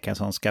du, Eken,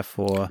 som ska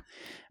få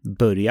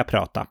börja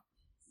prata.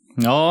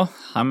 Ja,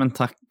 men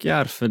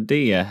tackar för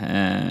det.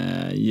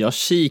 Jag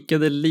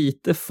kikade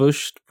lite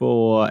först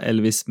på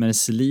Elvis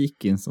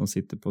Merzlikin som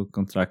sitter på ett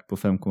kontrakt på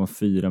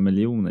 5,4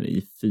 miljoner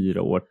i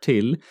 4 år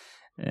till.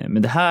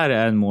 Men det här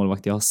är en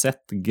målvakt jag har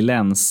sett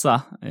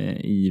glänsa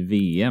i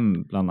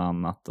VM bland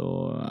annat,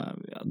 och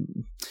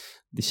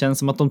det känns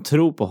som att de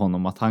tror på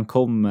honom, att han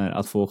kommer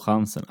att få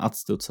chansen att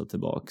studsa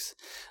tillbaks.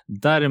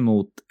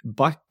 Däremot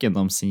backen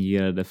de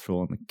signerade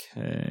från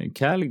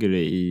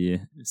Calgary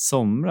i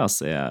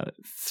somras är jag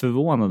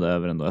förvånad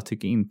över ändå. Jag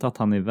tycker inte att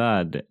han är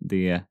värd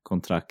det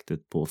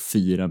kontraktet på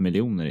 4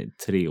 miljoner i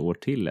 3 år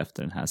till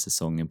efter den här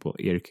säsongen på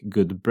Erik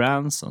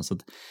Goodbranson. Så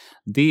att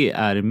det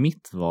är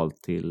mitt val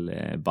till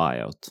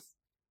buyout.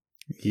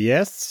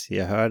 Yes,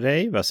 jag hör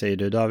dig. Vad säger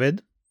du, David?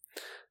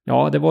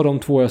 Ja, det var de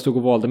två jag stod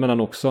och valde mellan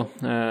också.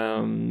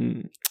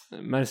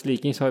 Men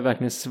Vikings har ju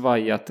verkligen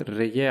svajat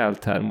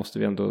rejält här, måste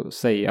vi ändå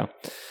säga.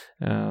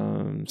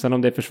 Sen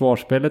om det är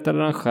försvarsspelet eller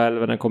han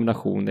själv eller en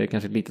kombination, det är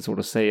kanske lite svårt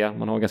att säga.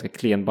 Man har en ganska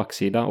klen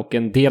backsida, och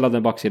en del av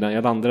den backsidan,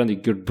 jag landar den i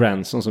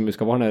Goodbranson som ju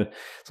ska vara den där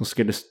som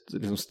skulle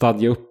liksom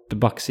stadga upp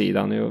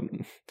backsidan.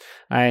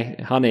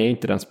 Nej, han är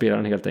inte den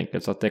spelaren helt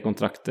enkelt, så att det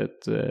kontraktet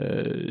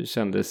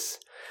kändes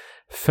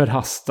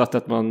förhastat,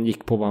 att man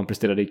gick på vad han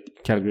presterade i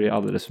Calgary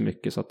alldeles för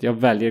mycket, så att jag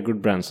väljer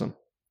Goodbranson.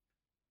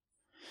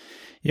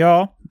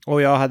 Ja,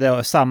 och jag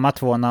hade samma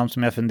 2 namn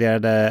som jag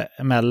funderade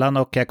mellan,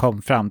 och jag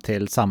kom fram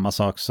till samma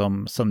sak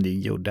som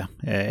ni gjorde.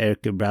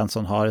 Erik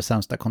Goodbranson har det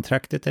sämsta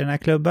kontraktet i den här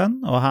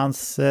klubben, och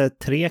hans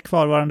 3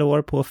 kvarvarande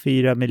år på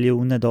 $4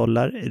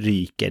 miljoner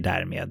ryker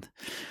därmed.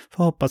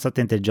 Får hoppas att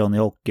inte Johnny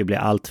Hockey blir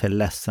allt för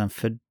ledsen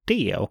för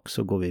det, och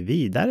så går vi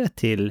vidare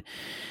till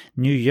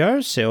New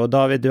Jersey. Och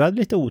David, du hade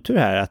lite otur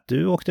här att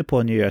du åkte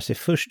på New Jersey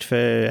först,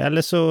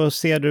 eller så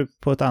ser du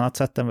på ett annat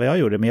sätt än vad jag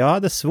gjorde, men jag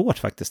hade svårt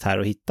faktiskt här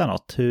att hitta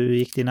något. Hur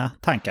gick dina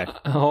tankar?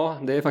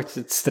 Ja, det är faktiskt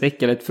ett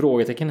streck eller ett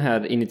frågetecken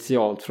här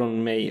initialt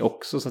från mig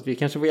också, så att vi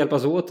kanske får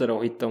hjälpas åt där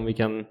och hitta om vi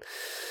kan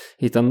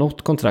hitta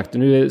något kontrakt.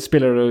 Nu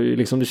spelar det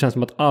liksom, det känns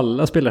som att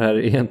alla spelare här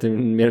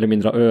egentligen mer eller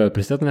mindre har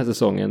överpresterat den här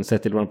säsongen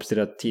sett till vad de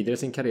presterat tidigare i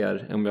sin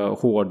karriär, om jag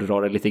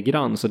hårdrar det lite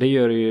grann. Så det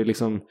gör det ju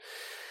liksom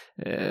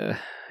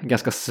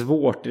ganska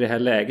svårt i det här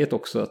läget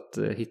också att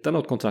hitta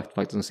något kontrakt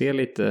faktiskt som ser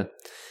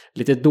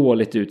lite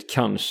dåligt ut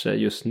kanske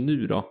just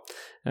nu då.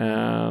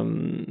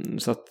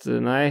 Så att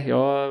nej,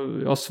 jag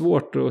har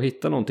svårt att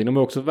hitta någonting. De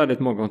har också väldigt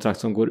många kontrakt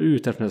som går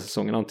ut efter den här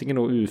säsongen, antingen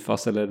då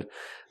UFAS eller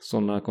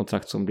sådana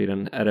kontrakt som blir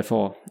en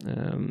RFA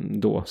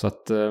då. Så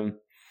att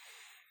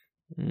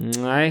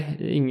nej,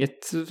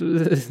 inget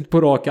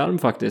på rak arm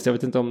faktiskt. Jag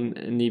vet inte om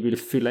ni vill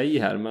fylla i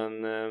här, men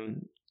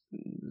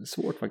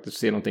svårt faktiskt att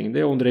se någonting. Det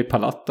är Ondrej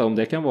Palata, om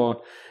det kan vara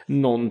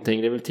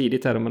någonting. Det är väl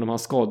tidigt här, men om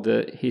hans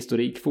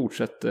skadehistorik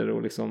fortsätter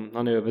och liksom,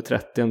 han är över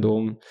 30 ändå,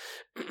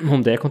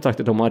 om det är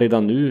kontraktet, om han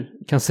redan nu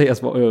kan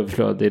sägas vara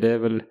överflödig, det är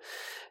väl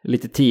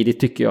lite tidigt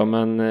tycker jag,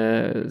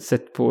 men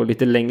sett på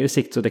lite längre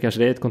sikt så det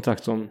kanske är ett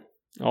kontrakt som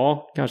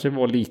kanske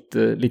var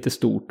lite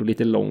stort och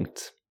lite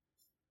långt.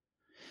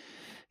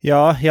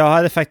 Ja, jag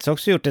hade faktiskt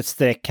också gjort ett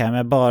streck här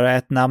med bara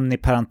ett namn i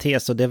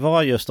parentes, och det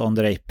var just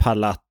Ondrej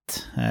Palat.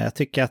 Jag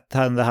tycker att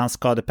under hans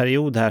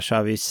skadeperiod här så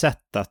har vi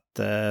sett att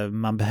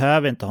man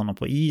behöver inte honom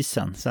på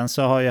isen. Sen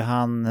så har ju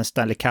han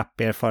Stanley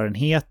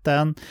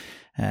Cup-erfarenheten,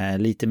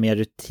 lite mer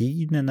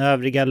rutin än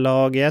övriga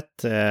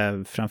laget.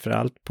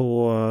 Framförallt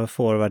på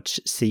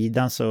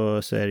forwardssidan så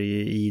är det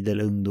ju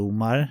idel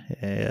ungdomar.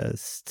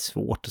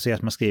 Svårt att se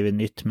att man skriver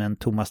nytt med en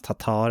Thomas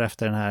Tatar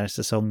efter den här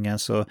säsongen.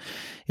 Så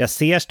jag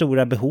ser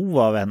stora behov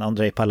av en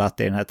Ondrej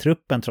Palat i den här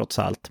truppen trots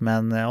allt.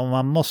 Men om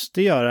man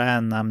måste göra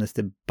en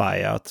amnesty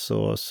buyout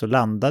så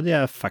landade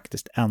jag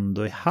faktiskt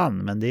ändå i han.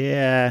 Men det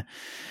är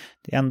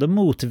ändå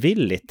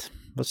motvilligt.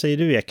 Vad säger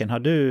du, Eken?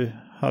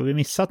 Har vi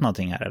missat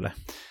någonting här eller?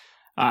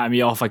 Nej, men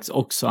jag har faktiskt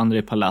också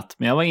Ondrej Palat,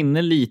 men jag var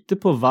inne lite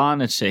på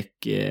Vanecek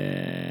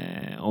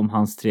om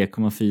hans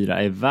 3,4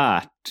 är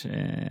värt.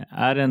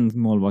 Är en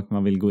målvakt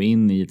man vill gå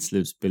in i ett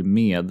slutspel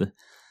med?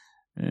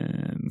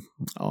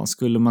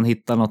 Skulle man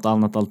hitta något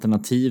annat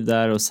alternativ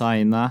där och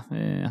signa?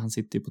 Han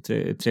sitter ju på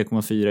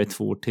 3,4 i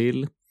 2 år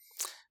till.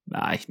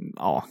 Nej,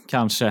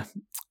 kanske.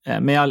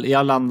 Men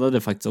jag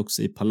landade faktiskt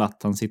också i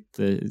Palat. Han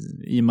sitter,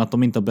 i och med att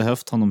de inte har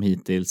behövt honom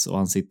hittills, och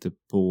han sitter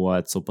på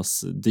ett så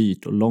pass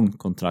dyrt och långt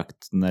kontrakt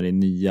när det är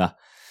nya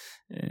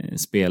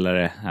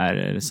spelare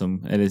här,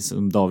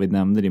 som David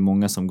nämnde, det är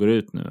många som går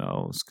ut nu,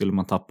 och skulle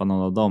man tappa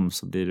någon av dem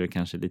så blir det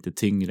kanske lite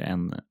tyngre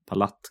än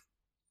Palat.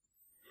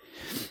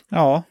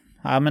 Ja,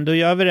 men då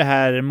gör vi det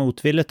här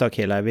motvilligt då,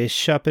 killar. Vi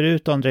köper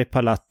ut Ondrej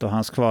Palat och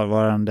hans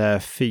kvarvarande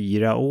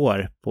 4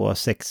 år på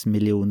 $6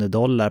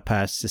 miljoner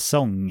per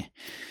säsong.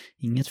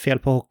 Inget fel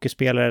på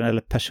hockeyspelaren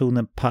eller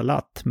personen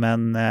Palat,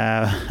 men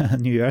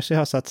New Jersey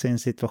har satt sig i en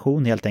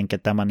situation helt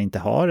enkelt där man inte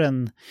har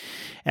en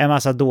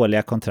massa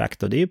dåliga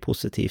kontrakt, och det är ju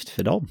positivt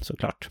för dem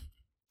såklart.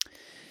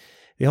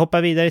 Vi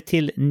hoppar vidare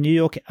till New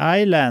York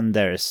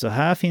Islanders, så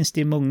här finns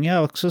det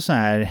många också så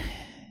här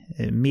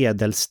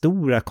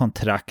medelstora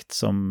kontrakt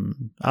som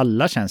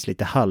alla känns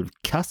lite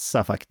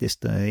halvkassa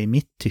faktiskt i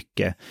mitt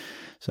tycke.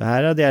 Så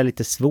här hade jag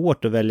lite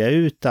svårt att välja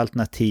ut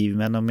alternativ,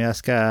 men om jag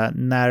ska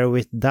narrow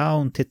it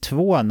down till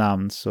 2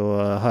 namn så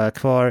har jag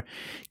kvar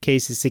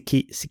Casey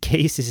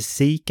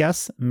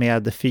Cizikas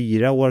med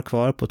 4 år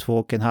kvar på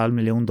 $2,5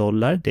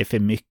 miljoner. Det är för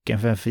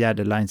mycket för en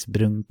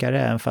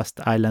fjärdelines-brunkare, även fast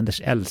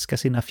Islanders älskar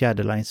sina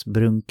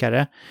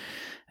fjärdelines-brunkare.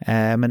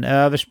 Men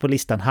överst på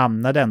listan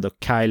hamnade ändå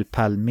Kyle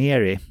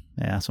Palmieri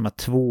som har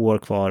 2 år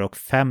kvar och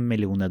 $5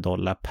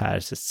 miljoner per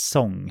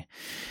säsong.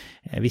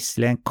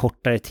 Visserligen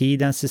kortare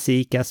tid än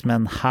Cizikas,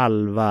 men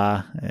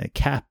halva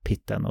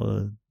cap-hitten,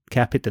 och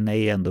cap-hitten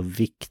är ändå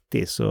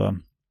viktig, så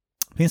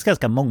det finns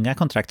ganska många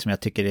kontrakt som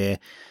jag tycker är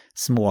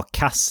små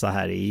kassa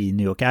här i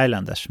New York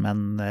Islanders,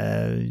 men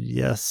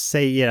jag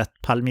säger att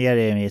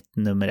Palmieri är mitt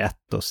nummer 1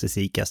 och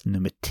Cizikas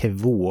nummer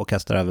 2 och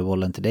kastar över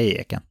bollen till dig,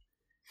 Eken.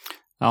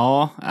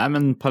 Ja,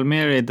 men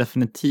Palmieri är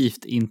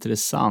definitivt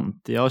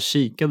intressant. Jag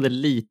kikade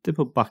lite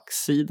på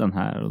backsidan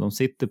här och de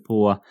sitter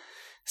på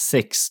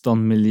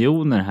 16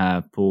 miljoner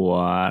här på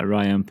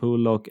Ryan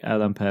Pulock,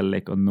 Adam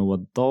Pelech och Noah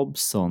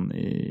Dobson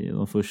i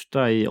de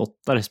första i 8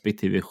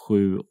 respektive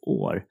 7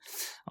 år.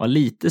 Jag var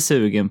lite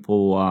sugen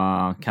på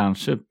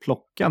kanske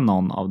plocka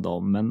någon av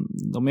dem, men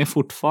de är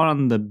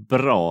fortfarande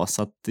bra,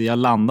 så att jag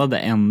landade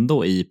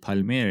ändå i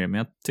Palmieri, men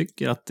jag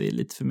tycker att det är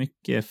lite för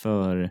mycket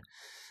för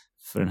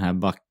den här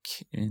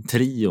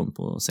backtrion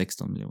på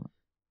 16 miljoner.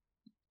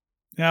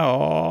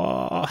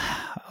 Ja,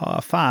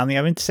 fan,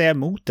 jag vill inte säga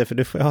emot det, för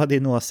du får ha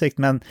din åsikt,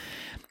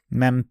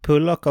 men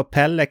Pulock och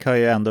Pelech har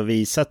ju ändå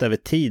visat över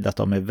tid att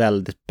de är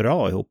väldigt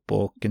bra ihop,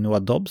 och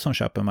Noah Dobson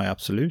köper man ju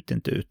absolut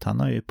inte ut. Han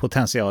har ju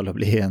potential att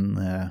bli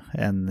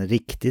en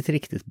riktigt,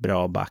 riktigt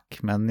bra back,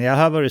 men jag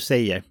hör vad du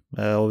säger,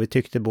 och vi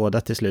tyckte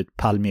båda till slut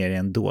Palmieri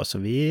ändå, så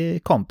vi är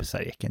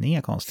kompisar, Eken,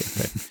 inga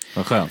konstigheter.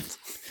 Vad skönt.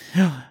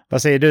 Ja.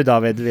 Vad säger du,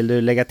 David? Vill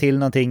du lägga till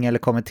någonting eller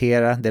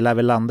kommentera? Det lär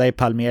väl landa i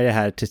Palmieri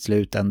här till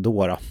slut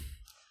ändå då.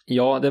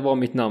 Ja, det var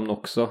mitt namn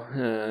också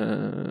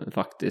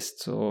faktiskt.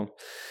 Så,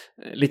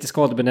 lite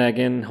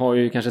skadebenägen, har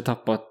ju kanske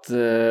tappat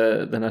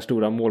den här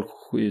stora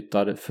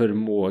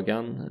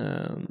målskjutarförmågan.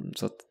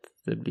 Så att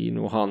det blir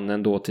nog han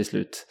ändå till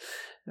slut.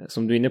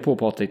 Som du är inne på,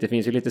 Patrik, det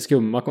finns ju lite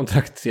skumma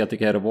kontrakt jag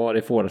tycker här och var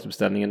i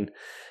forwardsuppställningen.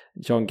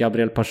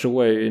 Jean-Gabriel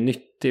Pachot är ju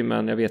nyttig,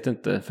 men jag vet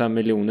inte, 5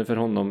 miljoner för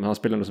honom. Han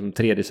spelar nog som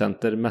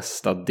 3D-center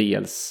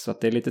mestadels, så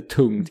att det är lite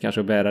tungt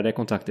kanske att bära det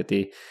kontraktet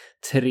i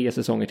 3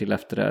 säsonger till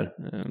efter det här.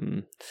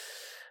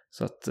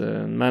 Så att,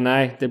 men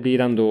nej, det blir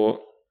ändå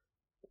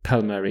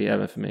Palmieri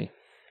även för mig.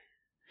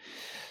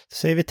 Så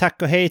säger vi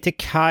tack och hej till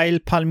Kyle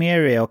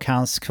Palmieri och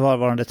hans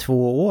kvarvarande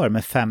 2 år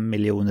med $5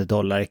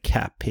 miljoner i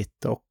cap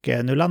hit. Och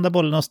nu landar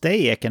bollen hos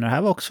dig, Eken, och det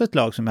här var också ett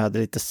lag som jag hade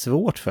lite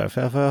svårt för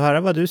jag får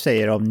höra vad du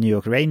säger om New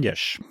York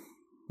Rangers.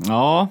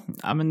 Ja,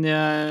 men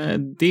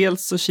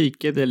dels så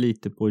kikade jag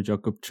lite på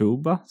Jacob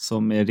Trouba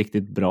som är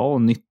riktigt bra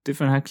och nyttig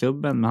för den här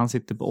klubben, men han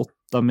sitter på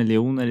 8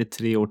 miljoner i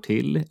 3 år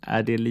till.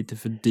 Är det lite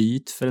för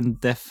dyrt för en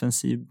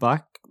defensiv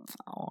back?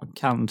 Ja,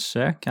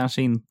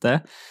 kanske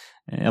inte.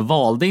 Jag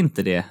valde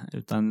inte det,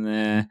 utan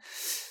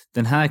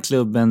den här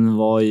klubben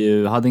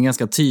hade en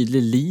ganska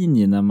tydlig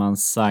linje när man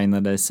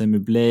signade Semi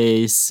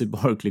Blaze,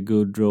 Barclay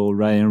Goodrow,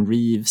 Ryan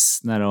Reeves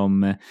när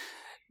de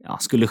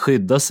skulle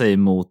skydda sig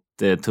mot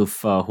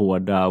tuffa,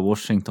 hårda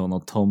Washington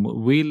och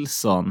Tom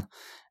Wilson.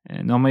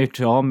 Nu har man gjort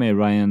sig av med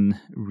Ryan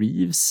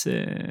Reeves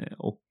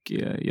och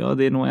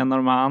det är nog en av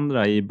de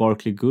andra i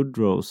Barclay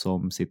Goodrow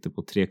som sitter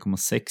på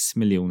 3,6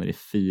 miljoner i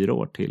 4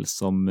 år till,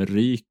 som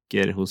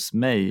ryker hos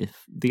mig.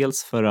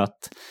 Dels för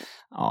att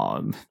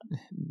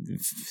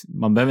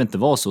man behöver inte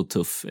vara så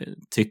tuff,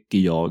 tycker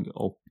jag,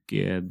 och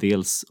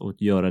dels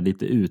att göra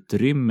lite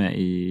utrymme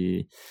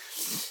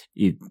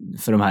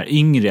för de här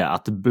yngre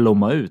att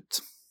blomma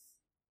ut.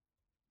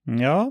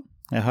 Ja,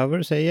 jag hör vad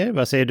du säger.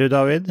 Vad säger du,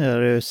 David?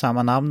 Har du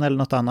samma namn eller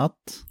något annat?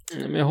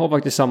 Jag har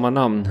faktiskt samma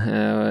namn.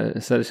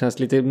 Så det känns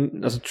lite,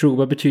 alltså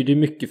Trouba betyder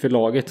mycket för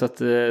laget, så att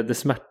det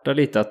smärtar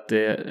lite att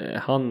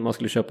han man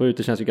skulle köpa ut.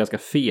 Det känns ju ganska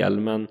fel,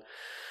 men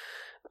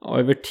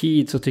över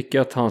tid så tycker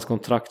jag att hans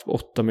kontrakt på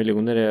 8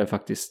 miljoner är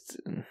faktiskt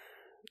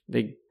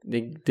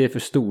det är för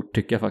stort,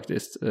 tycker jag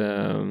faktiskt.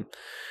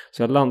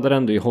 Så jag landar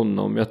ändå i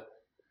honom. Jag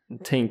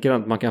tänker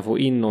att man kan få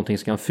in någonting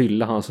som kan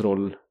fylla hans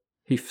roll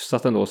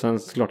hyfsat ändå. Sen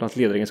såklart hans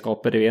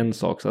ledaregenskaper är en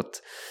sak, så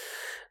att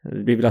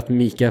vi vill att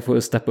Mika får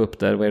steppa upp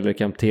där vad gäller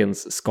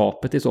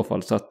kaptensskapet i så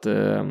fall. Så att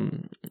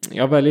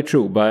jag väljer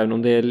Trouba, även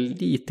om det är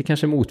lite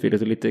kanske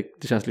motvilligt och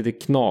det känns lite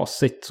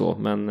knasigt så,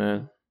 men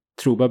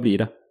Trouba blir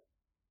det.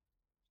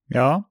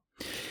 Ja,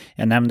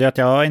 jag nämnde ju att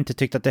jag inte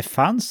tyckte att det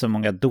fanns så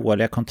många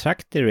dåliga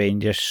kontrakt i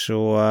Rangers,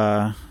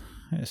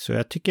 så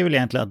jag tycker väl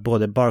egentligen att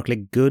både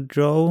Barclay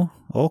Goodrow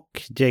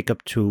och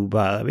Jacob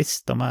Trouba.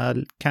 Visst, de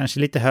har kanske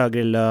lite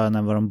högre lön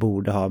än vad de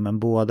borde ha, men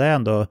båda är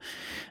ändå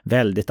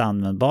väldigt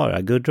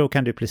användbara. Goodrow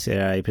kan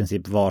duplicera i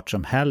princip vart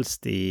som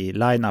helst i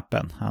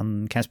line-upen.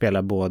 Han kan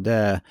spela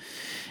både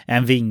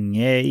en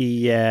vinge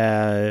i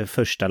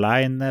första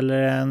line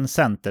eller en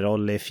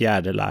centerroll i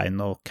fjärde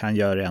line, och han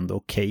gör det ändå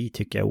okej,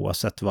 tycker jag,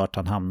 oavsett vart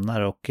han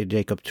hamnar. Och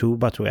Jacob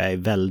Trouba tror jag är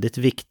väldigt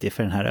viktig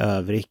för den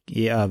här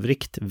i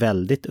övrigt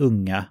väldigt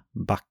unga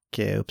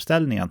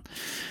backuppställningen.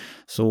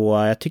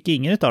 Så jag tycker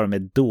ingen av dem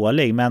är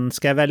dålig, men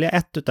ska jag välja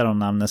ett av de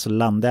namnen så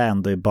landar jag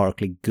ändå i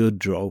Barclay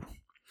Goodrow.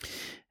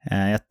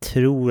 Jag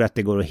tror att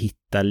det går att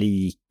hitta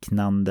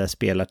liknande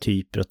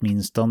spelartyper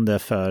åtminstone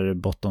för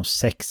bottom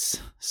 6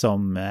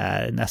 som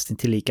är nästan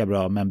till lika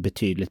bra men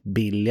betydligt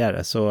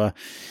billigare. Så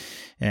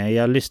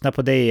jag lyssnar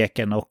på dig,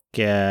 Eken, och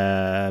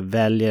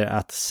väljer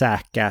att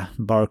säkra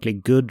Barclay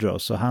Goodrow.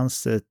 Så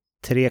hans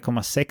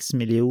 3,6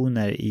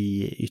 miljoner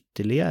i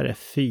ytterligare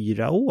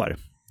 4 år,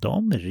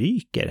 de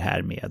ryker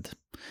här med.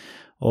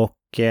 Och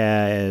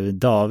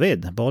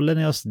David, bollen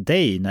är hos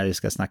dig när vi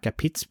ska snacka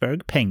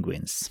Pittsburgh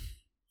Penguins.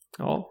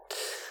 Ja,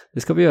 det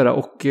ska vi göra,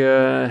 och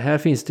här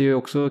finns det ju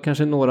också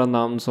kanske några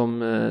namn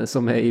som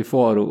är i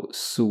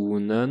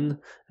farozonen,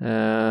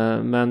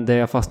 men det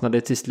jag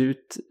fastnade till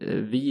slut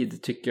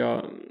vid tycker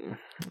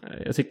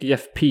jag tycker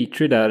Jeff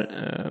Petrie där,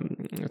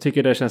 jag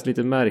tycker det känns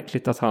lite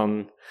märkligt att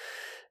han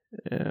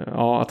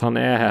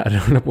är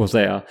här, håller på att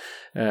säga,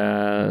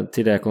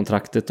 till det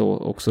kontraktet då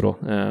också då.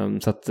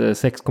 Så att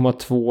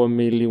 $6,2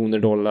 miljoner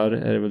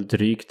är det väl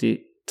drygt i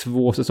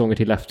 2 säsonger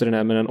till efter den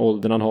här, med den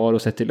åldern han har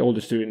och sett till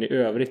åldersstudien i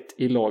övrigt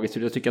i laget. Så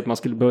jag tycker att man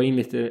skulle börja in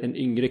lite en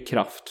yngre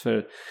kraft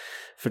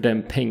för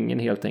den pengen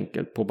helt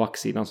enkelt på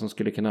backsidan, som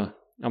skulle kunna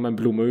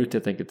blomma ut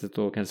helt enkelt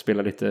och kanske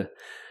spela lite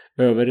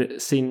över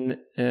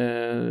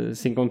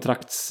sin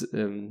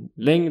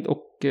kontraktslängd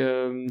och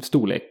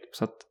storlek.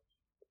 Så att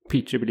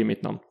Petrie blir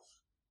mitt namn.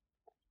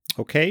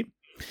 Okej.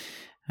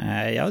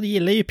 Jag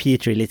gillar ju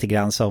Petrie lite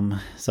grann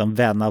som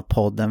vän av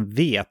podden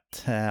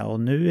vet. Och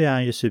nu är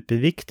han ju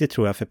superviktig,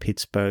 tror jag, för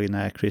Pittsburgh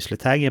när Chris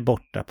Letang är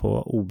borta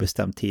på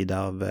obestämd tid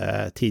av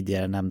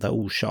tidigare nämnda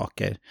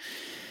orsaker.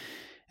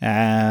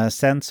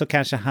 Sen så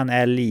kanske han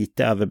är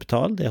lite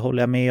överbetald, det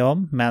håller jag med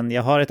om. Men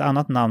jag har ett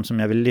annat namn som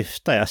jag vill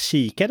lyfta. Jag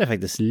kikade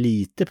faktiskt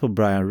lite på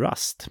Brian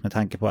Rust med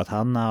tanke på att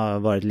han har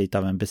varit lite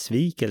av en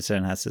besvikelse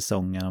den här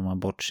säsongen om man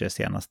bortser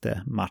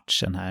senaste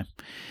matchen här.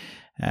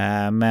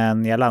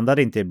 Men jag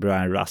landade inte i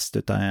Brian Rust,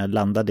 utan jag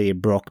landade i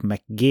Brock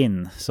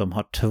McGinn som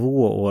har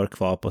 2 år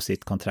kvar på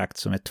sitt kontrakt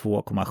som är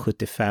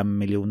 $2,75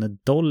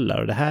 miljoner.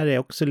 Och det här är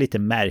också lite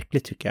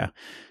märkligt, tycker jag.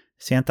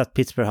 Ser inte att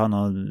Pittsburgh har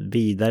någon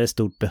vidare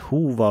stort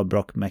behov av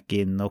Brock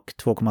McGinn, och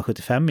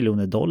 $2,75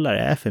 miljoner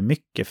är för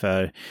mycket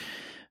för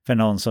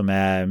någon som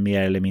är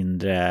mer eller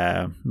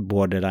mindre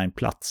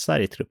borderline-platsar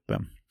i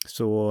truppen.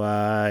 Så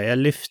jag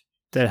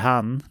lyfter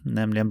han,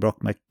 nämligen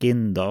Brock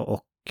McGinn då,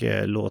 och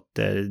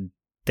låter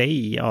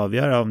dig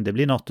avgöra om det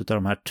blir något av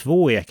de här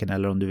 2 eken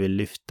eller om du vill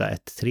lyfta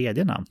ett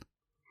tredje namn.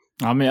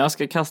 Ja, men jag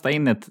ska kasta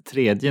in ett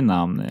tredje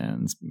namn.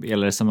 En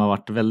spelare som har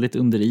varit väldigt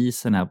under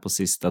isen här på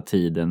sista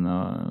tiden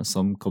och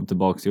som kom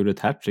tillbaka och gjorde ett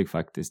hattrick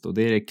faktiskt. Och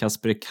det är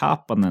Kasperi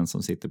Kapanen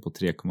som sitter på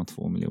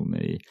 3,2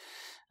 miljoner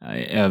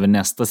över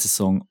nästa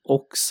säsong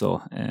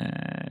också.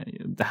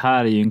 Det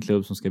här är ju en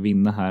klubb som ska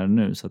vinna här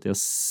nu, så att jag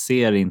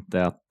ser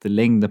inte att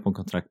längden på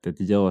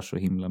kontraktet gör så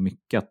himla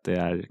mycket att det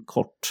är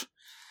kort.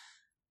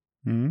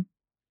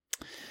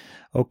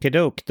 Okej,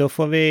 då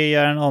får vi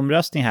göra en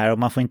omröstning här och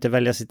man får inte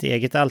välja sitt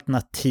eget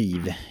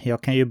alternativ.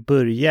 Jag kan ju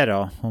börja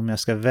då. Om jag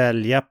ska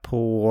välja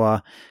på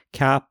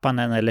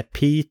Kapanen eller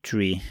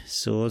Petrie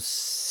så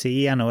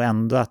ser jag nog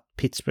ändå att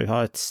Pittsburgh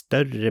har ett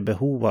större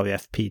behov av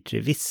Jeff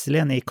Petrie.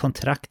 Visserligen är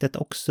kontraktet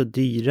också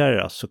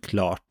dyrare då,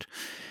 såklart.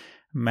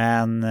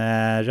 Men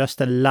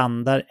rösten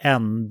landar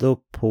ändå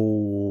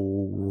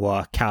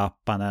på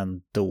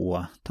Kapanen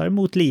då. Tar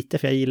emot lite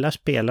för jag gillar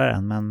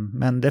spelaren,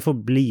 men det får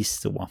bli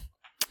så.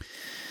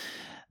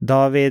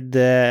 David,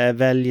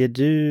 väljer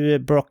du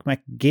Brock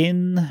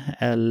McGinn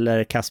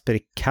eller Kasperi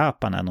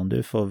Kapanen om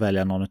du får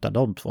välja någon av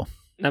de 2?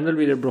 Nej, men då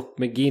blir det Brock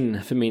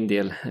McGinn för min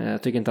del.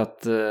 Jag tycker inte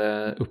att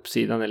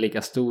uppsidan är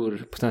lika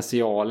stor,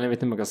 potentialen, jag vet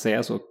inte om man kan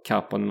säga så,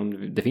 Kapanen,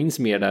 om det finns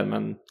mer där,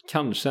 men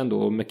kanske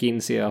ändå.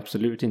 McGinn ser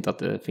absolut inte att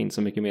det finns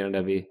så mycket mer än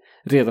det vi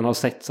redan har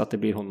sett, så att det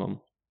blir honom.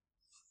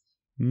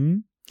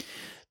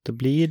 Då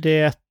blir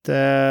det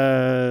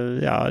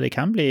det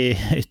kan bli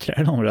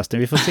ytterligare en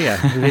omröstning. Vi får se.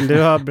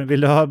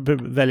 Vill du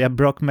välja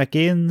Brock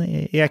McGinn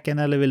i eken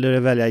eller vill du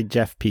välja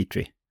Jeff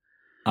Petrie?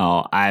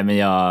 Ja, nej, men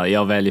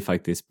jag väljer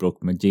faktiskt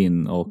Brock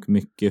McGinn, och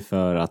mycket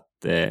för att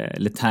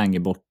Letang är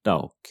borta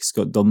och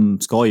de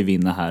ska ju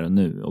vinna här och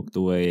nu, och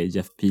då är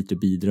Jeff Petrie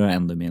bidrar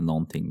ändå med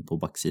någonting på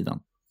backsidan.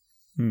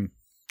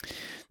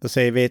 Då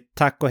säger vi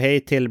tack och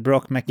hej till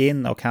Brock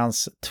McGinn och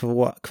hans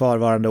 2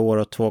 kvarvarande år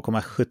och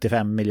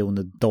 $2,75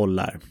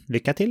 miljoner.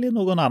 Lycka till i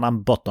någon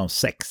annan bottom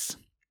 6.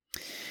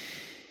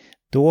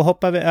 Då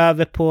hoppar vi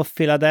över på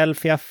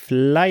Philadelphia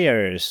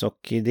Flyers och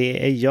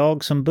det är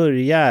jag som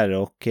börjar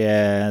och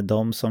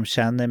de som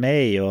känner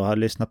mig och har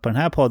lyssnat på den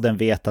här podden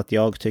vet att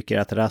jag tycker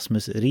att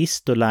Rasmus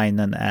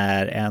Ristolainen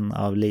är en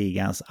av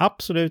ligans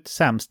absolut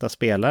sämsta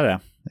spelare.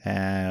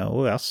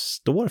 Och jag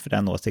står för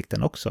den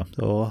åsikten också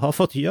och har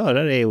fått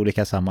göra det i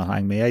olika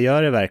sammanhang, men jag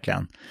gör det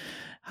verkligen.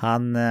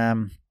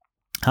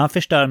 Han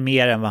förstör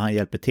mer än vad han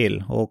hjälper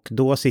till och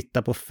då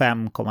sitta på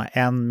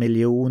 5,1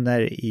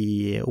 miljoner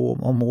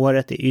om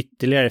året i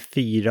ytterligare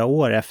 4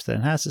 år efter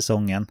den här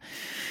säsongen.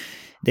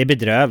 Det är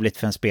bedrövligt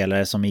för en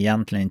spelare som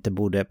egentligen inte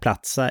borde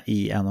platsa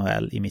i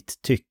NHL i mitt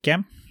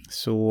tycke.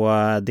 Så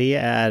det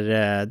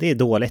är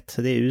dåligt,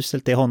 det är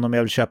uselt, det är honom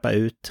jag vill köpa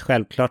ut.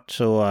 Självklart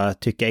så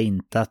tycker jag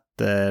inte att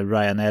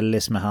Ryan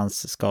Ellis med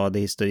hans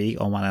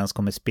skadehistorik, om han ens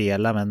kommer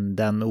spela, men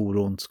den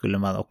oron skulle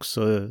man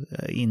också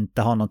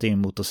inte ha någonting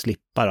emot att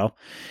slippa då.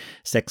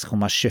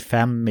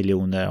 6,25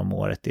 miljoner om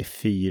året i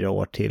 4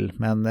 år till.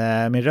 Men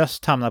min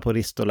röst hamnar på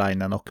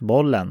Ristolainen och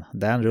bollen,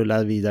 den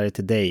rullar vidare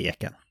till dig,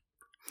 Eken.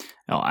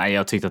 Ja,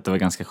 jag tyckte att det var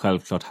ganska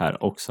självklart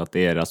här också att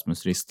det är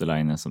Rasmus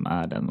Ristolainen som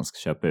är den man ska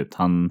köpa ut.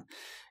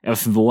 Jag var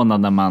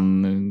förvånad när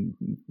man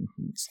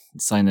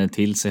signade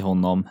till sig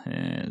honom.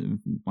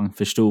 Man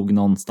förstod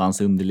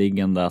någonstans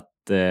underliggande att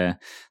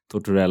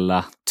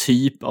Tortorella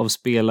typ av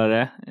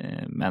spelare,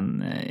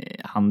 men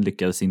han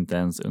lyckades inte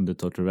ens under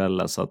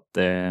Tortorella, så att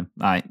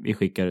nej, vi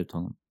skickar ut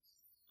honom.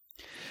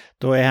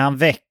 Då är han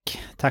väck,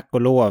 tack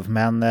och lov,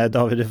 men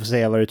David, du får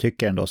säga vad du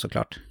tycker ändå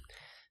såklart.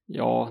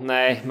 Ja,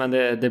 nej, men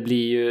det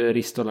blir ju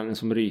Ristolainen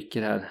som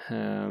ryker här.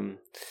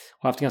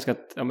 Har haft ganska,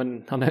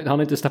 han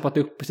har inte steppat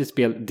upp i sitt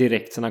spel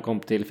direkt sedan han kom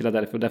till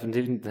Philadelphia, och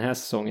definitivt inte den här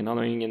säsongen. Han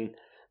har ingen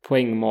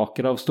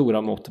poängmakare av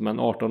stora mått, men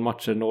 18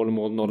 matcher, 0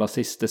 mål, 0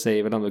 assist, det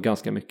säger väl ändå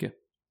ganska mycket.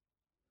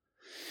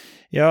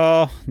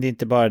 Ja, det är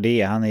inte bara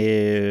det. Han är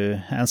ju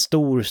en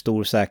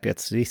stor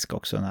säkerhetsrisk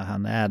också när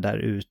han är där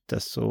ute.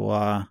 Så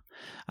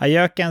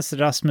Ajökens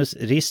Rasmus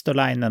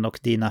Ristolainen och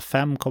dina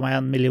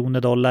 5,1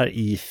 miljoner dollar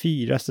i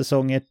 4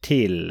 säsonger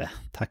till.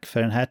 Tack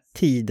för den här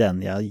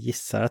tiden. Jag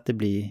gissar att det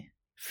blir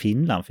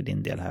Finland för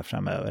din del här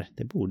framöver.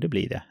 Det borde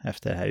bli det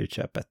efter det här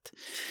utköpet.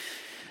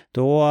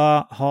 Då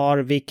har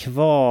vi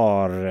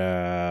kvar,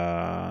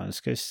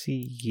 ska vi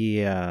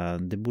se,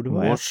 det borde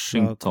vara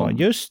Washington.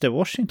 Just det,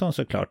 Washington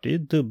såklart, det är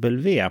ju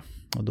W.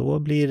 Och då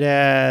blir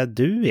det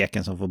du,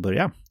 Eken, som får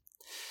börja.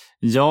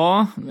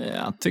 Ja,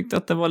 jag tyckte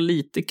att det var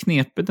lite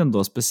knepigt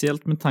ändå,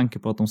 speciellt med tanke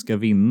på att de ska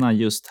vinna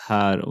just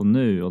här och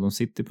nu. Och de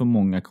sitter på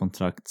många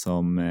kontrakt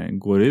som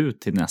går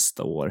ut till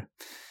nästa år.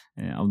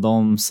 Av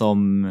de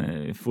som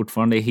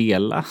fortfarande är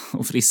hela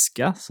och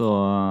friska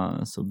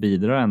så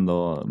bidrar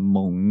ändå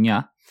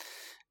många.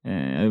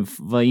 Jag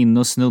var inne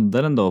och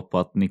snuddade ändå på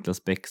att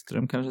Niklas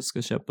Bäckström kanske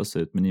ska köpas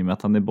ut, men i och med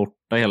att han är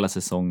borta hela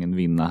säsongen,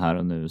 vinna här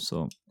och nu,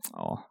 så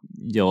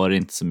gör det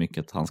inte så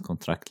mycket att hans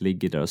kontrakt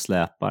ligger där och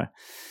släpar.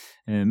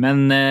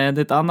 Men det är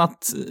ett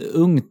annat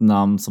ungt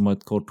namn som har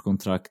ett kort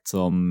kontrakt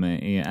som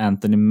är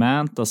Anthony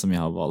Mantha, som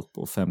jag har valt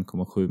på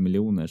 5,7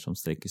 miljoner som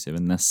sträcker sig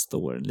över nästa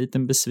år. En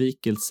liten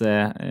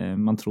besvikelse,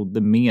 man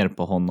trodde mer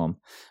på honom.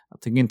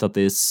 Jag tycker inte att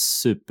det är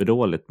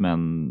superdåligt, men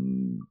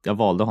jag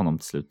valde honom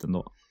till slut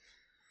ändå.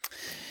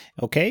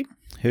 Okej,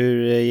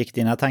 hur gick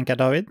dina tankar,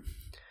 David?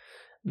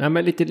 Nej,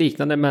 men lite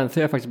liknande, men så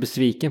är jag faktiskt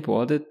besviken på. Jag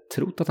hade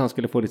trott att han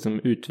skulle få liksom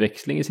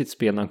utväxling i sitt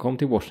spel när han kom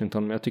till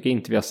Washington, men jag tycker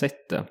inte vi har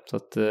sett det. Så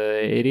att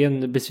är det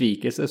en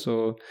besvikelse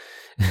så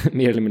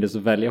mer eller mindre så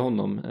väljer jag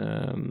honom.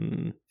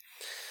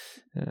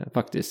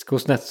 Faktiskt.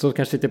 Kuznetsov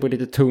kanske sitter på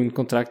lite tungt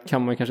kontrakt,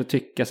 kan man kanske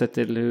tycka, sett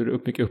till hur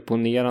mycket upp och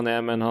ner han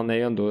är, men han är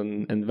ju ändå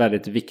en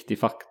väldigt viktig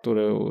faktor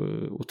och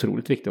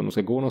otroligt viktig om de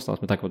ska gå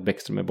någonstans med tanke på att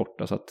Bäckström är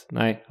borta. Så att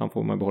nej, han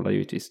får man behålla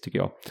givetvis, tycker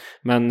jag.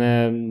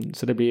 Men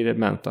så det blir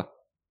Mantha.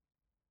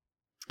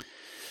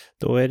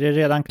 Då är det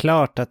redan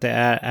klart att det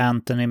är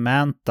Anthony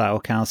Mantha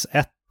och hans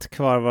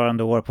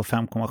kvarvarande år på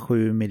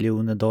 5,7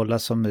 miljoner dollar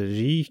som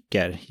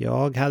ryker.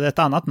 Jag hade ett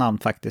annat namn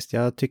faktiskt.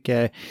 Jag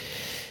tycker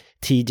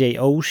TJ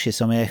Oshie,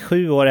 som är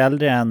 7 år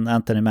äldre än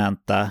Anthony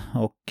Mantha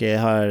och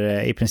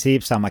har i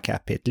princip samma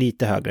cap hit,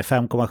 lite högre,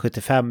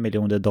 5,75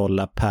 miljoner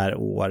dollar per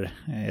år.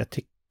 Jag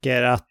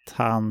tycker att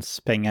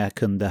hans pengar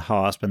kunde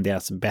ha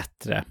spenderats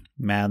bättre,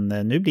 men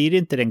nu blir det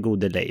inte den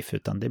gode Leif,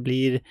 utan det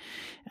blir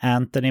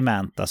Anthony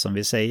Mantha som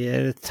vi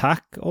säger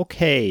tack och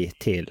hej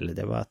till.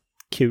 Det var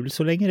kul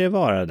så länge det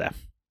varade.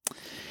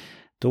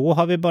 Då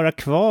har vi bara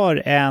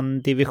kvar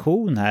en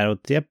division här och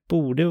det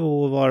borde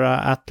vara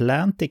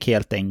Atlantic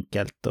helt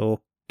enkelt.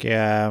 Och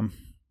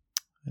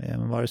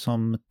vad var det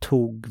som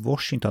tog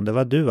Washington? Det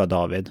var du, va,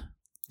 David?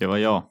 Det var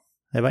jag.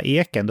 Det var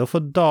Eken. Då får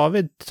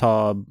David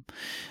ta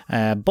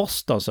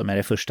Boston som är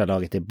det första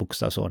laget i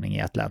bokstavsordning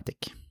i Atlantic.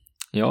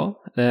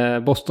 Ja,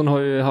 Boston har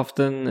ju haft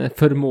en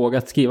förmåga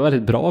att skriva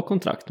väldigt bra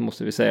kontrakt,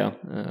 måste vi säga.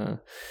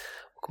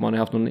 Och man har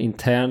haft någon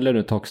intern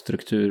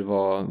lönetaksstruktur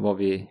vad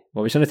vi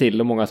känner till,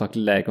 och många har sagt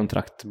lägre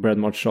kontrakt. Brad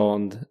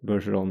Marchand,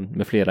 Bergeron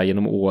med flera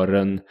genom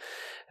åren.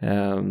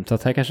 Så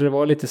att här kanske det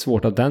var lite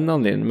svårt av den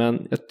anledningen.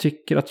 Men jag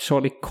tycker att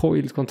Charlie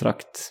Coyles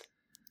kontrakt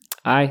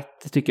Nej,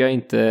 det tycker jag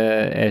inte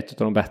är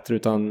ett av de bättre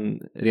utan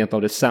rent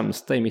av det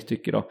sämsta i mitt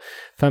tycke då.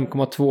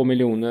 5,2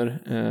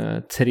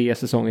 miljoner, 3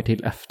 säsonger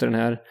till efter den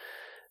här.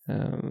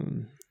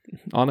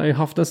 Han har ju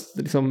haft en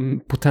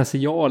liksom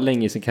potential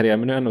länge i sin karriär,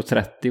 men nu är han ändå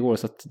 30 år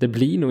så att det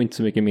blir nog inte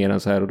så mycket mer än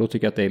så här och då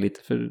tycker jag att det är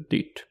lite för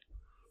dyrt.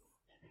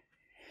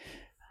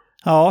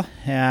 Ja,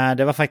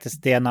 det var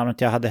faktiskt det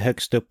namnet jag hade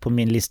högst upp på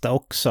min lista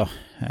också.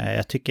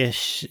 Jag tycker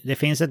det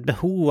finns ett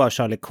behov av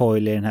Charlie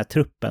Coyle i den här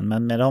truppen,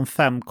 men med de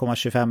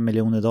 5,25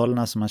 miljoner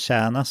dollarna som man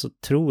tjänar så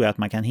tror jag att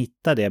man kan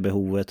hitta det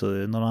behovet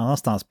någon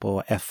annanstans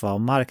på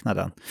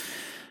FA-marknaden.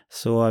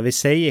 Så vi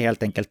säger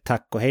helt enkelt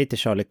tack och hej till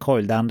Charlie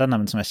Coyle. Det andra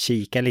namnet som jag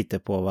kikar lite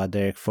på var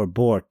Derek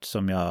Forbort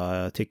som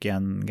jag tycker är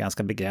en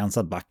ganska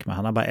begränsad back. Men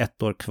han har bara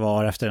 1 år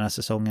kvar efter den här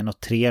säsongen och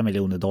 3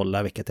 miljoner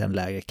dollar vilket är en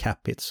lägre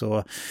capita.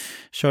 Så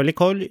Charlie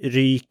Coyle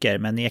ryker,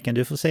 men Eken,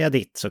 du får säga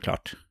ditt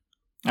såklart.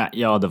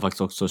 Jag hade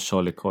faktiskt också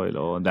Charlie Coyle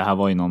och det här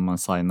var ju någon man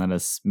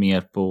signades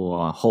mer på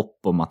hopp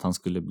om att han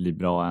skulle bli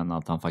bra än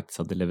att han faktiskt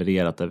hade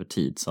levererat över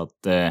tid. Så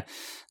att det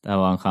här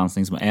var en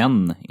chansning som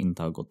än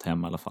inte har gått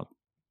hem i alla fall.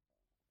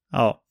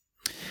 Ja.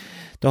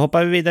 Då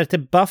hoppar vi vidare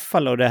till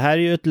Buffalo. Det här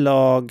är ju ett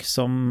lag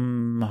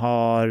som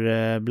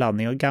har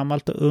blandning av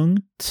gammalt och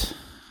ungt.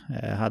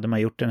 Hade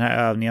man gjort den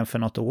här övningen för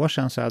något år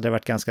sedan så hade det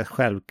varit ganska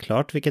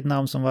självklart vilket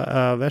namn som var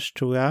överst,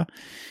 tror jag.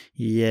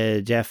 I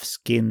Jeff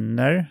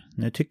Skinner.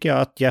 Nu tycker jag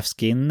att Jeff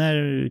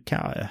Skinner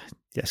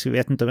jag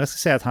vet inte om jag ska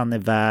säga att han är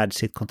värd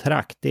sitt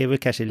kontrakt. Det är väl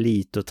kanske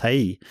lite att ta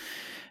i.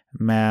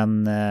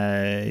 Men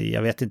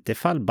jag vet inte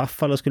ifall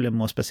Buffalo skulle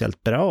må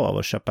speciellt bra av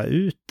att köpa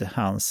ut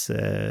hans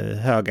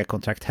höga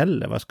kontrakt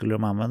heller. Vad skulle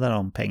de använda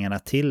de pengarna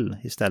till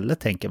istället,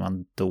 tänker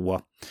man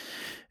då?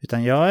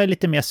 Utan jag är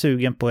lite mer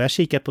sugen på, jag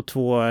kikar på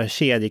 2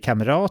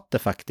 kedjekamrater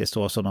faktiskt,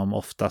 så som de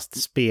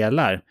oftast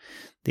spelar.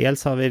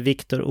 Dels har vi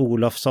Victor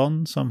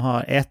Olofsson som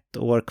har 1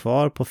 år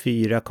kvar på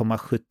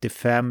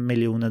 4,75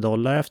 miljoner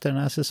dollar efter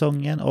den här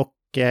säsongen och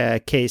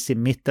Casey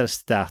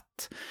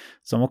Mittelstadt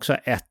som också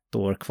har 1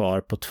 år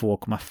kvar på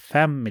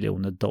 2,5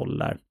 miljoner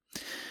dollar.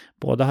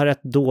 Båda har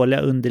rätt dåliga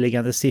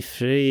underliggande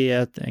siffror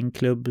i en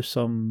klubb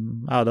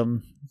som,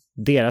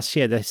 deras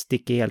kedja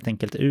sticker helt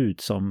enkelt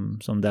ut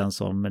som den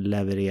som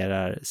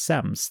levererar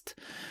sämst.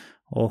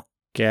 Och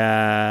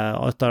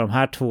av de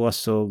här 2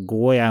 så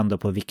går jag ändå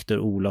på Victor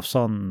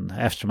Olofsson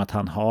eftersom att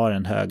han har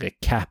en högre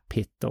cap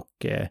hit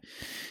och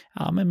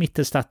men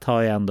Mittelstadt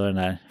har ju ändå den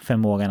här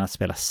förmågan att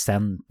spela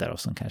center och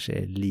som kanske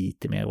är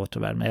lite mer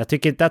återvärd. Men jag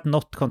tycker inte att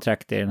något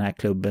kontrakt i den här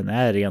klubben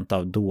är rent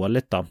av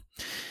dåligt då.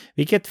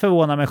 Vilket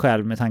förvånar mig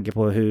själv med tanke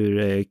på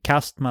hur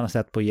kast man har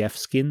sett på Jeff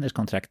Skinners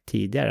kontrakt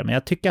tidigare. Men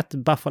jag tycker att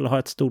Buffalo har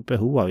ett stort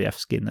behov av Jeff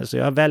Skinner så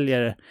jag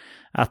väljer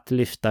att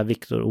lyfta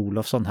Victor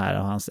Olofsson här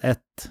och hans 1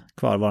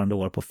 kvarvarande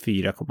år på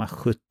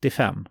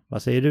 4,75.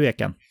 Vad säger du,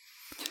 Eken?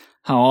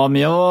 Ja,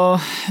 men jag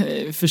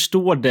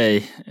förstår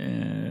dig.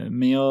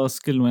 Men jag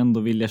skulle nog ändå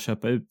vilja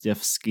köpa ut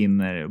Jeff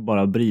Skinner.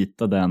 Bara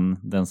bryta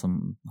den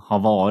som har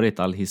varit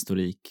all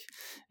historik.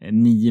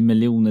 9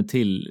 miljoner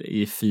till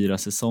i 4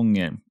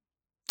 säsonger.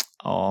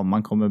 Ja,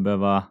 man kommer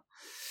behöva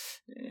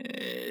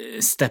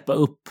steppa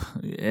upp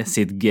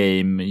sitt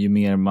game ju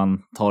mer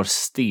man tar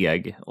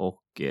steg.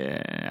 Och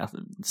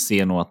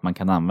ser nog att man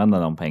kan använda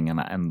de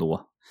pengarna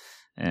ändå.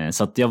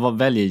 Så att jag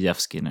väljer Jeff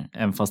Skinner,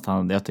 även fast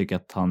jag tycker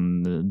att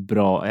han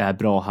är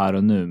bra här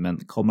och nu, men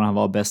kommer han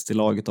vara bäst i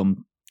laget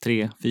om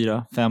 3,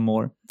 4, 5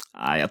 år?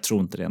 Nej, jag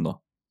tror inte det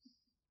ändå.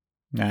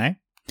 Nej,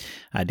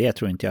 det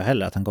tror inte jag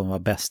heller att han kommer vara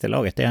bäst i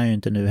laget. Det är han ju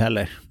inte nu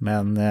heller,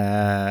 men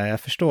jag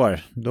förstår.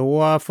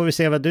 Då får vi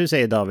se vad du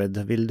säger, David.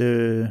 Vill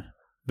du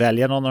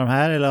välja någon av de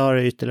här eller har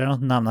du ytterligare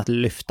något namn att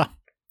lyfta?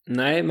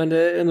 Nej, men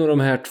det är nog de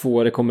här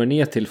 2 det kommer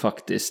ner till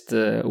faktiskt,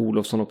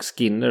 Olofsson och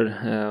Skinner.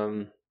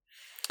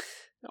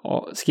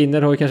 Ja,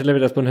 Skinner har ju kanske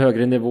levererat på en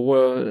högre nivå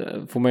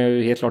får man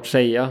ju helt klart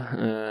säga,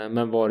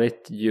 men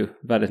varit ju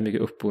väldigt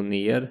mycket upp och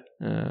ner.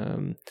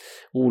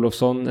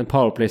 Olofsson, en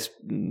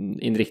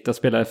powerplay-inriktad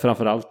spelare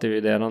framförallt, det är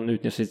ju där han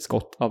utnyttjar sitt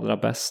skott allra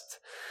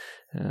bäst.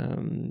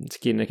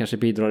 Skinner kanske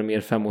bidrar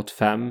mer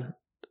 5-5,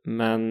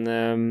 men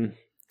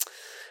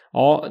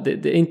ja, det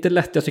är inte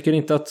lätt. Jag tycker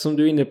inte att, som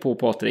du är inne på,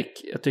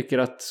 Patrik, jag tycker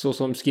att så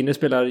som Skinner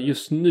spelar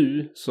just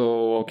nu,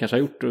 så kanske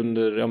har gjort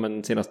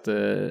under senaste,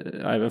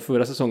 även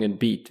förra säsongen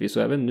bitvis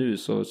och även nu,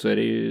 så är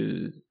det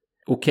ju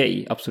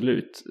okej,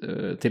 absolut,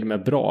 till och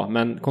med bra,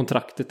 men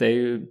kontraktet är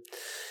ju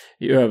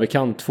i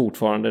överkant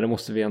fortfarande, det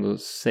måste vi ändå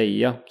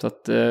säga, så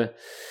att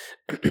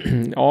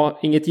ja,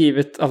 inget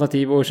givet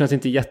alternativ och känns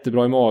inte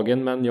jättebra i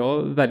magen, men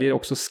jag väljer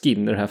också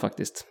Skinner här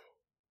faktiskt.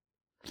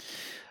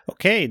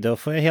 Okej, då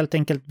får jag helt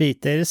enkelt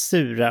bita i det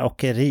sura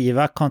och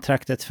riva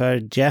kontraktet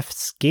för Jeff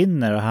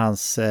Skinner och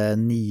hans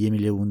 9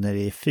 miljoner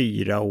i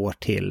 4 år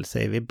till.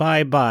 Säger vi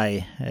bye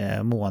bye,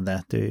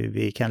 Måne.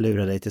 Vi kan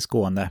lura dig till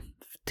Skåne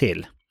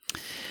till.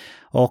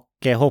 Och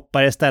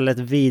hoppar istället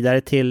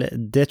vidare till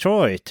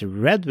Detroit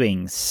Red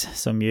Wings,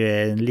 som ju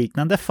är en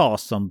liknande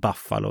fas som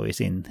Buffalo i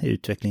sin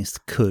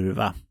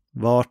utvecklingskurva.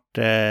 Vart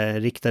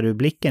riktar du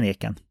blicken,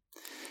 Eken?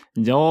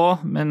 Ja,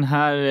 men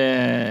här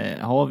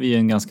har vi ju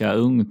en ganska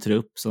ung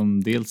trupp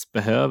som dels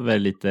behöver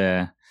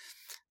lite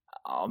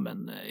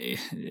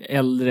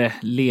äldre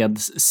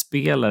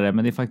ledspelare,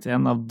 men det är faktiskt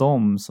en av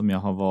dem som jag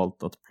har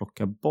valt att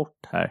plocka bort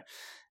här.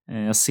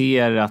 Jag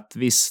ser att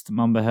visst,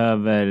 man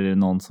behöver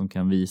någon som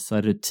kan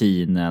visa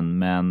rutinen,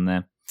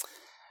 men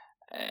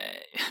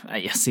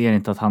jag ser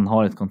inte att han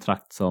har ett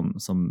kontrakt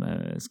som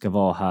ska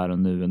vara här och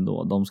nu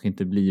ändå. De ska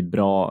inte bli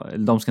bra,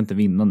 de ska inte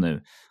vinna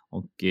nu.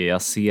 Och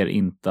jag ser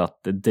inte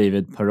att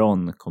David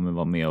Perron kommer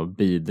vara med och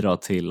bidra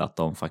till att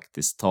de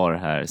faktiskt tar det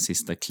här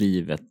sista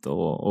klivet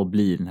och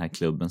blir den här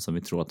klubben som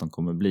vi tror att de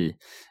kommer bli.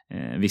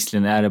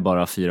 Visserligen är det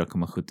bara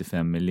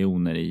 4,75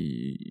 miljoner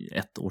i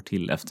ett år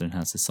till efter den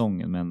här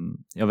säsongen, men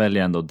jag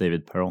väljer ändå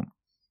David Perron.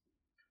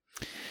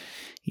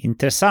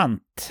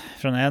 Intressant.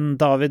 Från en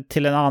David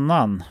till en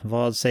annan.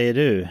 Vad säger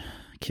du,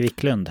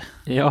 Kvicklund?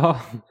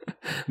 Ja,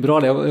 bra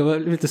det. Jag var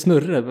lite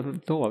snurrig.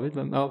 David,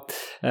 men ja.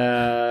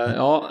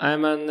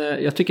 Men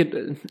jag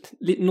tycker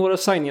några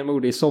signingar man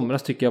gjorde i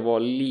somras tycker jag var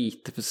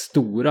lite för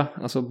stora.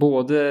 Alltså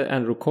både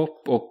Andrew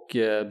Kopp och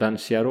Ben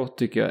Chiarot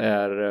tycker jag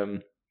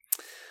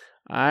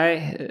är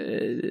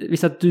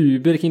vissa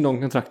duber kring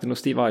de kontrakten och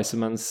Steve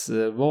Eisenmans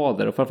var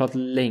där, och framförallt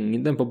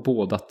längden på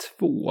båda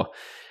två.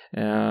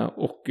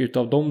 Och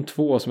utav de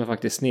två som jag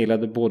faktiskt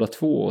snegade båda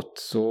två åt,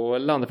 så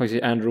landade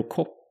faktiskt Andrew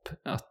Kopp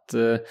att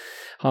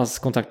hans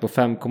kontrakt på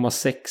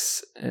 5,6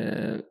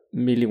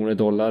 miljoner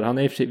dollar. Han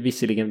är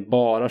visserligen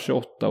bara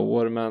 28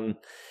 år, men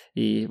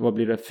i vad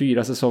blir det,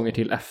 4 säsonger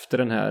till efter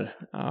den här.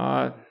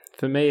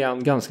 För mig är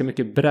han ganska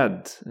mycket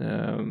bredd.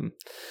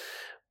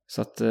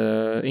 Så att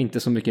inte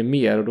så mycket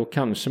mer, och då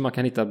kanske man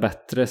kan hitta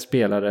bättre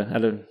spelare,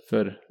 eller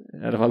för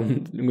i alla fall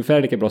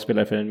ungefär lika bra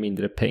spelare för en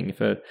mindre peng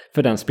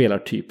för den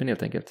spelartypen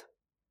helt enkelt.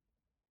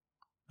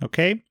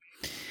 Okej.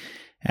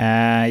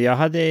 Jag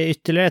hade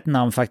ytterligare ett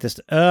namn faktiskt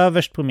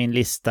överst på min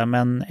lista,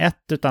 men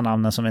ett av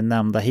namnen som är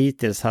nämnda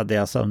hittills hade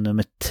jag som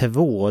nummer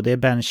 2, det är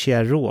Ben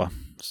Chiarot.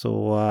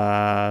 Så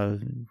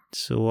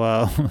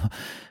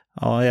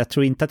ja, jag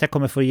tror inte att jag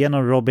kommer få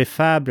igenom Robbie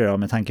Fabry då,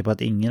 med tanke på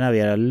att ingen av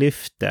er har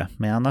lyft det.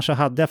 Men annars så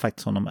hade jag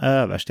faktiskt honom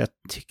överst. Jag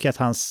tycker att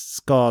hans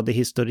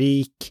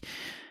skadehistorik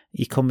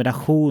i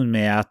kombination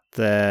med att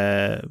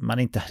man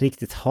inte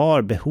riktigt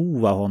har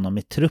behov av honom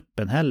i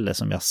truppen heller,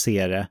 som jag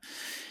ser det,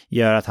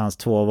 gör att hans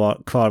 2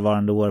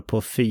 kvarvarande år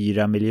på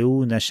 4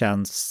 miljoner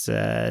känns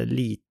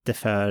lite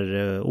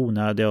för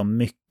onödig och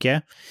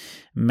mycket.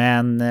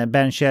 Men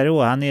Ben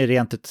Chiarot, han är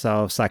rent ut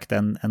sagt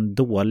en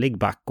dålig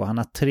back, och han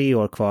har 3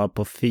 år kvar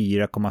på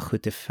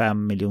 4,75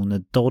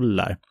 miljoner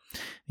dollar.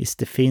 Visst,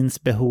 det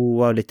finns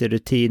behov av lite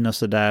rutin och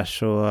sådär,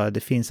 så det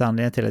finns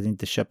anledning till att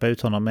inte köpa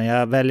ut honom. Men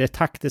jag väljer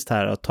taktiskt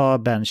här att ta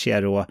Ben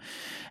Chiarot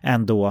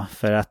ändå,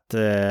 för att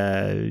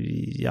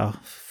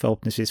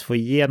förhoppningsvis få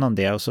igenom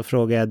det. Och så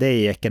frågar jag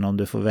dig, Eken, om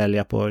du får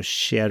välja på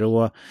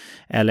Chiarot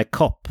eller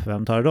Kopp.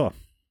 Vem tar du då?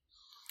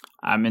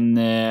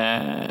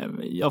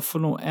 Jag får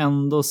nog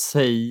ändå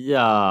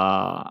säga,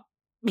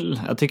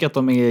 jag tycker att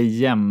de är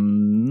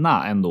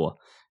jämna ändå.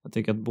 Jag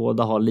tycker att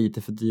båda har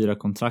lite för dyra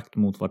kontrakt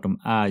mot vart de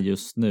är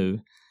just nu.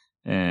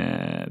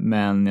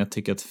 Men jag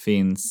tycker att det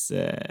finns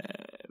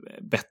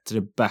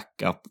bättre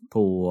backup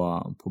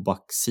på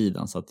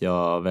backsidan, så att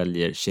jag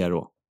väljer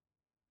Chiarot.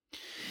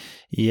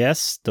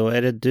 Yes, då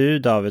är det du,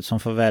 David, som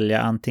får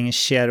välja antingen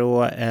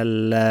Chiarot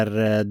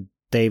eller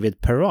David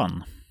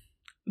Perron.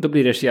 Då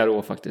blir det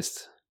Chiarot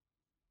faktiskt.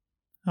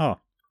 Ja,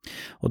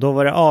 och då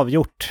var det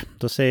avgjort.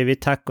 Då säger vi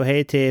tack och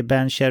hej till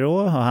Ben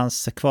Chiarot och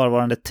hans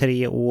kvarvarande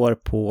 3 år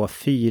på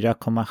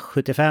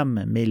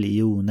 4,75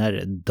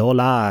 miljoner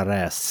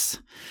dollars.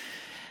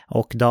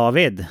 Och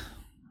David,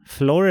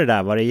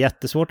 Florida, var det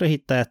jättesvårt att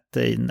hitta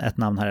ett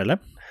namn här, eller?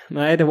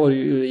 Nej, det var det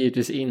ju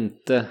givetvis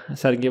inte.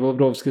 Sergej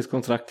Bobrovskis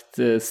kontrakt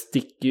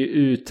sticker ju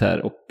ut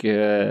här, och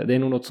det är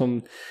nog något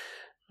som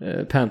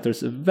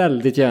Panthers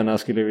väldigt gärna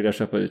skulle vilja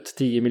köpa ut.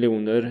 10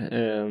 miljoner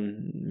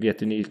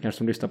vet ju ni kanske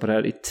som lyssnar på det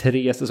här, i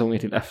 3 säsonger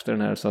till efter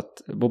den här, så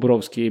att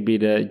Bobrovski blir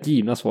det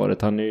givna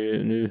svaret. Han är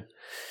ju nu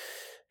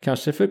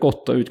kanske för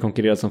gott och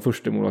utkonkurrerad som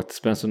första målvakt.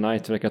 Spencer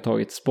Knight verkar ha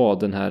tagit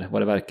spaden här,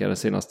 vad det verkar, den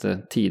senaste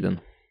tiden.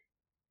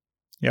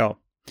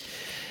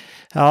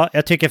 Ja,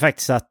 jag tycker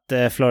faktiskt att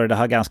Florida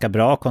har ganska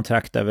bra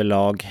kontrakt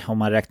överlag om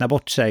man räknar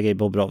bort Sergej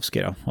Bobrovski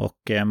då.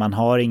 Och man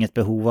har inget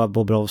behov av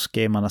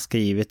Bobrovski. Man har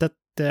skrivit ett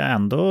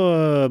ändå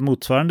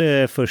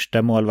motsvarande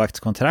första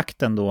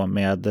målvaktskontrakt ändå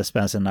med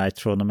Spencer Knight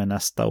från och med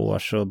nästa år.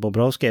 Så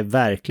Bobrovski är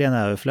verkligen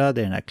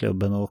överflödig i den här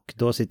klubben, och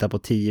då sitta på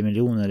 10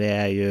 miljoner, det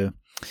är ju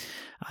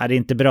det är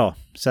inte bra.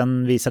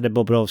 Sen visade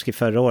Bobrovski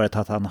förra året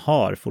att han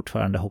har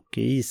fortfarande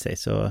hockey i sig,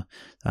 så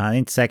han är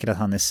inte säkert att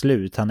han är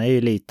slut. Han är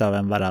ju lite av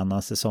en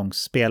varannan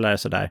säsongsspelare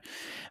sådär.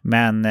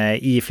 Men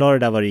i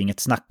Florida var det inget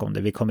snack om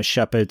det. Vi kommer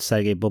köpa ut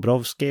Sergej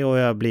Bobrovski, och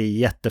jag blir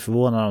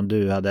jätteförvånad om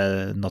du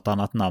hade något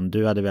annat namn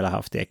du hade velat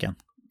haft, Eken.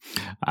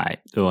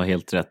 Nej, du har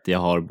helt rätt. Jag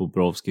har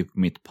Bobrovski på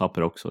mitt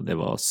papper också. Det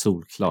var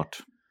solklart.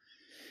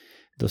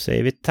 Då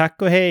säger vi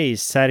tack och hej,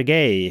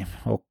 Sergej,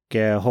 och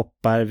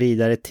hoppar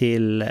vidare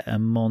till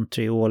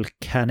Montreal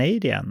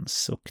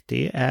Canadiens, och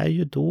det är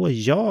ju då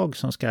jag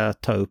som ska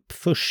ta upp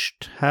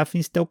först. Här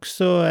finns det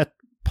också ett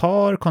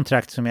par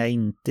kontrakt som jag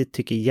inte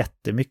tycker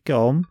jättemycket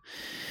om.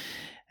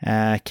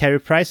 Carey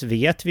Price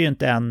vet vi ju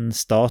inte än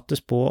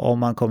status på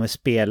om han kommer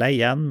spela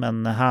igen,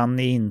 men han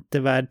är inte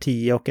värd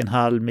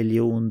 $10,5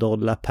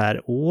 miljoner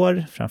per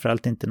år,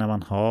 framförallt inte när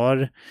man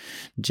har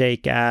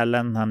Jake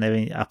Allen. Han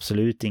är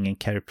absolut ingen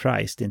Carey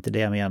Price, det är inte det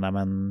jag menar,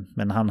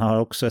 men han har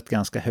också ett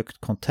ganska högt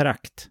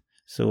kontrakt.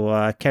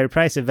 Så Carey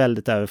Price är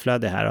väldigt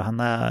överflödig här, och han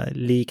har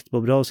likt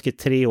Bobrovsky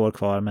 3 år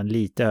kvar men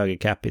lite högre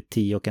capita,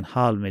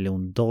 $10,5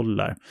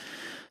 miljoner.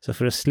 Så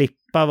för att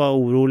slippa vara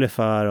orolig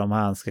för om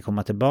han ska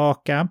komma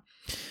tillbaka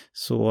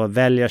så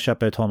väljer jag att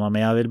köpa ut honom.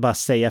 Men jag vill bara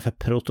säga för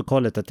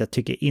protokollet att jag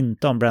tycker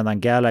inte om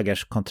Brendan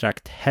Gallaghers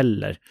kontrakt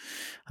heller.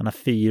 Han har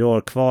 4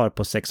 år kvar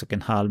på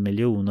 $6,5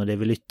 miljoner, och det är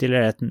väl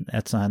ytterligare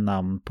ett sånt här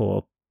namn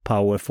på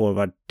power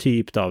forward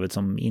typ, David,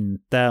 som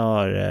inte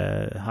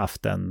har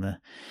haft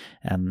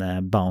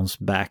en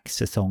bounce back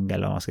säsong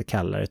eller vad man ska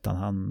kalla det, utan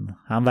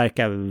han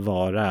verkar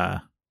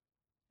vara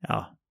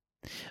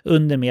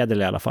under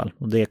medel i alla fall,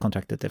 och det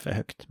kontraktet är för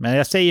högt. Men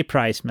jag säger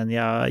Price, men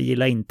jag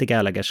gillar inte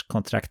Gallaghers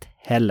kontrakt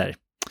heller.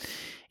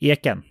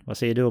 Eken, vad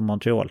säger du om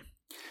Montreal?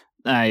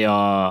 Nej,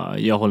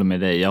 jag håller med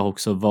dig. Jag har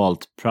också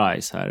valt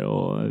Price här,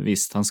 och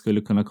visst, han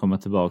skulle kunna komma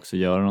tillbaka och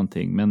göra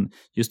någonting, men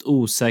just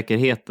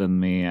osäkerheten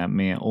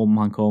med om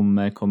han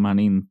kommer han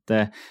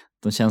inte.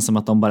 Det känns som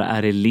att de bara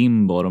är i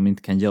limbo och de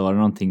inte kan göra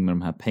någonting med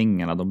de här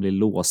pengarna. De blir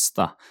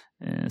låsta.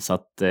 Så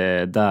att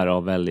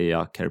därav väljer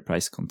jag Carey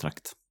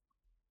Price-kontrakt.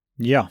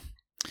 Ja,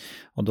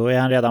 och då är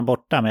han redan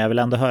borta, men jag vill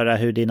ändå höra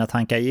hur dina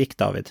tankar gick,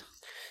 David.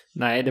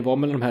 Nej, det var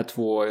mellan de här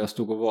två jag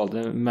stod och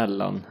valde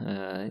mellan.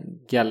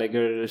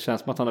 Gallagher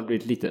känns som att han har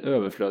blivit lite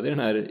överflödig i den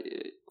här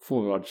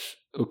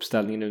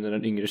forwardsuppställningen nu när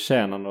den yngre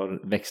kärnan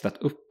har växlat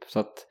upp. Så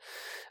att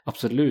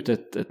absolut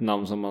ett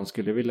namn som man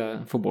skulle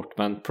vilja få bort.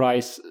 Men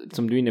Price,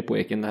 som du är inne på,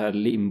 Eken, den här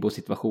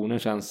limbo-situationen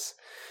känns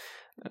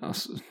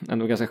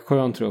ändå ganska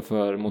skön, tror jag,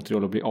 för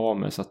Montreal att bli av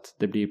med. Så att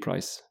det blir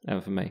Price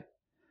även för mig.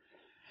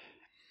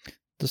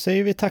 Då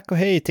säger vi tack och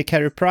hej till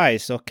Carey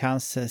Price, och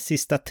hans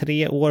sista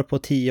 3 år på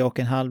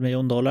 $10,5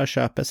 miljoner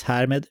köpes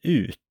härmed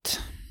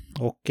ut.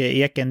 Och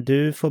Eken,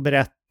 du får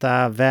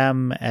berätta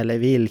vem eller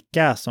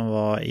vilka som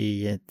var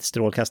i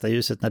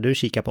strålkastarljuset när du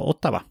kikar på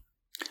Ottawa.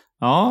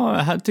 Ja,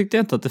 här tyckte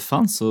jag inte att det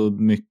fanns så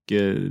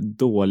mycket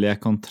dåliga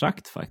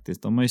kontrakt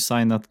faktiskt. De har ju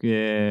signat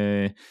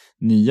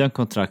nya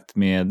kontrakt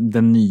med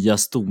den nya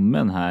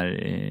stommen här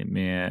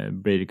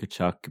med Brady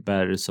Tkachuk,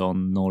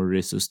 Barrison,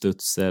 Norris och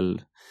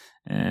Stutzel.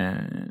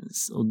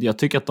 Och jag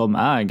tycker att de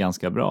är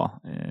ganska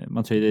bra.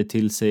 Man tradar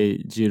till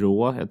sig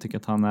Giroux. Jag tycker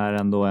att han är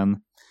ändå en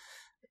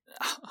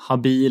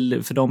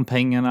habil för de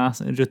pengarna,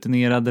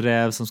 rutinerad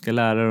räv som ska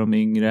lära de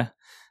yngre.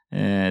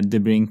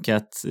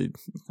 DeBrincat,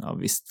 ja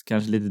visst,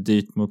 kanske lite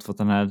dyrt mot för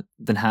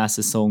den här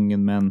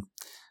säsongen, men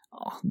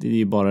ja, det är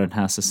ju bara den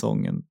här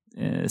säsongen.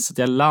 Så att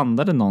jag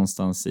landade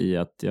någonstans i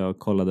att jag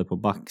kollade på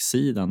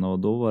backsidan, och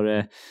då var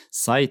det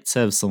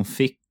Zaitsev som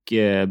fick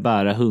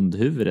bära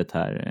hundhuvudet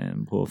här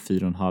på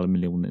 4,5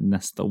 miljoner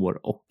nästa år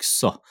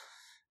också.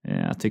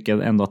 Jag tycker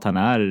ändå att han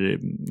är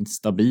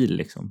stabil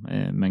liksom,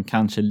 men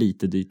kanske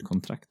lite dyrt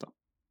kontrakt då.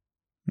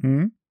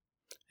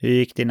 Hur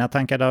gick dina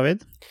tankar,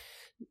 David?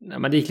 Nej,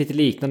 men det gick lite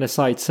liknande.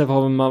 Zaitsev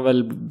har man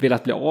väl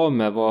velat bli av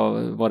med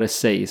vad det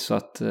sägs, så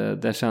att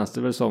där känns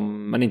det väl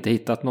som man inte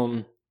hittat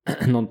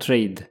någon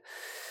trade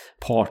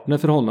partner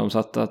för honom, så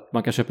att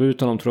man kan köpa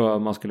ut honom, tror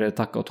jag man skulle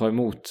tacka och ta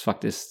emot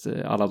faktiskt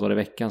alla dagar i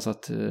veckan. Så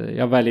att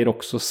jag väljer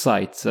också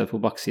Zaitsev på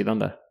backsidan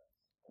där.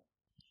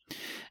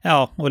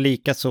 Ja, och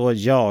lika så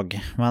jag.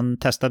 Man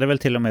testade väl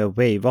till och med att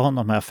wava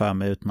honom här för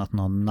mig utan att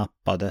någon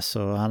nappade,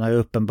 så han har ju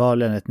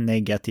uppenbarligen ett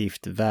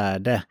negativt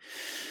värde.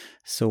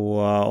 Så,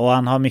 och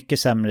han har mycket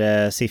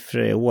sämre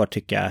siffror i år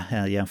tycker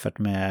jag, jämfört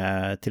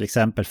med till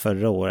exempel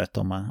förra året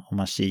om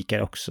man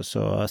kikar också.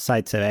 Så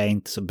Zaitsev är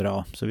inte så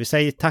bra. Så vi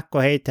säger tack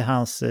och hej till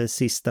hans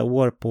sista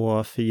år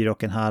på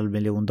 $4,5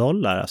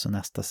 miljoner, alltså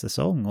nästa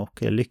säsong,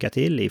 och lycka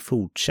till i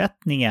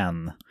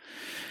fortsättningen.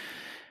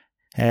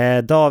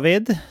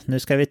 David, nu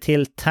ska vi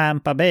till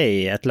Tampa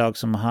Bay, ett lag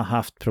som har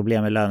haft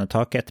problem med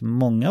lönetaket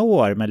många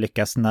år men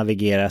lyckas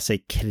navigera sig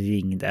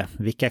kring det.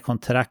 Vilka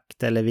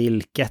kontrakt eller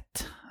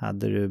vilket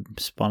hade du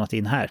spanat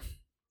in här?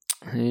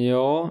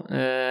 Ja,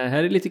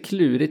 här är lite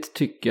klurigt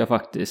tycker jag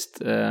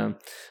faktiskt.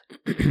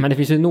 Men det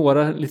finns ju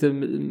några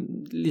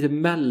lite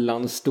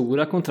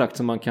mellanstora kontrakt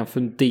som man kan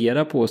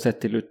fundera på,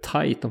 sett till hur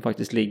tajt de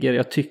faktiskt ligger.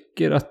 Jag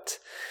tycker att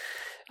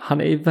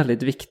han är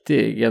väldigt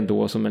viktig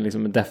ändå som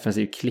en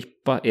defensiv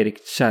klippa, Erik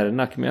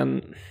Cernak,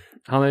 men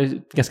han har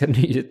ju ganska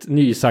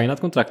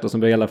nysignat kontrakt då, som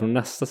börjar gälla från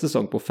nästa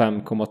säsong på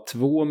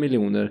 $5,2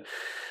 miljoner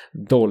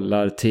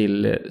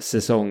till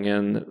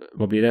säsongen,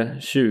 vad blir det?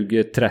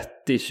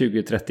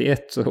 2030-2031.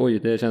 Så oj,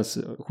 det känns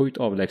sjukt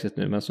avlägset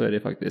nu, men så är det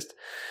faktiskt.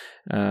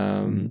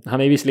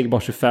 Han är visserligen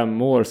bara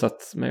 25 år, så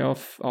att, men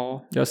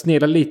jag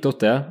sneglar lite åt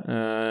det.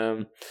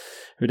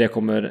 Hur det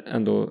kommer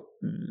ändå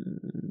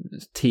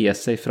te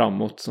sig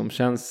framåt, som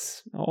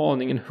känns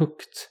aningen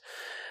högt.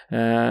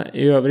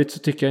 I övrigt så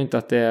tycker jag inte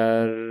att det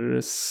är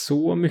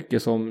så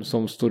mycket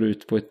som står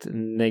ut på ett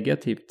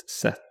negativt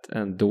sätt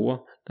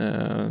ändå.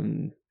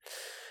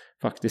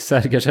 faktiskt.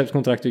 Sergachevs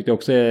kontrakt tyckte jag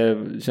också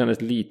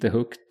kändes lite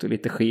högt och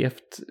lite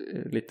skevt,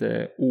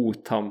 lite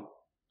otampyskt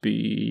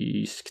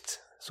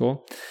så.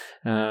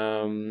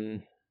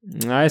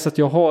 Nej, så att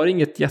jag har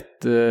inget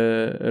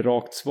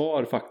jätterakt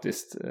svar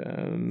faktiskt.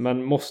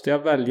 Men måste jag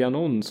välja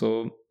någon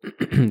så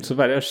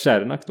väljer jag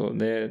Cernak då.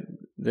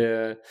 Det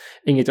är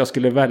inget jag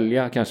skulle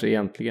välja kanske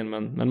egentligen,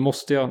 men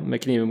måste jag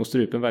med kniven mot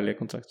strupen välja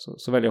kontrakt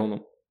så väljer jag honom.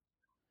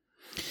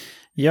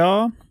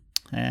 Ja,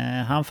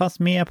 han fanns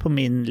med på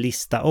min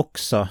lista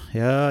också.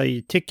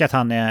 Jag tycker att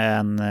han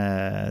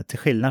är till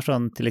skillnad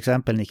från till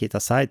exempel Nikita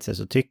Zaitsev,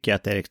 så tycker jag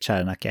att Erik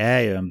Cernak är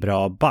ju en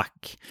bra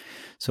back.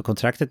 Så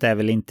kontraktet är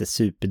väl inte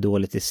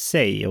superdåligt i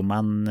sig, och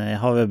man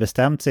har väl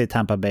bestämt sig i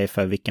Tampa Bay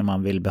för vilka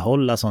man vill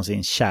behålla som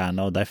sin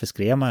kärna, och därför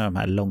skrev man de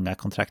här långa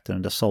kontrakten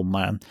under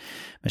sommaren.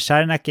 Men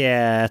Cernak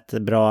är ett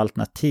bra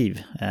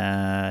alternativ.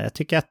 Jag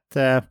tycker att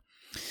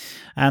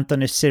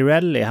Anthony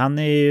Cirelli, han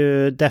är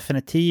ju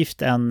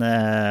definitivt en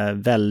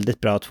väldigt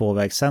bra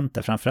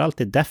tvåvägscenter,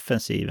 framförallt i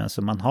defensiven,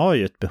 så man har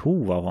ju ett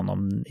behov av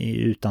honom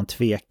utan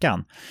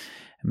tvekan.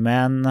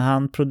 Men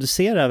han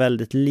producerar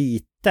väldigt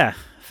lite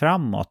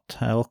framåt,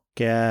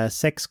 och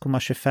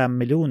 6,25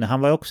 miljoner.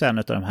 Han var också en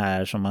av de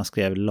här som man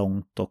skrev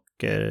långt och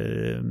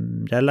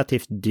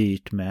relativt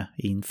dyrt med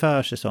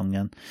inför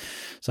säsongen.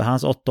 Så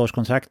hans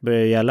 8-årskontrakt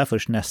börjar gälla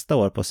först nästa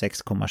år på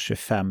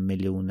 6,25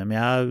 miljoner. Men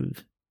jag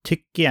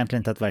tycker egentligen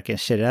inte att varken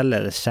Cirelli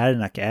eller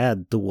Cernak är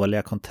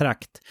dåliga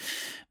kontrakt.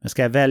 Men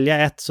ska jag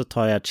välja ett så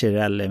tar jag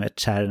Cirelli med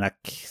Cernak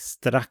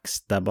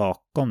strax där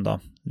bakom då.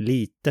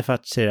 Lite för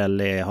att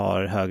Cirelli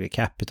har högre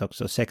capita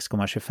också,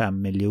 6,25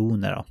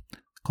 miljoner då,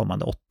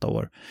 kommande 8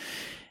 år.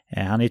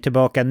 Han är ju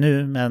tillbaka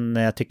nu, men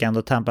jag tycker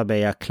ändå Tampa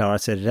Bay har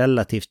klarat sig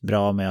relativt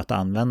bra med att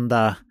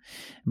använda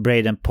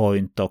Braden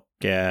Point och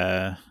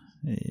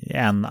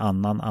en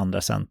annan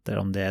andra center.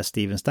 Om det är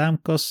Steven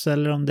Stamkos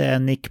eller om det är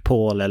Nick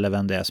Paul eller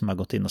vem det är som har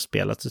gått in och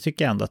spelat, så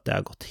tycker jag ändå att det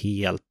har gått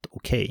helt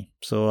okej.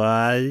 Så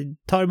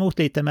tar emot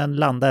lite, men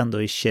landa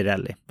ändå i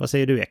Cirelli. Vad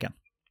säger du, Eken?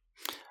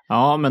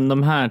 Ja, men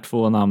de här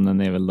 2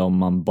 namnen är väl de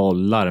man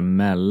bollar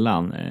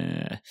mellan.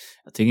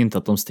 Jag tycker inte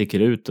att de sticker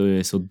ut och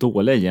är så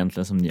dåliga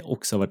egentligen, som ni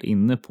också har varit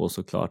inne på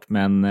såklart.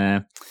 Men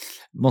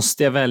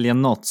måste jag välja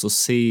något så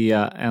ser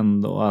jag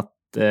ändå att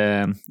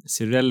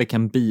Cirelli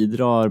kan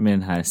bidra med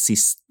den här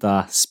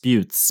sista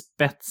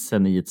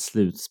spjutspetsen i ett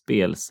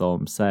slutspel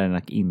som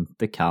Cernak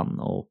inte kan,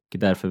 och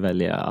därför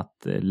väljer jag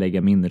att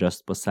lägga min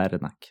röst på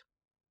Cernak.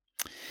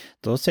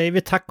 Då säger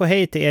vi tack och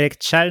hej till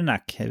Erik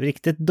Cernak.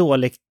 Riktigt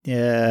dåligt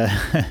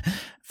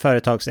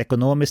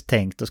företagsekonomiskt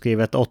tänkt och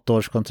skriva ett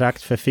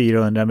 8-årskontrakt för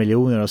 400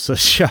 miljoner och så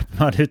köper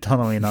man ut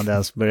honom innan det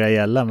ens börjar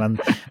gälla. Men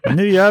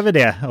nu gör vi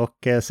det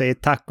och säger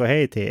tack och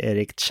hej till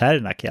Erik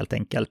Cernak helt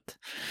enkelt.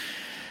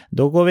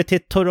 Då går vi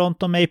till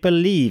Toronto Maple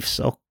Leafs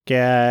och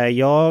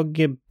jag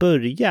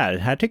börjar.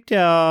 Här tyckte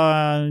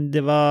jag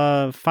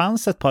det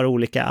fanns ett par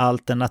olika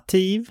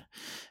alternativ.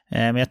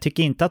 Men jag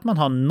tycker inte att man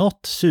har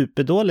något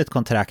superdåligt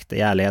kontrakt i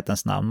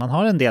ärlighetens namn. Man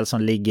har en del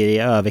som ligger i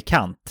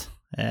överkant.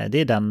 Det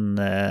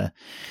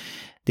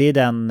är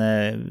den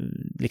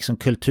liksom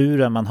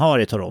kulturen man har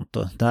i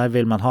Toronto. Där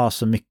vill man ha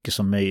så mycket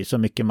som möjligt, så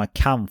mycket man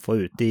kan få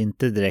ut. Det är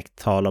inte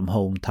direkt tal om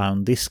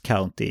hometown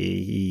discount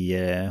i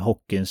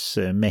hockeyns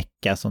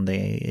mecka som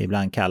det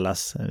ibland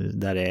kallas.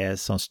 Där det är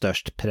som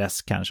störst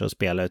press kanske att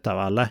spela utav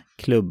alla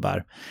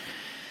klubbar.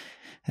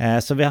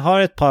 Så vi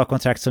har ett par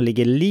kontrakt som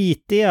ligger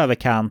lite i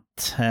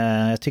överkant.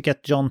 Jag tycker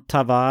att John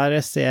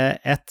Tavares är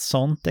ett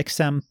sånt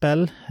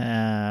exempel.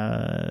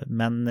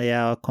 Men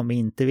jag kommer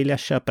inte vilja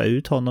köpa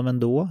ut honom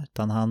ändå,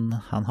 utan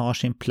han har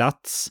sin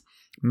plats.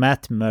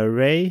 Matt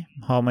Murray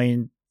har man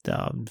ju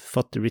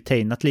fått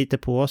retainat lite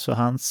på, så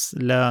hans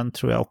lön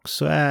tror jag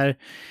också är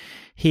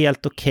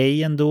helt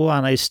okej ändå.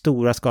 Han har ju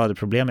stora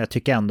skadeproblem. Jag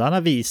tycker ändå han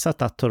har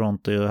visat att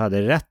Toronto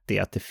hade rätt i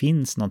att det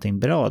finns någonting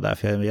bra där.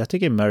 För jag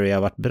tycker Murray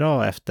har varit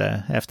bra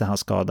efter hans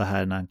skada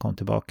här när han kom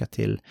tillbaka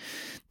till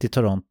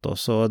Toronto.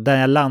 Så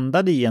där jag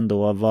landade i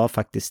ändå var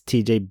faktiskt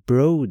TJ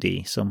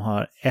Brodie som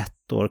har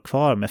 1 år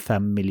kvar med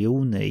 5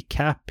 miljoner i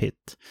cap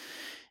hit.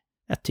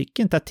 Jag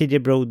tycker inte att TJ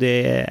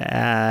Brodie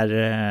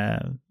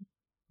är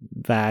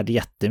värd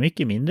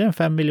jättemycket mindre än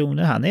 5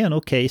 miljoner. Han är en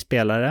okej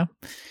spelare.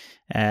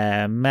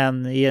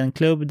 Men i en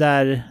klubb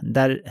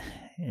där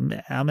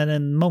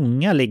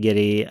många ligger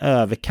i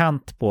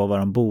överkant på vad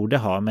de borde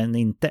ha, men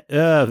inte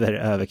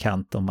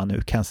överkant om man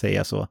nu kan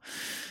säga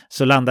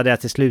så landade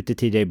jag till slut i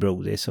TJ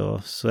Brodie,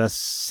 så jag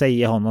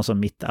säger honom som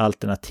mitt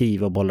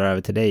alternativ och bollar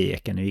över till dig,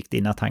 Eken. Hur gick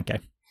dina tankar?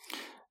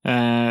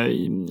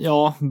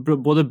 Ja,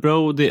 både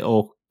Brodie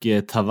och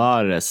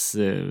Tavares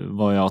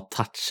var jag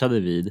touchade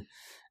vid.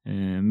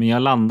 Men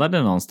jag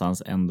landade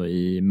någonstans ändå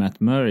i Matt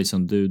Murray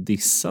som du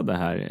dissade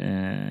här.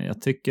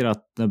 Jag tycker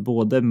att när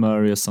både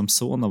Murray och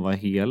Samsonov var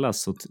hela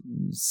så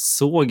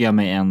såg jag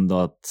mig ändå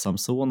att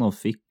Samsonov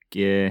fick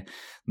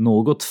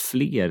något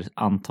fler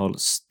antal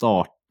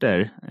starter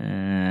starter.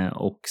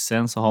 Och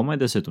sen så har man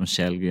dessutom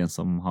Källgren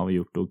som har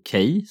gjort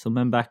okej som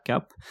en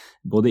backup.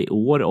 Både i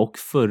år och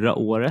förra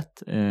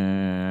året.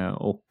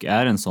 Och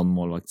är en sån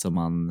målvakt som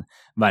man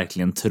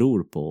verkligen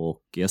tror på.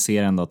 Och jag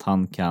ser ändå att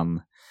han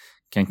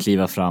kan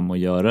kliva fram och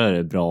göra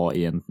det bra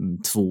i en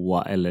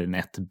 2 eller en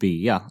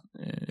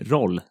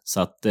 1B-roll.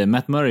 Så att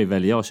Matt Murray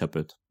väljer jag att köpa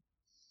ut.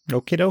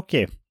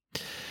 Okej.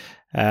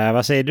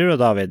 Vad säger du då,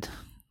 David?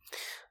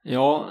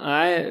 Ja,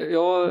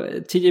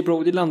 TJ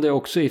Brodie landar jag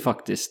också i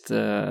faktiskt.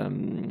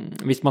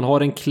 Visst, man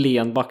har en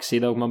klen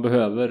backsida och man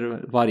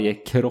behöver varje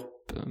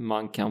kropp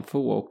man kan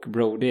få. Och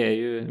Brodie är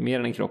ju mer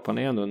än en kropp. Han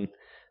är ändå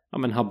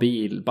en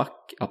habil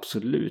back,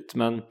 absolut.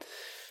 Men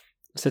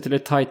sett till hur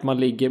tajt man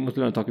ligger mot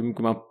lönetaket, hur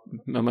mycket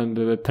man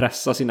behöver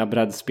pressa sina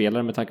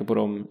breddspelare med tanke på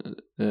de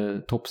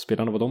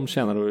toppspelarna, vad de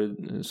tjänar och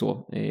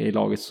så i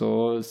laget,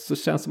 så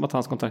känns det som att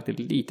hans kontrakt är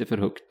lite för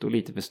högt och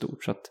lite för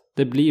stort. Så att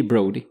det blir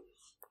Brodie.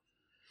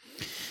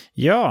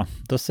 Ja,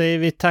 då säger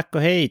vi tack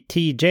och hej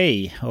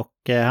TJ, och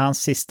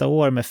hans sista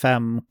år med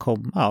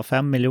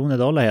 $5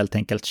 miljoner helt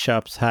enkelt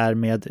köps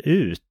härmed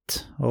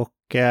ut.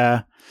 Och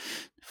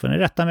får ni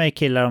rätta mig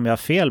killar om jag har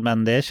fel,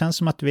 men det känns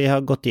som att vi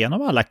har gått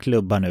igenom alla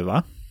klubbar nu,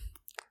 va?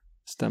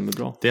 Stämmer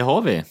bra. Det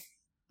har vi.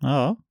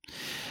 Ja.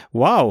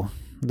 Wow.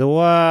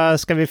 Då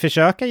ska vi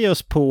försöka ge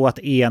oss på att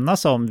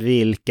enas om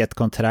vilket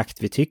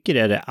kontrakt vi tycker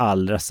är det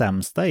allra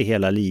sämsta i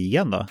hela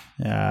ligan då.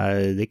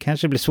 Det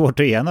kanske blir svårt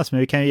att enas,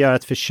 men vi kan ju göra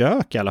ett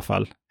försök i alla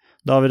fall.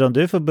 David, om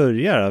du får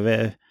börja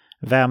då.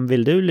 Vem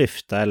vill du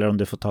lyfta, eller om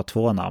du får ta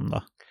 2 namn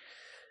då?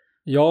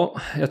 Ja,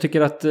 jag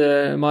tycker att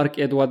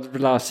Mark-Edouard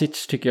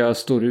Vlasic tycker jag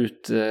står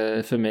ut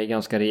för mig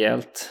ganska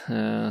rejält.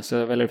 Så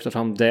jag väljer att lyfta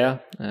fram det.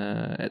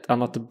 Ett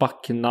annat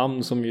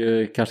backnamn som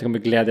ju kanske kommer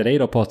glädja dig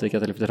då, Patrik,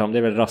 att jag lyfter fram, det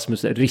är väl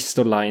Rasmus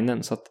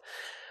Ristolainen. Så att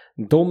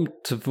de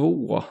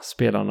 2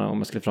 spelarna, om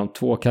jag skulle fram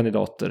 2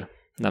 kandidater,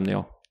 nämner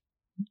jag.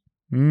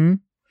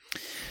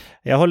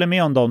 Jag håller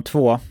med om de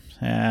 2.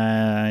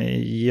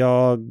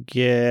 Jag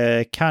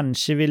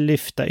kanske vill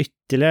lyfta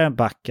ytterligare en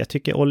back. Jag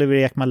tycker Oliver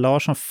Ekman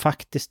Larsson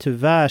faktiskt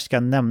tyvärr ska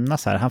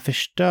nämnas här. Han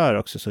förstör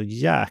också så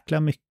jäkla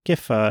mycket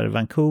för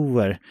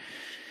Vancouver.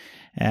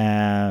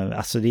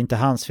 Alltså det är inte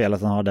hans fel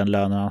att han har den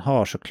lönen han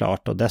har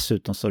såklart, och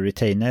dessutom så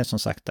retainer som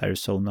sagt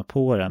Arizona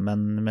på den,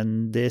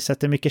 men det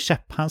sätter mycket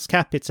hans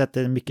capita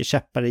sätter mycket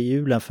käppar i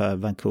hjulen för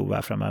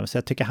Vancouver framöver, så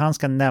jag tycker han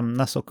ska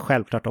nämnas, och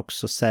självklart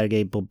också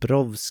Sergej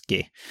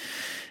Bobrovsky.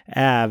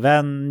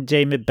 Även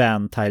Jamie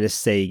Benn, Tyler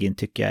Seguin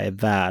tycker jag är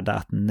värda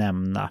att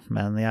nämna,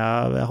 men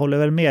jag håller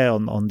väl med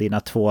om dina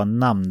 2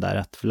 namn där,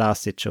 att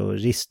Vlasic och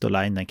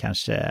Ristolainen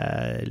kanske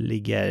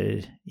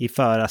ligger i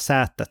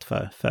förarsätet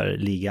för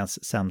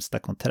ligans sämsta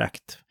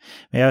kontrakt.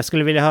 Men jag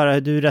skulle vilja höra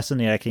hur du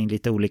resonerar kring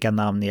lite olika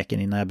namn, Eken,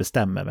 innan jag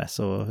bestämmer mig.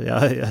 Så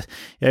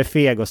jag är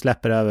feg och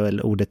släpper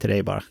över ordet till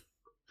dig bara.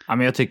 Ja,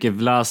 men jag tycker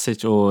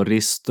Vlasic och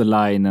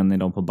Ristolainen är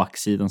de på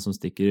backsidan som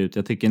sticker ut.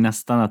 Jag tycker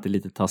nästan att det är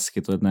lite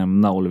taskigt att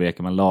nämna Oliver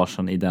Ekman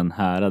Larsson i den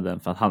häraden,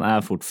 för att han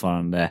är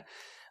fortfarande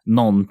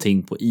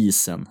någonting på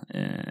isen,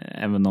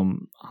 även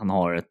om han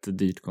har ett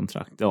dyrt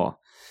kontrakt. Ja.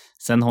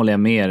 Sen håller jag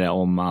med dig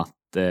om att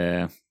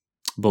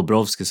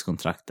Bobrovskis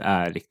kontrakt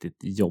är riktigt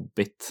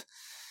jobbigt.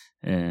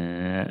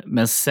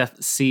 Men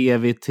ser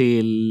vi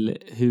till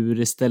hur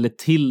det ställer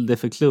till det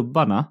för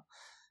klubbarna,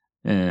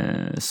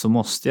 så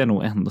måste jag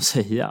nog ändå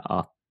säga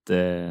att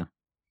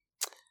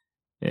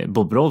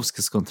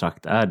Bobrovskis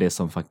kontrakt är det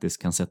som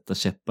faktiskt kan sätta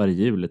käppar i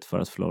hjulet för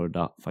att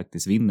Florida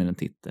faktiskt vinner en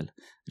titel.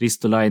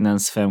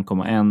 Ristolainens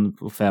 5,1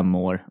 på 5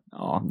 år,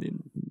 ja,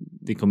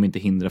 det kommer inte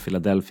hindra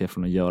Philadelphia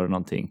från att göra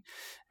någonting.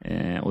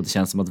 Och det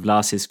känns som att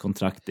Vlasics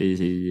kontrakt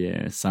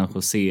i San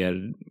Jose,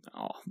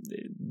 ja,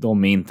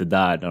 de är inte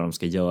där de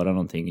ska göra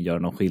någonting och göra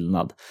någon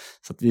skillnad.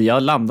 Så att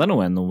jag landar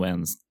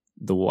nog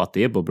då att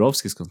det är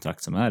Bobrovskis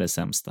kontrakt som är det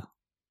sämsta.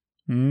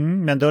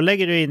 Men då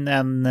lägger du in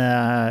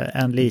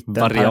en liten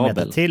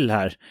parameter till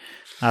här.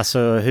 Alltså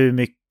hur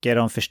mycket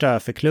de förstör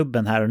för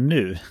klubben här och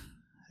nu.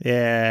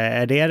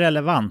 Är det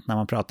relevant när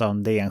man pratar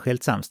om det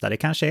enskilt sämsta? Det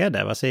kanske är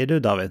det. Vad säger du,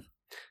 David?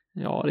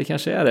 Ja, det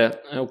kanske är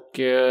det. Och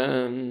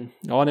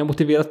ja, ni har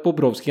motiverat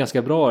Bobrovsky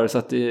ganska bra, så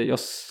att jag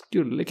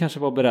skulle kanske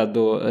vara beredd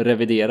att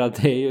revidera.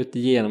 Det är ju ett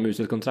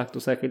genomuselt kontrakt,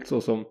 och särskilt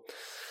så som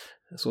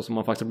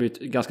man faktiskt har blivit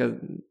ganska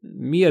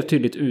mer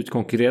tydligt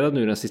utkonkurrerad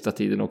nu den sista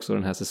tiden också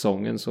den här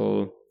säsongen,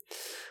 så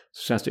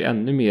känns det ju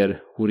ännu mer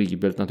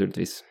horribelt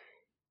naturligtvis.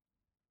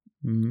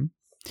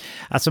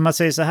 Alltså man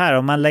säger så här,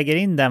 om man lägger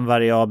in den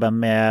variabeln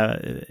med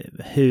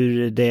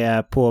hur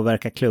det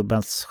påverkar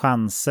klubbens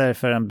chanser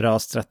för en bra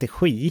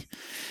strategi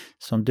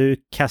som du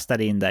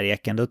kastade in där,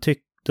 Eken,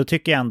 då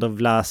tycker jag ändå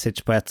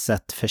Vlasic på ett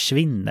sätt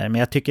försvinner. Men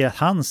jag tycker att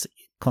hans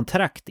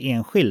kontrakt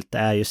enskilt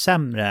är ju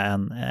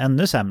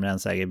ännu sämre än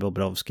Sergej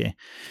Bobrovsky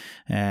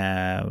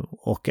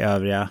och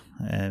övriga.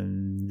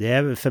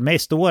 För mig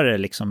står det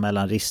liksom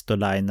mellan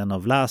Ristolainen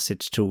och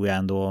Vlasic, tror jag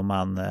ändå,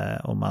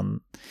 om man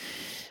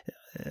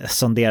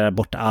sonderar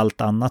bort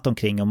allt annat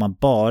omkring, om man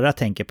bara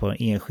tänker på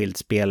enskild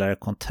spelare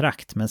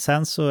kontrakt. Men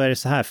sen så är det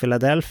så här,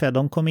 Philadelphia,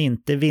 de kommer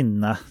inte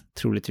vinna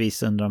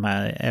troligtvis under de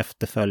här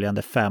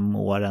efterföljande 5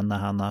 åren när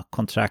han har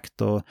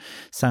kontrakt, och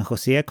San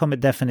Jose kommer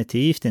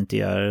definitivt inte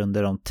göra det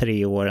under de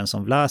 3 åren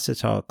som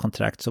Vlasic har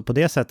kontrakt. Så på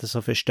det sättet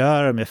så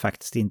förstör de ju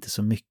faktiskt inte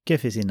så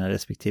mycket för sina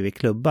respektive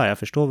klubbar. Jag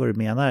förstår vad du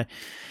menar,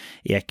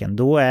 Eken.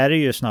 Då är det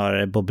ju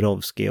snarare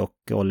Bobrovsky och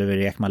Oliver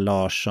Ekman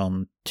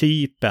Larsson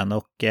typen,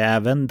 och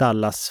även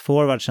Dallas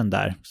forwardsen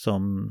där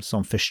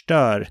som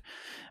förstör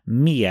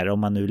mer om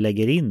man nu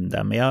lägger in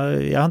det. Men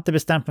jag har inte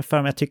bestämt mig för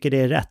om jag tycker det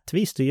är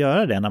rättvist att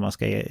göra det när man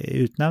ska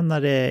utnämna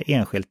det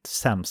enskilt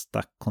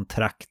sämsta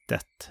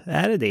kontraktet.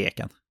 Är det det,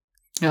 Eken?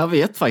 Jag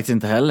vet faktiskt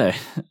inte heller.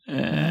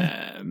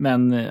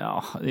 Men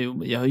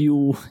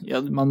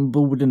man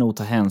borde nog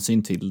ta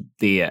hänsyn till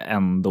det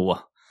ändå.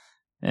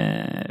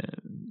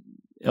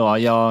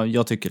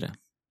 Jag tycker det.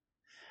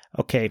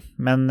 Okej,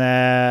 men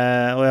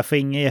och jag får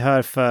inget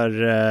gehör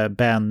för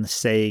Ben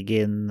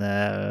Seguin,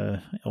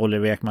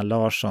 Oliver Ekman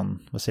Larsson.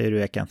 Vad säger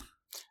du, Eken?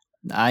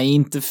 Nej,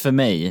 inte för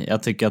mig.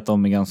 Jag tycker att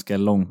de är ganska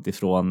långt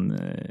ifrån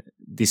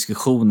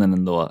diskussionen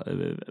ändå.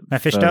 Men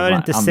förstör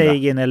inte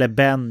Seguin eller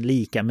Ben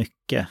lika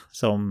mycket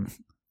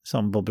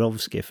som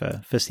Bobrovsky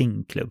för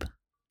sin klubb?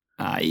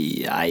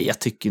 Nej, jag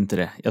tycker inte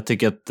det. Jag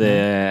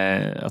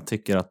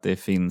tycker att det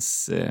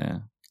finns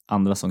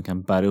andra som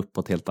kan bära upp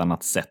på ett helt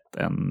annat sätt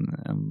än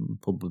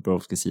på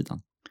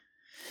Bobrovskys-sidan.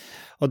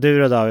 Och du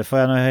då, David, får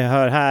jag nog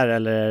höra här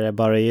eller är det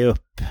bara att ge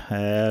upp?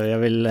 Jag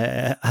vill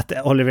att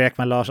Oliver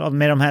Ekman Larsson,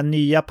 med de här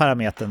nya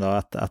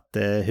parametrarna då, att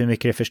hur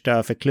mycket det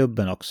förstör för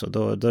klubben också,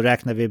 då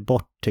räknar vi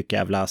bort, tycker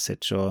jag,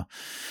 Vlasic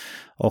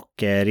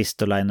och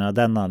Ristolainen av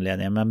den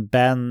anledningen. Men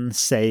Ben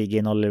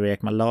Seguin, Oliver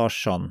Ekman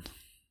Larsson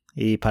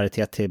i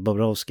paritet till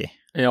Bobrovsky.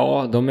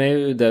 Ja, de är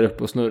ju där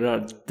uppe och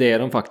snurrar. Det är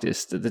de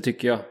faktiskt, det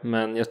tycker jag.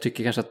 Men jag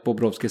tycker kanske att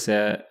Bobrovsky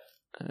är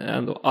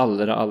ändå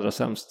allra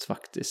sämst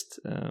faktiskt.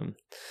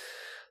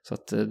 Så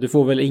att du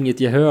får väl inget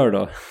gehör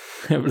då.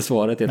 Det är väl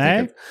svaret helt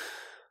enkelt.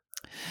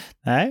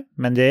 Nej,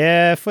 men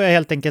det får jag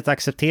helt enkelt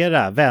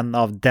acceptera, vän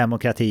av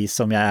demokrati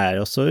som jag är.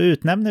 Och så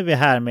utnämner vi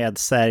här med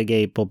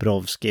Sergej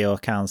Bobrovsky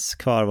och hans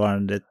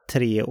kvarvarande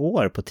 3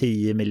 år på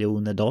 $10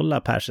 miljoner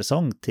per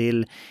säsong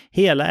till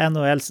hela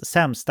NHLs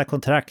sämsta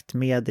kontrakt,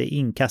 med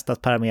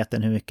inkastat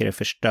parametern hur mycket det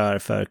förstör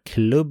för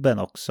klubben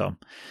också.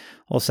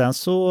 Och sen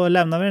så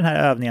lämnar vi den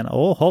här övningen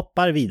och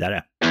hoppar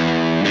vidare.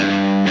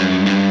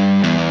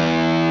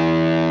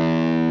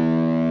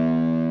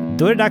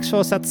 Då är det dags för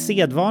oss att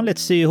sedvanligt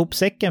sy ihop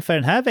säcken för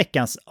den här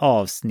veckans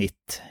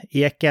avsnitt.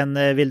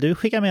 Eken, vill du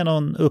skicka med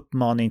någon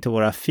uppmaning till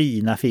våra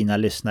fina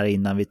lyssnare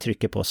innan vi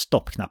trycker på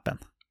stoppknappen?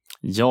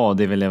 Ja,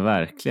 det vill jag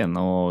verkligen.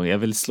 Och jag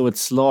vill slå ett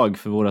slag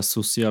för våra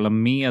sociala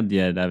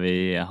medier där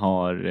vi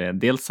har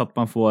dels att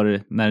man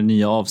får när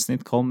nya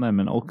avsnitt kommer,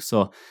 men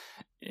också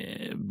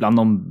bland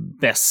de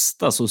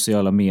bästa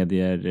sociala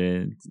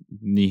medier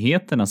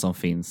nyheterna som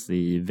finns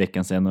i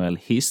veckans NHL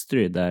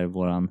History, där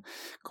våran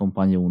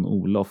kompanjon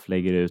Olof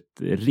lägger ut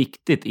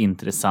riktigt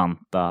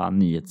intressanta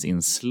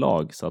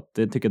nyhetsinslag. Så att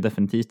det tycker jag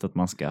definitivt att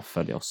man ska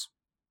följa oss.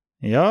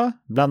 Ja,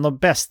 bland de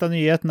bästa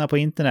nyheterna på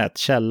internet,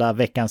 källa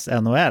veckans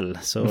NHL,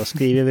 så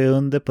skriver vi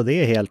under på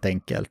det helt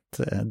enkelt.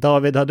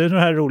 David, har du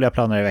några roliga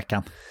planer i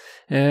veckan?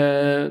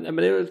 Men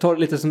det tar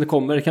lite som det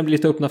kommer. Det kan bli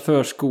lite öppna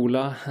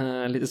förskola,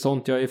 lite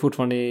sånt. Jag är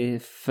fortfarande i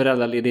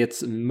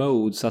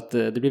föräldraledighetsmode, så att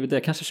det blir väl det.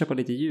 Kanske köpa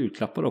lite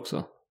julklappar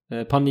också.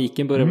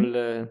 Paniken börjar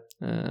väl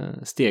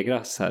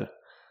stegras här.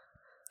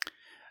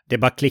 Det är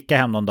bara att klicka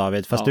hem någon,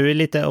 David. Fast du är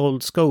lite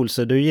old school,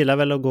 så du gillar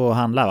väl att gå och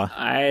handla, va?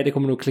 Nej, det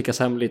kommer nog klickas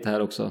hem lite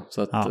här också.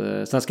 Så att,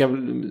 sen ska jag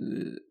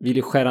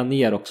vill skära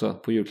ner också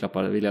på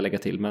julklappar, vill jag lägga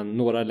till. Men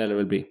några lär det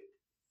väl bli.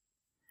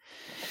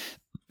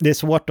 Det är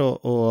svårt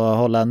att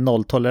hålla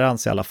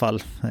nolltolerans i alla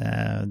fall.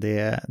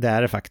 Det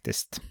är det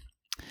faktiskt.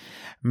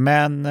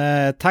 Men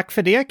tack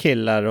för det,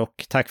 killar,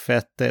 och tack för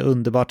ett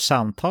underbart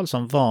samtal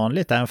som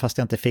vanligt, även fast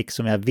jag inte fick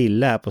som jag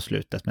ville här på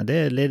slutet. Men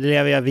det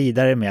lever jag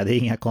vidare med, det är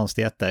inga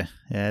konstigheter.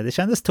 Det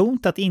kändes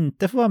tomt att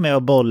inte få vara med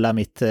och bolla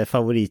mitt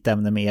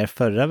favoritämne med er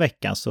förra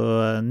veckan, så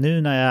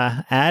nu när jag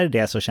är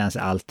det så känns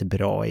allt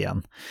bra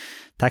igen.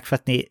 Tack för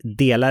att ni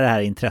delar det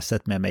här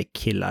intresset med mig,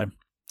 killar.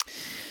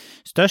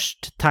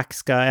 Störst tack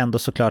ska ändå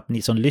såklart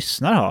ni som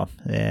lyssnar ha.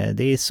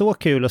 Det är så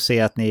kul att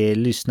se att ni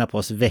lyssnar på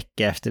oss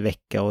vecka efter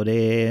vecka, och det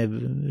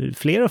är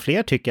fler och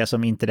fler, tycker jag,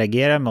 som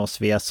interagerar med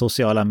oss via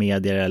sociala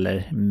medier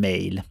eller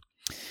mail.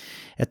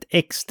 Ett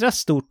extra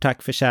stort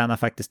tack förtjänar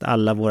faktiskt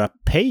alla våra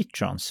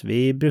patrons.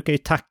 Vi brukar ju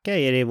tacka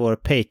er i vår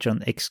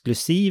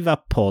Patreon-exklusiva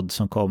podd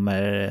som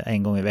kommer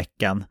en gång i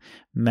veckan.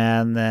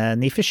 Men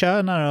ni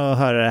förtjänar att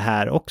höra det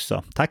här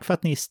också. Tack för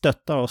att ni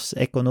stöttar oss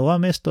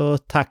ekonomiskt,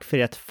 och tack för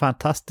ert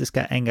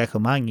fantastiska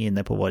engagemang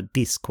inne på vår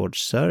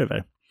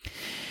Discord-server.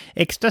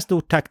 Extra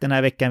stort tack den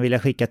här veckan vill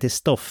jag skicka till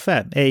Stoffe,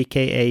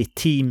 a.k.a.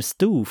 Team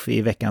Stoof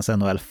i veckans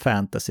NHL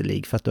Fantasy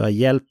League, för att du har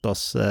hjälpt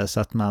oss så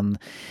att man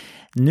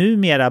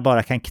numera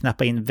bara kan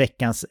knappa in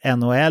veckans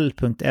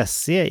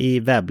NHL.se i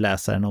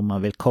webbläsaren om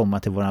man vill komma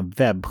till våran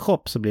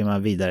webbshop, så blir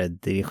man vidare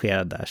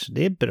dirigerad där. Så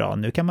det är bra.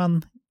 Nu kan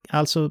man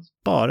alltså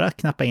bara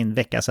knappa in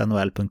veckans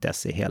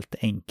NHL.se helt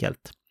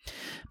enkelt.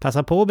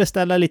 Passa på att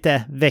beställa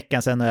lite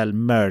veckans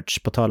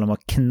NHL-merch på tal om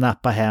att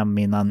knappa hem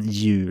innan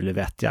jul,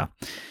 vet jag.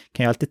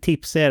 Kan jag alltid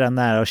tipsa era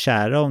nära och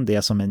kära om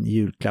det som en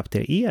julklapp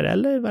till er,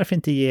 eller varför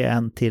inte ge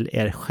en till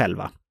er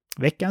själva.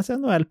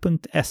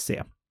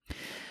 veckansnhl.se.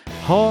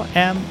 Ha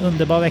en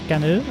underbar vecka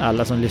nu,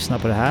 alla som lyssnar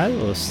på det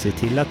här, och se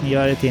till att ni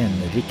gör det till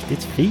en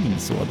riktigt fin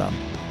sådan.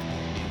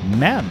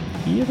 Men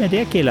i och med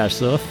det, killar,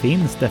 så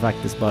finns det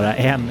faktiskt bara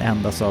en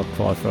enda sak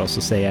kvar för oss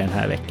att säga den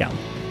här veckan.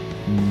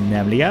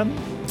 Nämligen,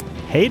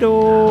 hej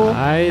då!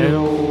 Hej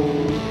då!